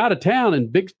in and out of town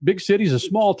in big cities and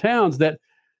small towns that,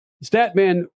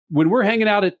 Statman, when we're hanging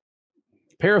out at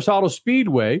Paris Auto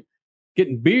Speedway,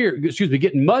 getting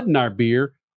mud in our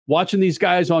beer, watching these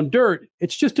guys on dirt,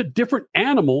 it's just a different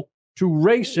animal to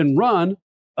race and run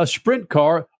a sprint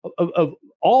car of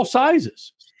all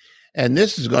sizes. And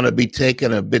this is going to be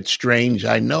taken a bit strange,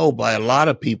 I know, by a lot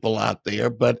of people out there,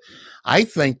 but I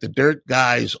think the dirt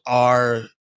guys are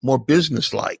more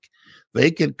businesslike.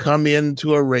 They could come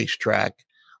into a racetrack,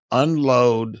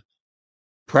 unload,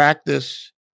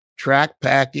 practice, track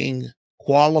packing,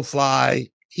 qualify,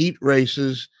 heat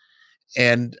races,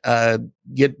 and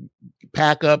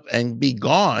pack up and be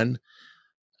gone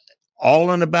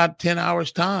all in about 10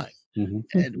 hours time. Mm-hmm.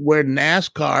 And where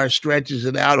NASCAR stretches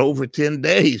it out over 10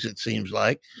 days, it seems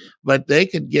like, but they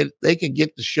could get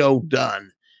the show done.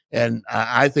 And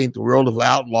I think the World of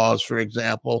Outlaws, for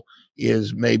example,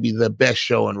 is maybe the best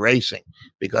show in racing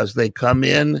because they come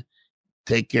in,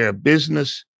 take care of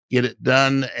business, get it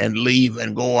done, and leave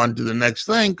and go on to the next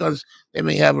thing because they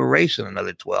may have a race in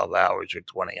another 12 hours or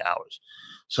 20 hours.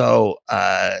 So,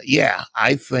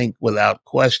 I think without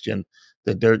question,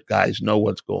 the dirt guys know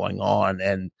what's going on,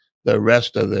 and the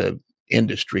rest of the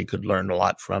industry could learn a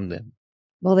lot from them.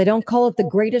 Well, they don't call it the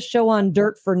greatest show on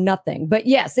dirt for nothing. But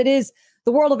yes, it is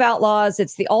the World of Outlaws.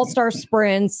 It's the All-Star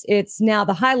Sprints. It's now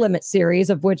the High Limit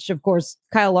Series, of which, of course,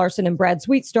 Kyle Larson and Brad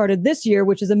Sweet started this year,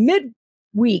 which is a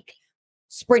midweek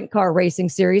sprint car racing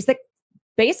series that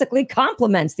basically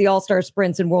complements the All-Star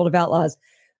Sprints and World of Outlaws.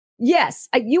 Yes,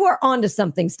 you are onto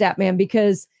something, Statman,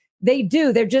 because they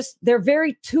do. They're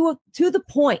very to the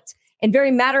point. And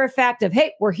very matter of fact of,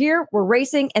 hey, we're here, we're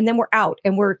racing, and then we're out.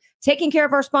 And we're taking care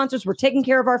of our sponsors, we're taking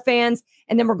care of our fans,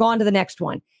 and then we're gone to the next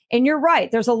one. And you're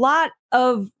right. There's not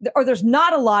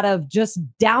a lot of just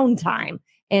downtime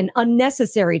and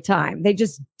unnecessary time. They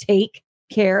just take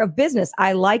care of business.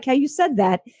 I like how you said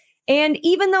that. And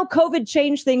even though COVID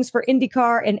changed things for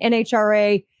IndyCar and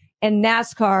NHRA and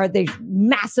NASCAR, they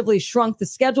massively shrunk the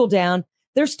schedule down.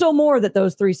 There's still more that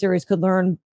those 3 series could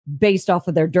learn based off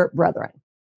of their dirt brethren.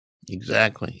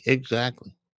 Exactly.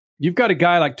 You've got a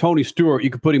guy like Tony Stewart.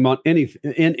 You could put him on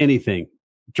anything.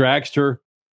 Dragster,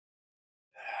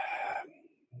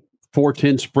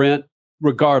 410 sprint,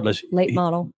 regardless. Late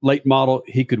model,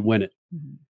 he could win it.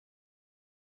 Mm-hmm.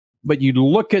 But you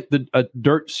look at a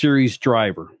dirt series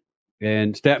driver,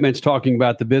 and Statman's talking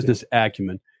about the business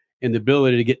acumen and the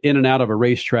ability to get in and out of a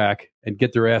racetrack and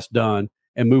get their ass done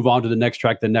and move on to the next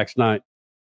track the next night.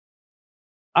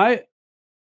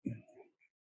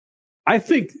 I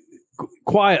think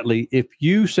quietly, if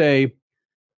you say,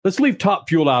 let's leave Top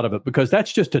Fuel out of it because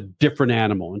that's just a different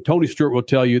animal. And Tony Stewart will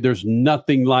tell you there's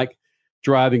nothing like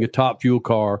driving a Top Fuel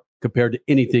car compared to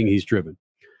anything he's driven.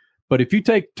 But if you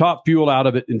take Top Fuel out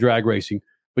of it in drag racing,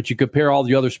 but you compare all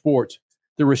the other sports,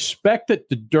 the respect that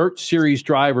the good dirt series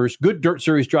drivers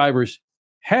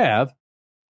have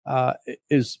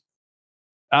is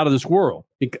out of this world.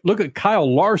 Look at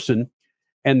Kyle Larson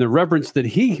and the reverence that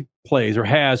he plays or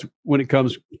has when it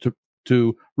comes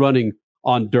to running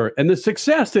on dirt and the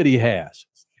success that he has.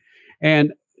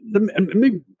 And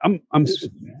I'm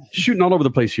shooting all over the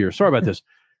place here. Sorry about this.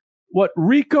 what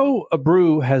Rico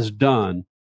Abreu has done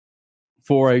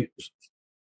for a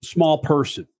small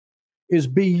person is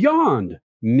beyond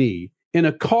me in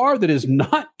a car that is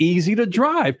not easy to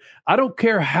drive. I don't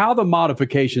care how the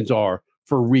modifications are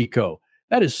for Rico.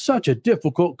 That is such a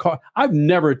difficult car. I've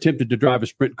never attempted to drive a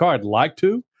sprint car. I'd like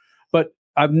to, but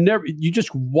you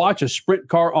just watch a sprint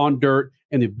car on dirt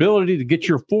and the ability to get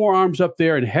your forearms up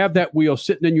there and have that wheel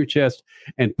sitting in your chest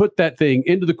and put that thing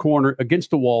into the corner against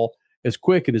the wall as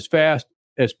quick and as fast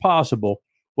as possible.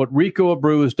 What Rico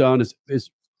Abreu has done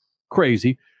is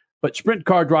crazy, but sprint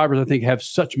car drivers, I think, have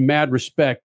such mad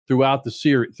respect throughout the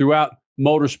series, throughout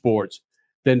motorsports,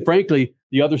 than frankly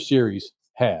the other series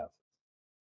have.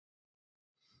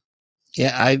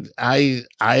 Yeah,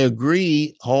 I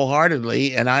agree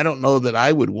wholeheartedly, and I don't know that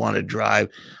I would want to drive.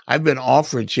 I've been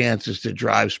offered chances to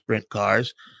drive sprint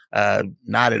cars,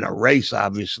 not in a race,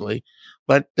 obviously,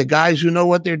 but the guys who know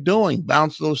what they're doing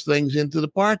bounce those things into the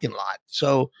parking lot.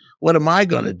 So what am I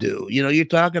going to do? You're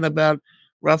talking about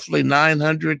roughly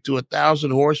 900 to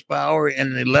 1,000 horsepower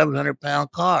in an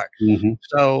 1,100-pound car. Mm-hmm.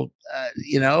 So,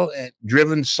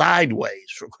 driven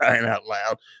sideways, for crying out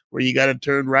loud, where you got to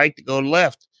turn right to go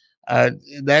left.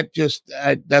 That just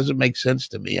doesn't make sense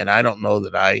to me, and I don't know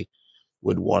that I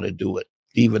would want to do it.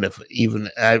 Even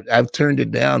I've turned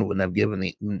it down when I've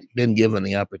been given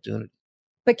the opportunity.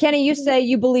 But Kenny, you say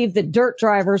you believe that dirt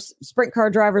drivers, sprint car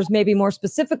drivers, maybe more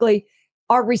specifically,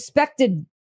 are respected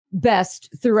best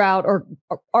throughout, or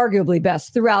arguably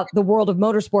best throughout the world of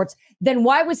motorsports. Then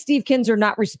why was Steve Kinser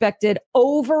not respected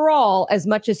overall as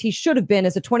much as he should have been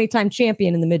as a 20-time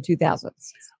champion in the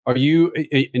mid-2000s? Are you,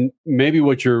 and maybe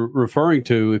what you're referring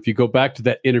to, if you go back to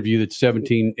that interview that's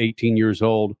 17, 18 years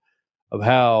old, of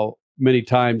how many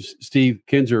times Steve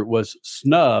Kinser was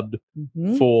snubbed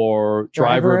for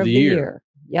driver of the year.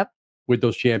 Yep. With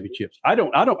those championships. I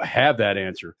don't have that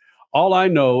answer. All I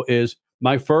know is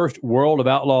my first World of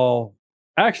Outlaw,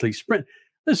 actually sprint.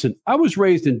 Listen, I was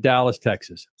raised in Dallas,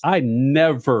 Texas. I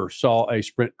never saw a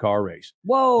sprint car race.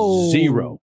 Whoa.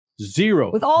 Zero.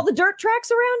 With all the dirt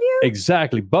tracks around you?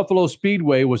 Exactly. Buffalo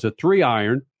Speedway was a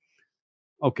 3-iron.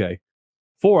 Okay.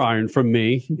 4-iron from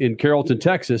me in Carrollton,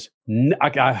 Texas.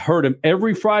 I heard him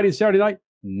every Friday and Saturday night.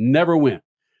 Never went.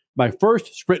 My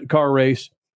first sprint car race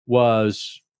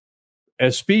was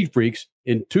as SpeedFreaks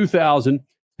in 2000,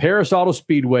 Paris Auto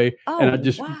Speedway. And I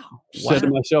just said to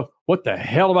myself, what the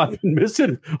hell have I been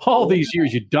missing all these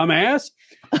years, you dumbass?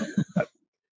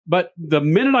 But the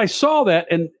minute I saw that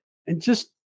and just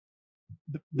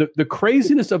the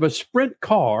craziness of a sprint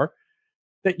car,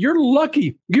 that you're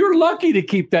lucky to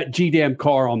keep that G-damn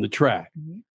car on the track.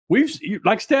 We've,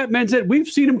 like Statman said, we've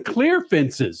seen them clear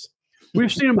fences.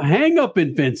 We've seen them hang up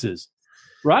in fences,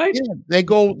 right? Yeah, they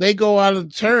go out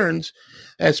of turns,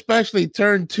 especially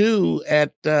turn 2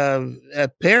 at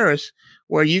Paris,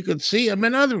 where you could see them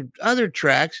in other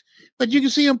tracks, but you can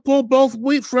see them pull both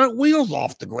front wheels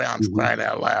off the ground, for crying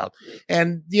out loud.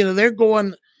 And they're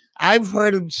going. I've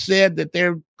heard them said that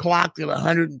they're clocked at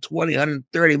 120,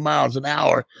 130 miles an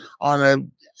hour on a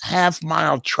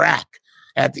half-mile track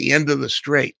at the end of the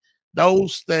straight.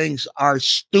 Those things are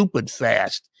stupid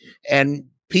fast, and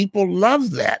people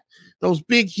love that. Those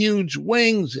big, huge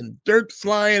wings and dirt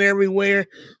flying everywhere,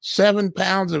 7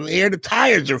 pounds of air. The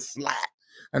tires are flat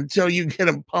until you get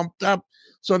them pumped up.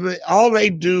 So all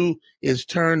they do is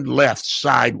turn left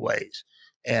sideways,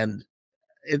 and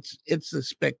it's a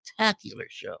spectacular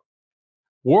show.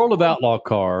 World of Outlaw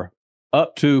car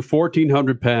up to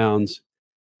 1,400 pounds,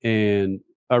 and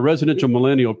a residential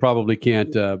millennial probably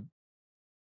can't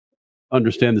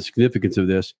understand the significance of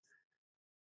this.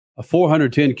 A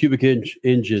 410 cubic inch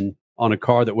engine on a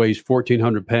car that weighs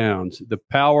 1,400 pounds. The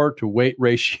power to weight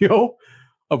ratio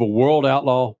of a World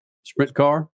Outlaw sprint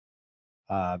car.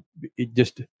 It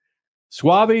just,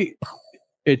 Suave,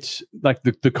 it's like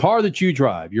the car that you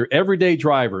drive, your everyday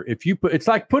driver. It's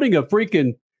like putting a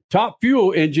freaking top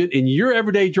fuel engine in your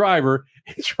everyday driver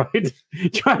and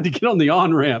trying to get on the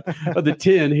on-ramp of the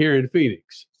 10 here in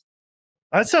Phoenix.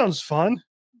 That sounds fun.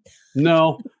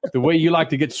 No, the way you like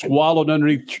to get swallowed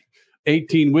underneath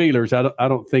 18-wheelers, I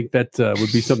don't think that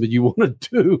would be something you want to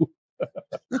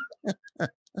do.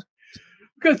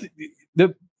 Because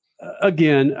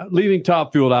again, leaving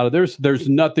top fuel out of there's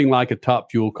nothing like a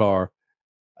top fuel car.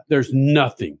 There's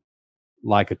nothing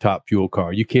like a top fuel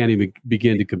car. You can't even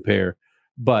begin to compare.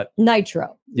 But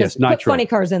nitro. Yes, put nitro. Funny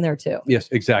cars in there too. Yes,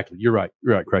 exactly. You're right.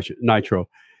 Crush it. Nitro.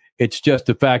 It's just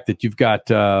the fact that you've got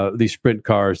these sprint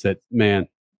cars that, man,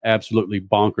 absolutely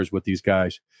bonkers what these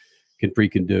guys can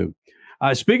freaking do.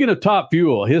 Speaking of top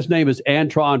fuel, his name is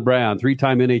Antron Brown,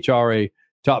 3-time NHRA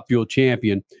top fuel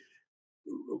champion.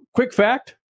 Quick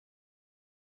fact: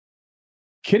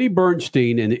 Kenny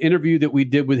Bernstein, in the interview that we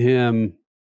did with him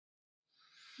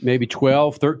maybe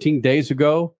 12, 13 days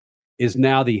ago, is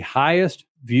now the highest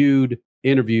viewed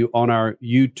interview on our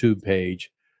YouTube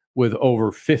page with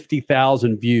over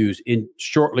 50,000 views in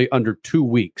shortly under 2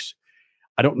 weeks.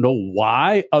 I don't know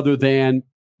why, other than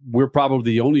we're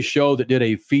probably the only show that did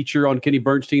a feature on Kenny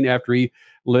Bernstein after he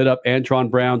lit up Antron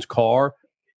Brown's car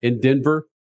in Denver.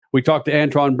 We talked to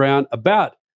Antron Brown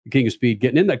about the King of Speed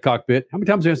getting in that cockpit. How many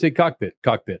times did I say cockpit?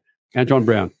 Cockpit. Antron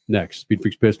Brown, next. Speed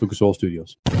Freaks Pits, Lucas Oil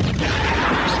Studios.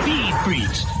 Speed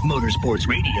Freaks, Motorsports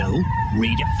Radio,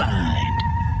 redefined.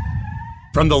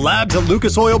 From the labs at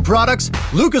Lucas Oil Products,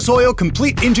 Lucas Oil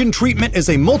Complete Engine Treatment is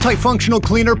a multifunctional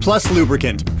cleaner plus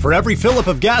lubricant. For every fill-up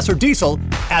of gas or diesel,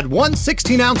 add one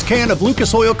 16-ounce can of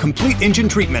Lucas Oil Complete Engine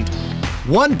Treatment.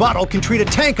 One bottle can treat a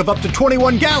tank of up to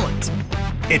 21 gallons.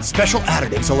 Its special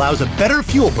additives allows a better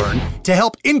fuel burn to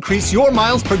help increase your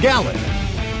miles per gallon.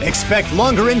 Expect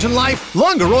longer engine life,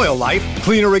 longer oil life,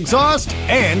 cleaner exhaust,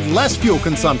 and less fuel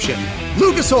consumption.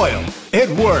 Lucas Oil, it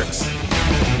works.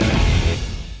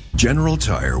 General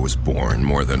Tire was born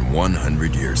more than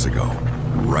 100 years ago,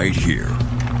 right here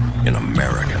in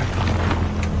America.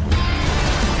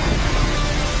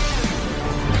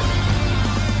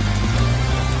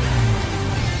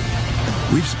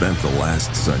 We've spent the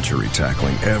last century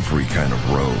tackling every kind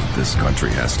of road this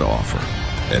country has to offer,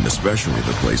 and especially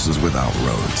the places without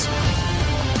roads.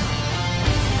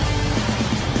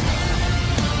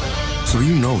 So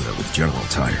you know that with General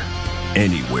Tire,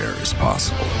 anywhere is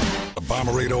possible. The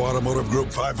Bomarito Automotive Group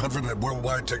 500 at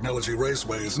Worldwide Technology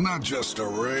Raceway is not just a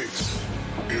race,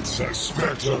 it's a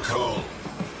spectacle.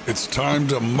 It's time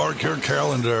to mark your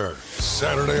calendar.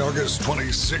 Saturday, August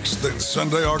 26th and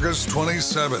Sunday, August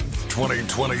 27th.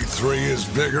 2023 is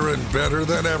bigger and better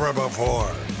than ever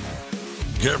before.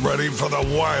 Get ready for the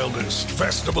wildest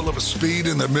festival of speed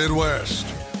in the Midwest.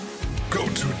 Go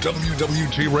to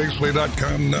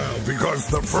WWTRaceway.com now because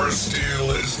the first deal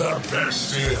is the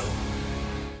best deal.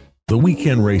 The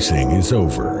weekend racing is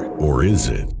over, or is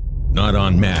it? Not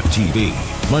on MAP TV.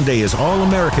 Monday is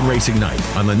All-American Racing Night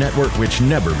on the network which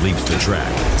never leaves the track.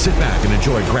 Sit back and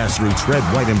enjoy grassroots red,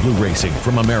 white, and blue racing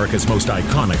from America's most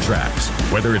iconic tracks.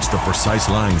 Whether it's the precise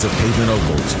lines of pavement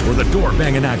ovals or the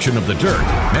door-banging action of the dirt,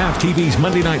 MAP TV's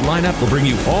Monday night lineup will bring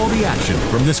you all the action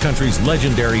from this country's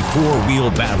legendary four-wheel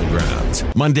battlegrounds.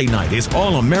 Monday night is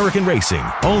All-American Racing,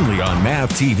 only on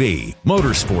MAP TV,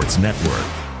 Motorsports Network.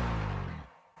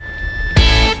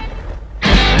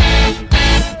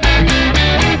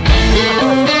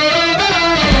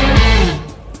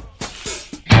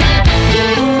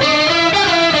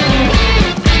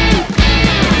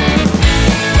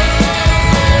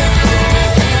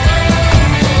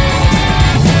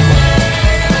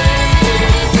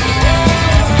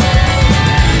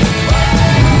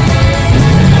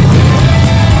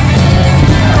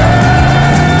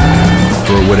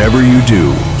 Whatever you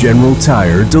do, General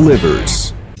Tire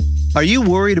delivers. Are you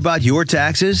worried about your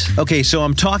taxes? Okay, so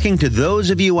I'm talking to those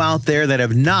of you out there that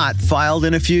have not filed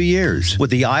in a few years with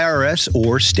the IRS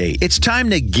or state. It's time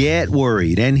to get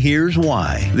worried, and here's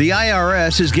why. The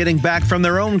IRS is getting back from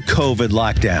their own COVID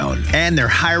lockdown, and they're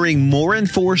hiring more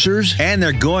enforcers, and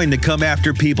they're going to come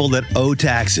after people that owe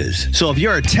taxes. So if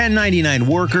you're a 1099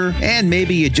 worker, and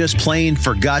maybe you just plain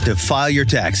forgot to file your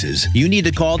taxes, you need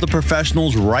to call the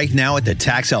professionals right now at the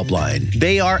Tax Helpline.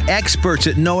 They are experts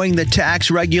at knowing the tax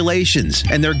regulations,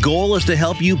 and their goal is to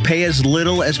help you pay as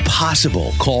little as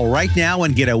possible. Call right now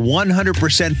and get a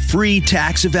 100% free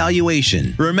tax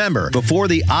evaluation. Remember, before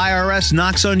the IRS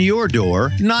knocks on your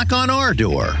door, knock on our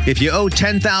door. If you owe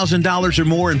 $10,000 or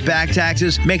more in back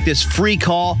taxes, make this free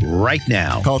call right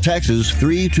now. Call Texas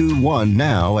 321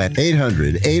 now at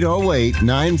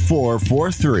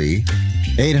 800-808-9443.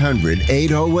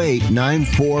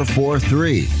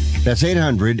 800-808-9443. That's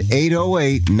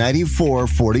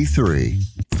 800-808-9443.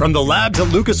 From the labs at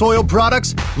Lucas Oil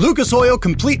Products, Lucas Oil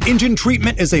Complete Engine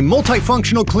Treatment is a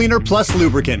multifunctional cleaner plus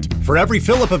lubricant. For every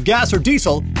fill-up of gas or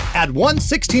diesel, add one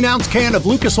 16-ounce can of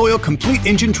Lucas Oil Complete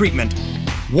Engine Treatment.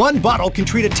 One bottle can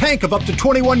treat a tank of up to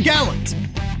 21 gallons.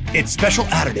 Its special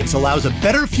additives allows a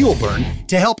better fuel burn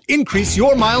to help increase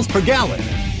your miles per gallon.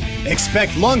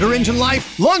 Expect longer engine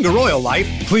life, longer oil life,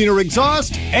 cleaner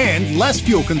exhaust, and less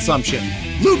fuel consumption.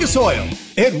 Lucas Oil,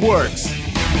 it works.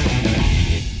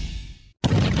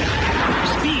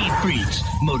 Speed Freaks,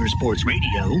 Motorsports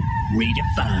Radio,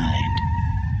 redefined.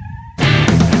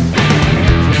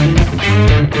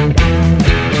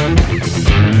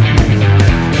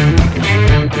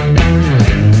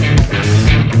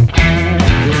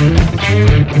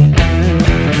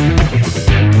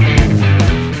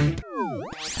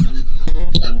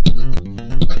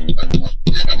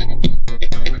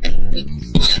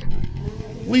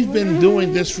 We've been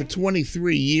doing this for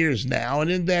 23 years now,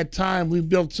 and in that time, we've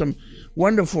built some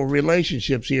wonderful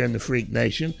relationships here in the Freak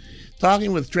Nation.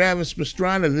 Talking with Travis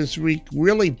Pastrana this week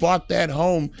really brought that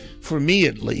home, for me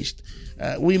at least.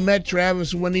 We met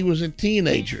Travis when he was a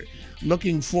teenager,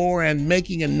 looking for and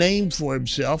making a name for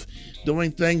himself,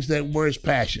 doing things that were his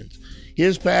passions.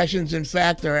 His passions, in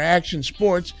fact, are action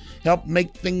sports, helped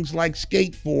make things like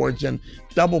skateboards and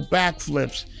double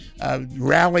backflips,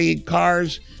 rally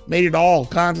cars, made it all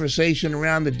conversation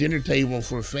around the dinner table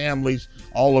for families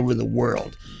all over the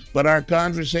world. But our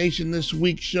conversation this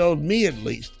week showed me, at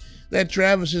least, that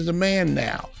Travis is a man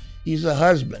now. He's a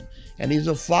husband, and he's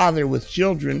a father with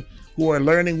children who are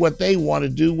learning what they want to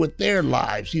do with their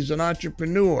lives. He's an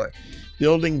entrepreneur,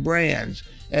 building brands.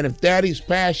 And if daddy's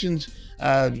passions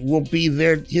will be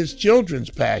his children's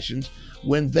passions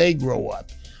when they grow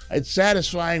up. It's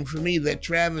satisfying for me that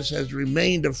Travis has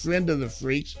remained a friend of the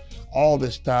Freaks all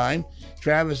this time.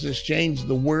 Travis has changed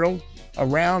the world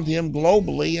around him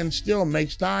globally and still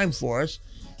makes time for us.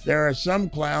 There are some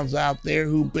clowns out there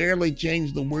who barely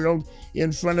change the world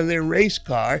in front of their race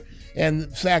car, and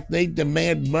in fact, they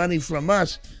demand money from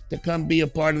us to come be a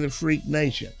part of the Freak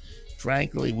Nation.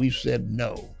 Frankly, we've said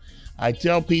no. I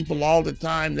tell people all the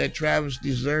time that Travis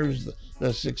deserves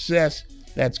the success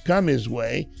that's come his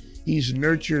way. He's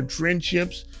nurtured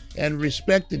friendships and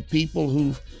respected people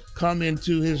who've come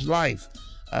into his life.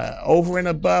 Over and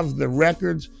above the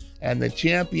records and the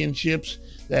championships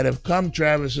that have come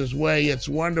Travis's way, it's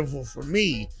wonderful for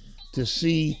me to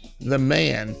see the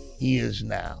man he is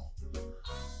now.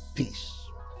 Peace.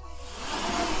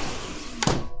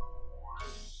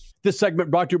 This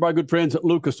segment brought to you by good friends at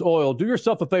Lucas Oil. Do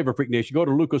yourself a favor, Freak Nation. Go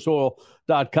to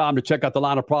lucasoil.com to check out the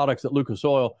line of products that Lucas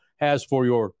Oil has for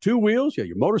your two wheels,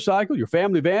 your motorcycle, your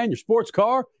family van, your sports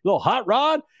car, little hot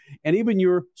rod, and even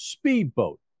your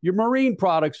speedboat. Your marine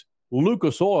products,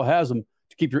 Lucas Oil has them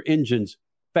to keep your engines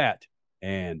fat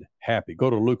and happy.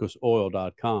 Go to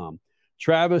lucasoil.com.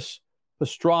 Travis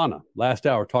Pastrana, last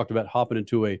hour, talked about hopping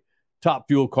into a Top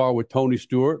Fuel car with Tony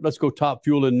Stewart. Let's go Top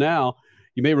Fueling now.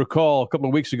 You may recall a couple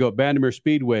of weeks ago at Vandermeer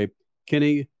Speedway,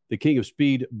 Kenny, the king of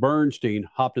speed, Bernstein,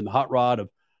 hopped in the hot rod of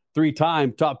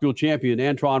three-time Top Fuel champion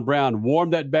Antron Brown,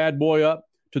 warmed that bad boy up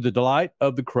to the delight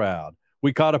of the crowd.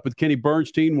 We caught up with Kenny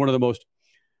Bernstein, one of the most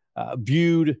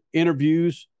viewed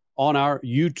interviews on our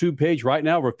YouTube page right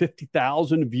now, over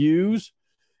 50,000 views.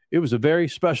 It was a very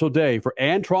special day for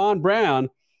Antron Brown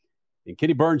and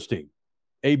Kenny Bernstein.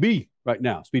 AB right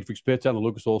now, SpeedFreaks Pits out of the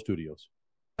Lucas Oil Studios.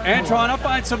 Antron, I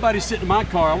find somebody sitting in my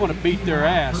car, I want to beat their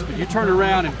ass. But you turn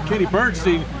around and Kenny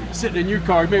Bernstein sitting in your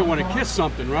car, you may want to kiss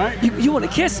something, right? You want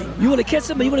to kiss him. You want to kiss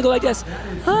him, and you want to go like this.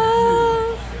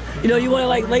 Ah. You know, you want to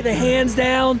like lay the hands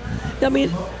down. I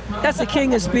mean, that's the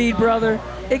king of speed, brother.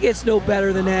 It gets no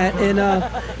better than that. And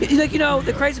you know,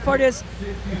 the crazy part is,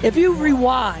 if you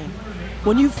rewind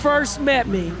when you first met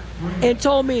me and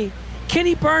told me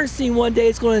Kenny Bernstein one day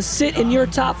is going to sit in your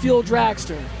Top Fuel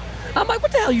dragster, I'm like,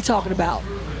 what the hell are you talking about?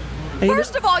 And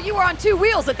First of all, you were on two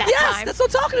wheels at that time. Yes, that's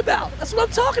what I'm talking about. That's what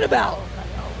I'm talking about.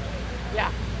 Yeah.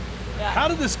 How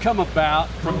did this come about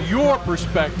from your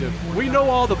perspective? We know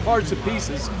all the parts and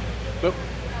pieces, but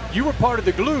you were part of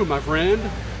the glue, my friend.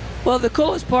 Well, the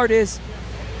coolest part is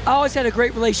I always had a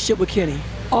great relationship with Kenny.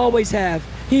 Always have.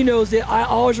 He knows it. I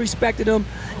always respected him.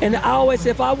 And I always,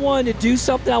 if I wanted to do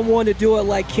something, I wanted to do it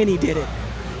like Kenny did it.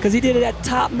 Because he did it at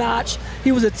top notch.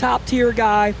 He was a top tier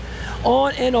guy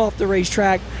on and off the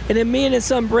racetrack. And then me and his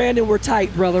son Brandon were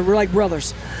tight, brother. We're like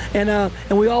brothers. And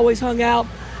we always hung out.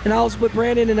 And I was with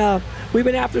Brandon, and we've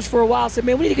been after this for a while. I said,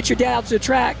 man, we need to get your dad out to the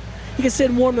track. He can sit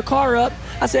and warm the car up.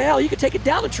 I said, hell, you can take it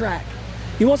down the track.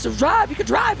 He wants to drive, you can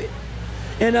drive it.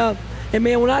 And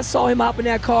man, when I saw him hop in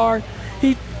that car,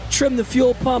 he trimmed the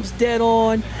fuel pumps dead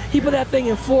on. He put that thing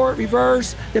in forward,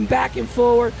 reverse, then back and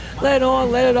forward, let it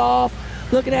on, let it off,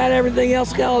 looking at everything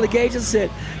else, got all the gauges, said,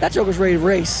 that joker's ready to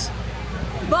race.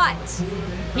 But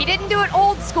he didn't do it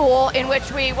old school, in which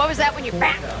what was that when you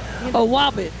bang? Oh,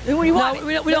 whop it. When you whop no,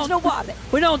 it. We don't no whop it.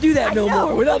 We don't do that no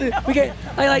more. We don't do. We can't.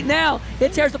 Like now,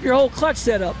 it tears up your whole clutch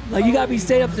setup. Like you got to be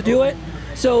set up to do it.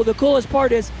 So the coolest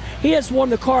part is he has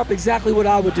warmed the car up exactly what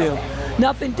I would do.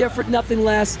 Nothing different, nothing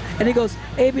less. And he goes,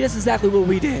 AB, that's exactly what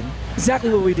we did.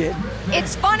 Exactly what we did.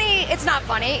 It's funny. It's not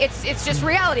funny. It's just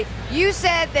reality. You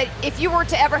said that if you were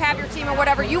to ever have your team or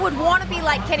whatever, you would want to be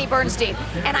like Kenny Bernstein.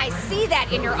 And I see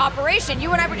that in your operation.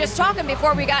 You and I were just talking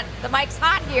before we got the mics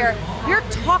hot here. You're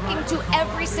talking to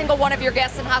every single one of your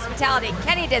guests in hospitality.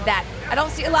 Kenny did that. I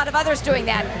don't see a lot of others doing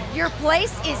that. Your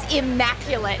place is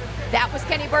immaculate. That was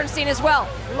Kenny Bernstein as well.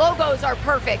 Logos are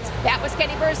perfect. That was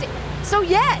Kenny Bernstein. So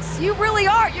yes, you really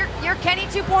are. You're Kenny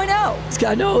 2.0.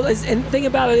 I know, and the thing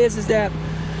about it is that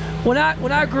when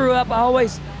I grew up, I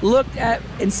always looked at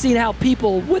and seen how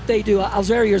people, what they do. I was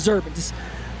very observant. Just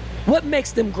what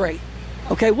makes them great?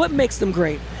 Okay, what makes them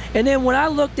great? And then when I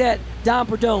looked at Don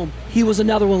Perdome, he was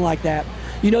another one like that.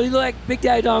 You look like Big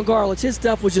Daddy Don Garlits. His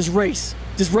stuff was just race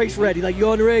ready. Like you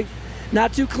go on the rig,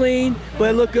 not too clean,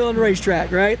 but it looked good on the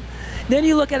racetrack, right? Then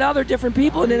you look at other different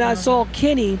people, and then I saw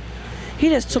Kenny. He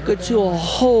just took it to a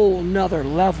whole nother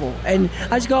level. And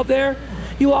I just go up there,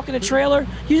 you walk in the trailer,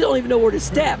 you don't even know where to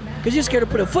step because you're scared to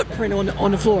put a footprint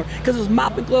on the floor because it was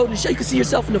mopping clothes and shit. You can see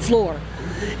yourself on the floor.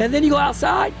 And then you go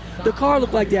outside, the car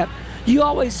looked like that. You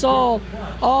always saw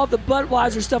all the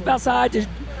Budweiser stuff outside the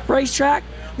racetrack.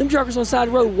 Them truckers on the side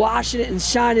of the road washing it and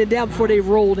shining it down before they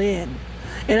rolled in.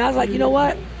 And I was like, you know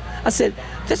what? I said,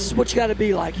 this is what you got to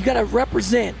be like. You got to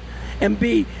represent and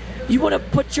be. You want to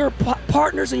put your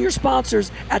partners and your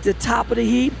sponsors at the top of the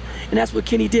heap, and that's what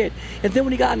Kenny did. And then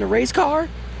when he got in the race car,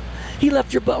 he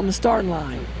left your butt on the starting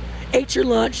line, ate your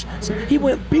lunch. So he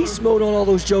went beast mode on all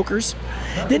those jokers.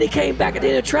 Then he came back at the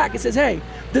end of the track and says, hey,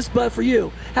 this bud for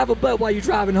you. Have a bud while you're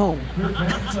driving home.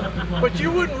 But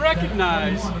you wouldn't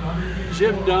recognize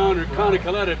Jim Dunn or Connie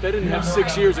Coletta if they didn't have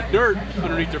 6 years of dirt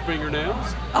underneath their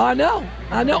fingernails. I know.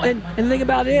 And the thing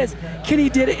about it is, Kenny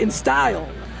did it in style.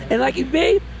 And like you,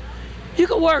 babe, you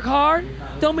can work hard.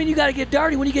 Don't mean you got to get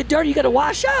dirty. When you get dirty, you got to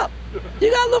wash up. You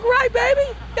got to look right, baby.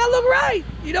 You got to look right.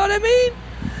 You know what I mean?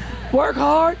 Work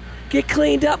hard, get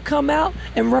cleaned up, come out,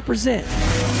 and represent.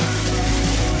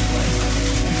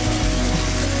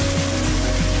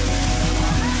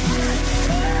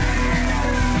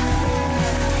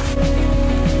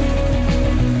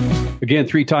 Again,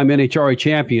 three-time NHRA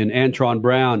champion Antron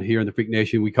Brown here in the Freak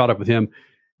Nation. We caught up with him,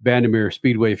 Vandermeer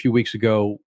Speedway, a few weeks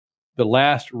ago. The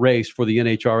last race for the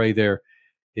NHRA there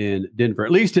in Denver,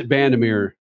 at least at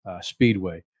Vandermeer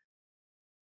Speedway.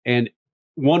 And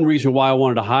one reason why I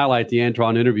wanted to highlight the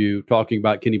Antron interview talking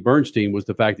about Kenny Bernstein was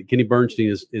the fact that Kenny Bernstein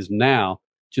is now,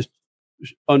 just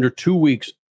under 2 weeks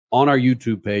on our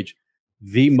YouTube page,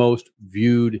 the most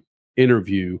viewed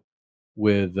interview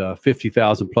with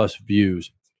 50,000 plus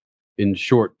views in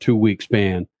short 2 week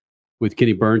span with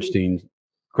Kenny Bernstein,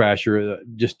 Crasher.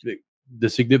 Just the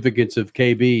significance of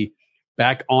KB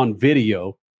back on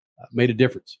video made a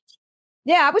difference.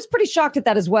 Yeah, I was pretty shocked at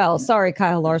that as well. Sorry,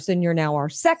 Kyle Larson, you're now our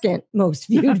second most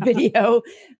viewed video.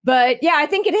 But yeah, I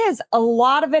think it is. A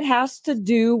lot of it has to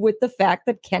do with the fact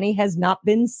that Kenny has not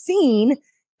been seen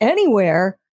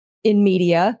anywhere in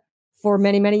media for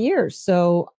many, many years.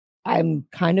 So I'm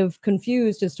kind of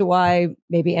confused as to why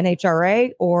maybe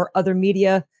NHRA or other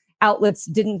media outlets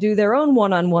didn't do their own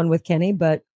one-on-one with Kenny,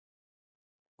 but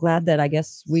glad that I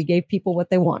guess we gave people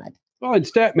what they wanted. Well, in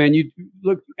Statman, you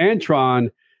look,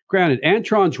 Antron, granted,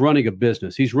 Antron's running a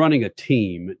business. He's running a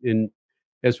team. And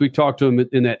as we talked to him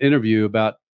in that interview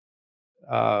about,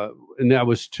 and that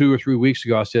was 2 or 3 weeks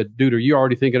ago, I said, dude, are you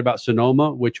already thinking about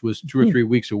Sonoma, which was 2 or 3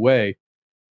 weeks away?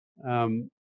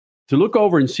 To look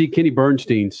over and see Kenny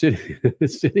Bernstein sitting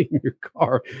in your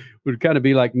car would kind of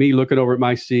be like me looking over at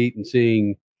my seat and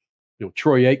seeing,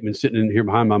 Troy Aikman sitting in here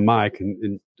behind my mic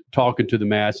and talking to the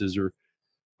masses,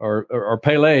 or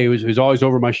Pele, who's always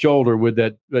over my shoulder with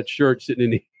that shirt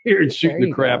sitting in here and shooting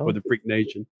the crap with the Freak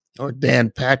Nation. Or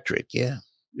Dan Patrick, yeah.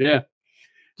 Yeah.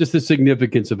 Just the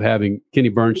significance of having Kenny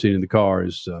Bernstein in the car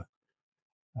is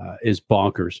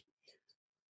bonkers.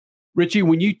 Richie,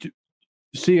 when you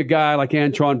see a guy like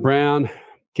Antron Brown,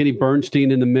 Kenny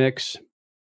Bernstein in the mix,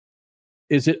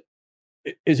 is it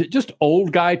just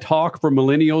old guy talk for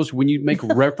millennials when you make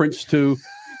reference to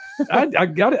I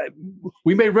got it.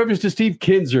 We made reference to Steve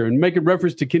Kinzer and making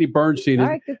reference to Kenny Bernstein.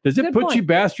 Right, does it put you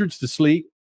bastards to sleep?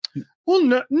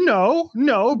 Well,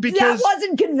 no, because that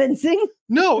wasn't convincing.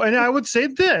 No, and I would say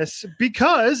this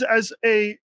because as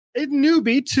a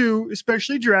newbie to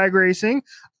especially drag racing,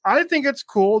 I think it's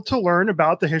cool to learn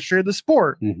about the history of the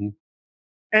sport. Mm-hmm.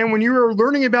 And when you are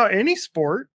learning about any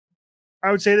sport, I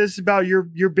would say this about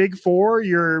your big four,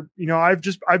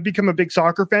 I've become a big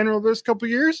soccer fan over this couple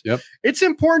of years. Yep. It's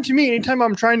important to me anytime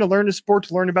I'm trying to learn a sport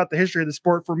to learn about the history of the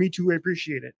sport for me to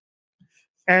appreciate it.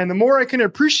 And the more I can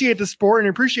appreciate the sport and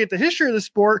appreciate the history of the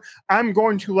sport, I'm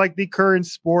going to like the current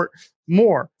sport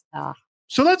more.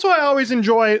 So that's why I always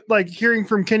enjoy like hearing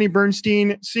from Kenny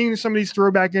Bernstein, seeing some of these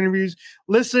throwback interviews,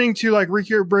 listening to like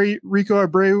Rico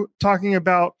Abreu talking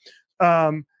about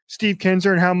Steve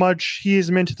Kinzer and how much he is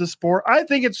into the sport. I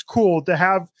think it's cool to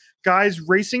have guys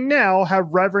racing now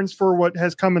have reverence for what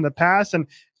has come in the past, and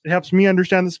it helps me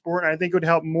understand the sport. And I think it would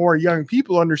help more young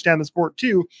people understand the sport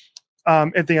too,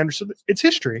 if they understood its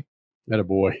history.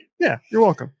 Attaboy. Yeah, you're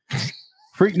welcome.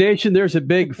 Freak Nation, there's a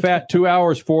big fat 2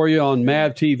 hours for you on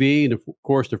MAV TV and, of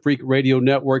course, the Freak Radio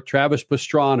Network. Travis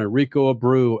Pastrana, Rico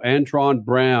Abreu, Antron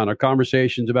Brown, our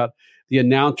conversations about the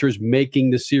announcers making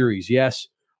the series, yes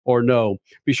or no.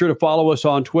 Be sure to follow us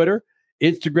on Twitter,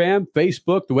 Instagram,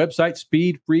 Facebook, the website,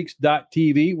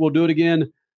 speedfreaks.tv. We'll do it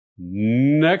again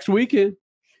next weekend.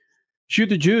 Shoot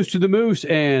the juice to the moose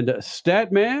and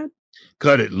Statman.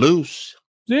 Cut it loose.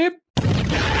 Zip.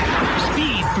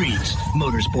 Speed Freaks,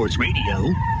 Motorsports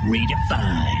Radio,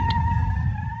 redefined.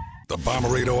 The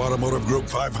Bomarito Automotive Group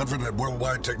 500 at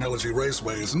Worldwide Technology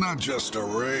Raceway is not just a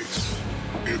race,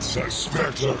 it's a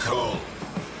spectacle.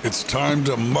 It's time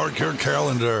to mark your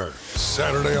calendar.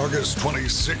 Saturday, August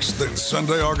 26th and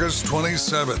Sunday, August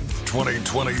 27th.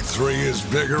 2023 is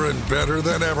bigger and better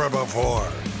than ever before.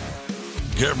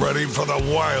 Get ready for the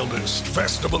wildest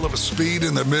festival of speed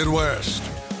in the Midwest.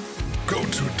 Go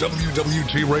to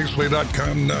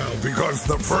www.raceway.com now because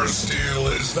the first deal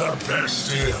is the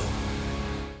best deal.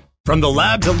 From the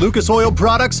labs at Lucas Oil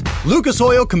Products, Lucas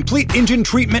Oil Complete Engine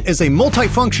Treatment is a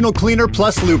multifunctional cleaner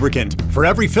plus lubricant. For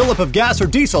every fill-up of gas or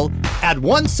diesel, add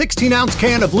one 16-ounce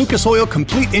can of Lucas Oil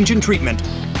Complete Engine Treatment.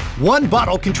 One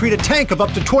bottle can treat a tank of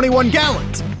up to 21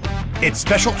 gallons. Its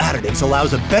special additives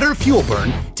allows a better fuel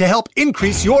burn to help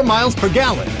increase your miles per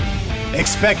gallon.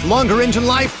 Expect longer engine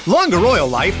life, longer oil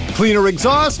life, cleaner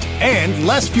exhaust, and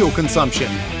less fuel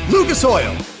consumption. Lucas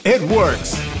Oil, it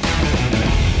works.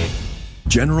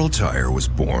 General Tire was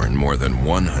born more than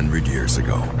 100 years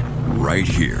ago, right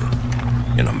here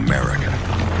in America.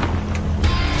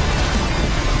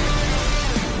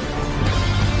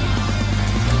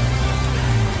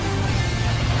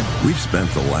 We've spent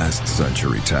the last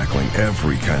century tackling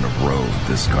every kind of road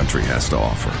this country has to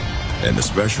offer, and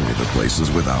especially the places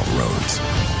without roads.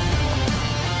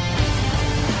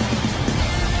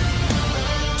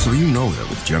 So you know that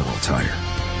with General Tire,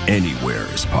 anywhere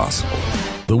is possible.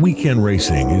 The weekend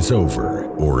racing is over,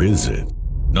 or is it?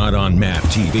 Not on MAV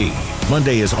TV.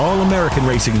 Monday is All-American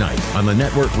Racing Night on the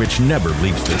network which never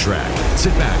leaves the track.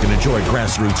 Sit back and enjoy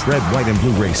grassroots red, white, and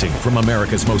blue racing from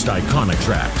America's most iconic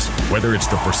tracks. Whether it's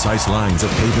the precise lines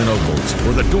of pavement ovals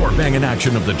or the door-banging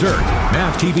action of the dirt,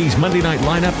 MAV TV's Monday night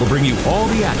lineup will bring you all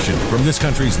the action from this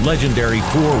country's legendary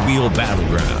four-wheel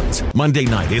battlegrounds. Monday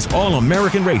night is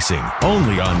All-American Racing,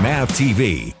 only on MAV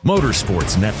TV,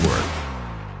 Motorsports Network.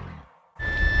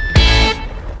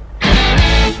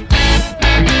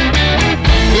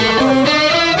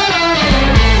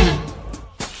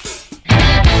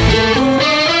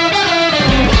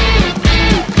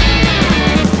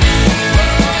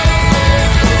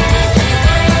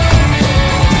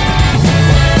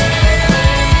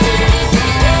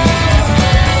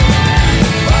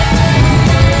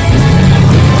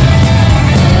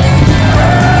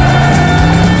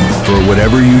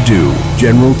 Whatever you do,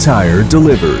 General Tire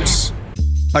delivers.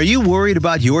 Are you worried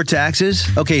about your taxes?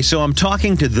 Okay, so I'm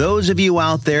talking to those of you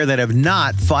out there that have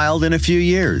not filed in a few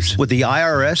years with the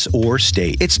IRS or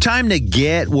state. It's time to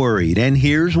get worried, and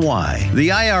here's why. The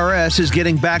IRS is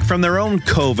getting back from their own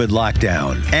COVID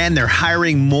lockdown, and they're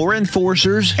hiring more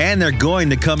enforcers, and they're going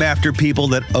to come after people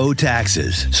that owe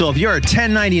taxes. So if you're a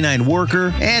 1099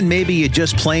 worker, and maybe you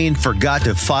just plain forgot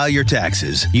to file your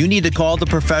taxes, you need to call the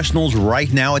professionals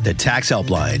right now at the Tax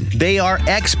Helpline. They are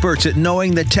experts at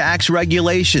knowing the tax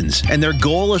regulations, and their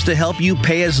goal is to help you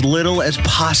pay as little as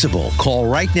possible. Call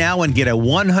right now and get a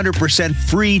 100%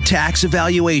 free tax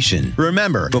evaluation.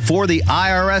 Remember, before the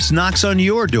IRS knocks on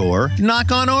your door,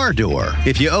 knock on our door.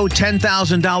 If you owe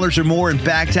 $10,000 or more in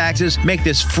back taxes, make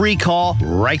this free call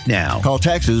right now. Call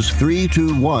Texas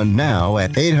 321 now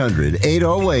at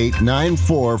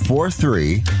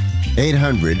 800-808-9443.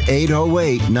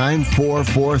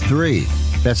 800-808-9443.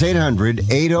 That's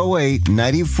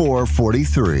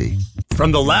 800-808-9443.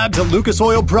 From the labs at Lucas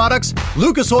Oil Products,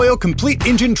 Lucas Oil Complete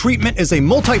Engine Treatment is a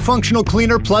multifunctional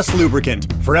cleaner plus lubricant.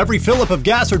 For every fill-up of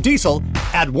gas or diesel,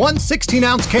 add one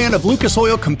 16-ounce can of Lucas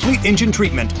Oil Complete Engine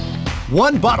Treatment.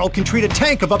 One bottle can treat a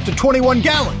tank of up to 21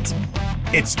 gallons.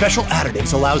 Its special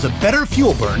additives allows a better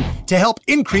fuel burn to help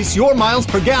increase your miles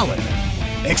per gallon.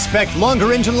 Expect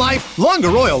longer engine life, longer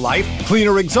oil life,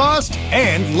 cleaner exhaust,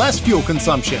 and less fuel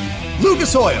consumption.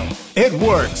 Lucas Oil, it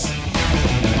works.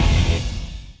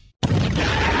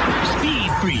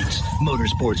 Speed Freaks,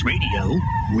 Motorsports Radio,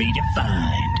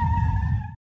 redefined.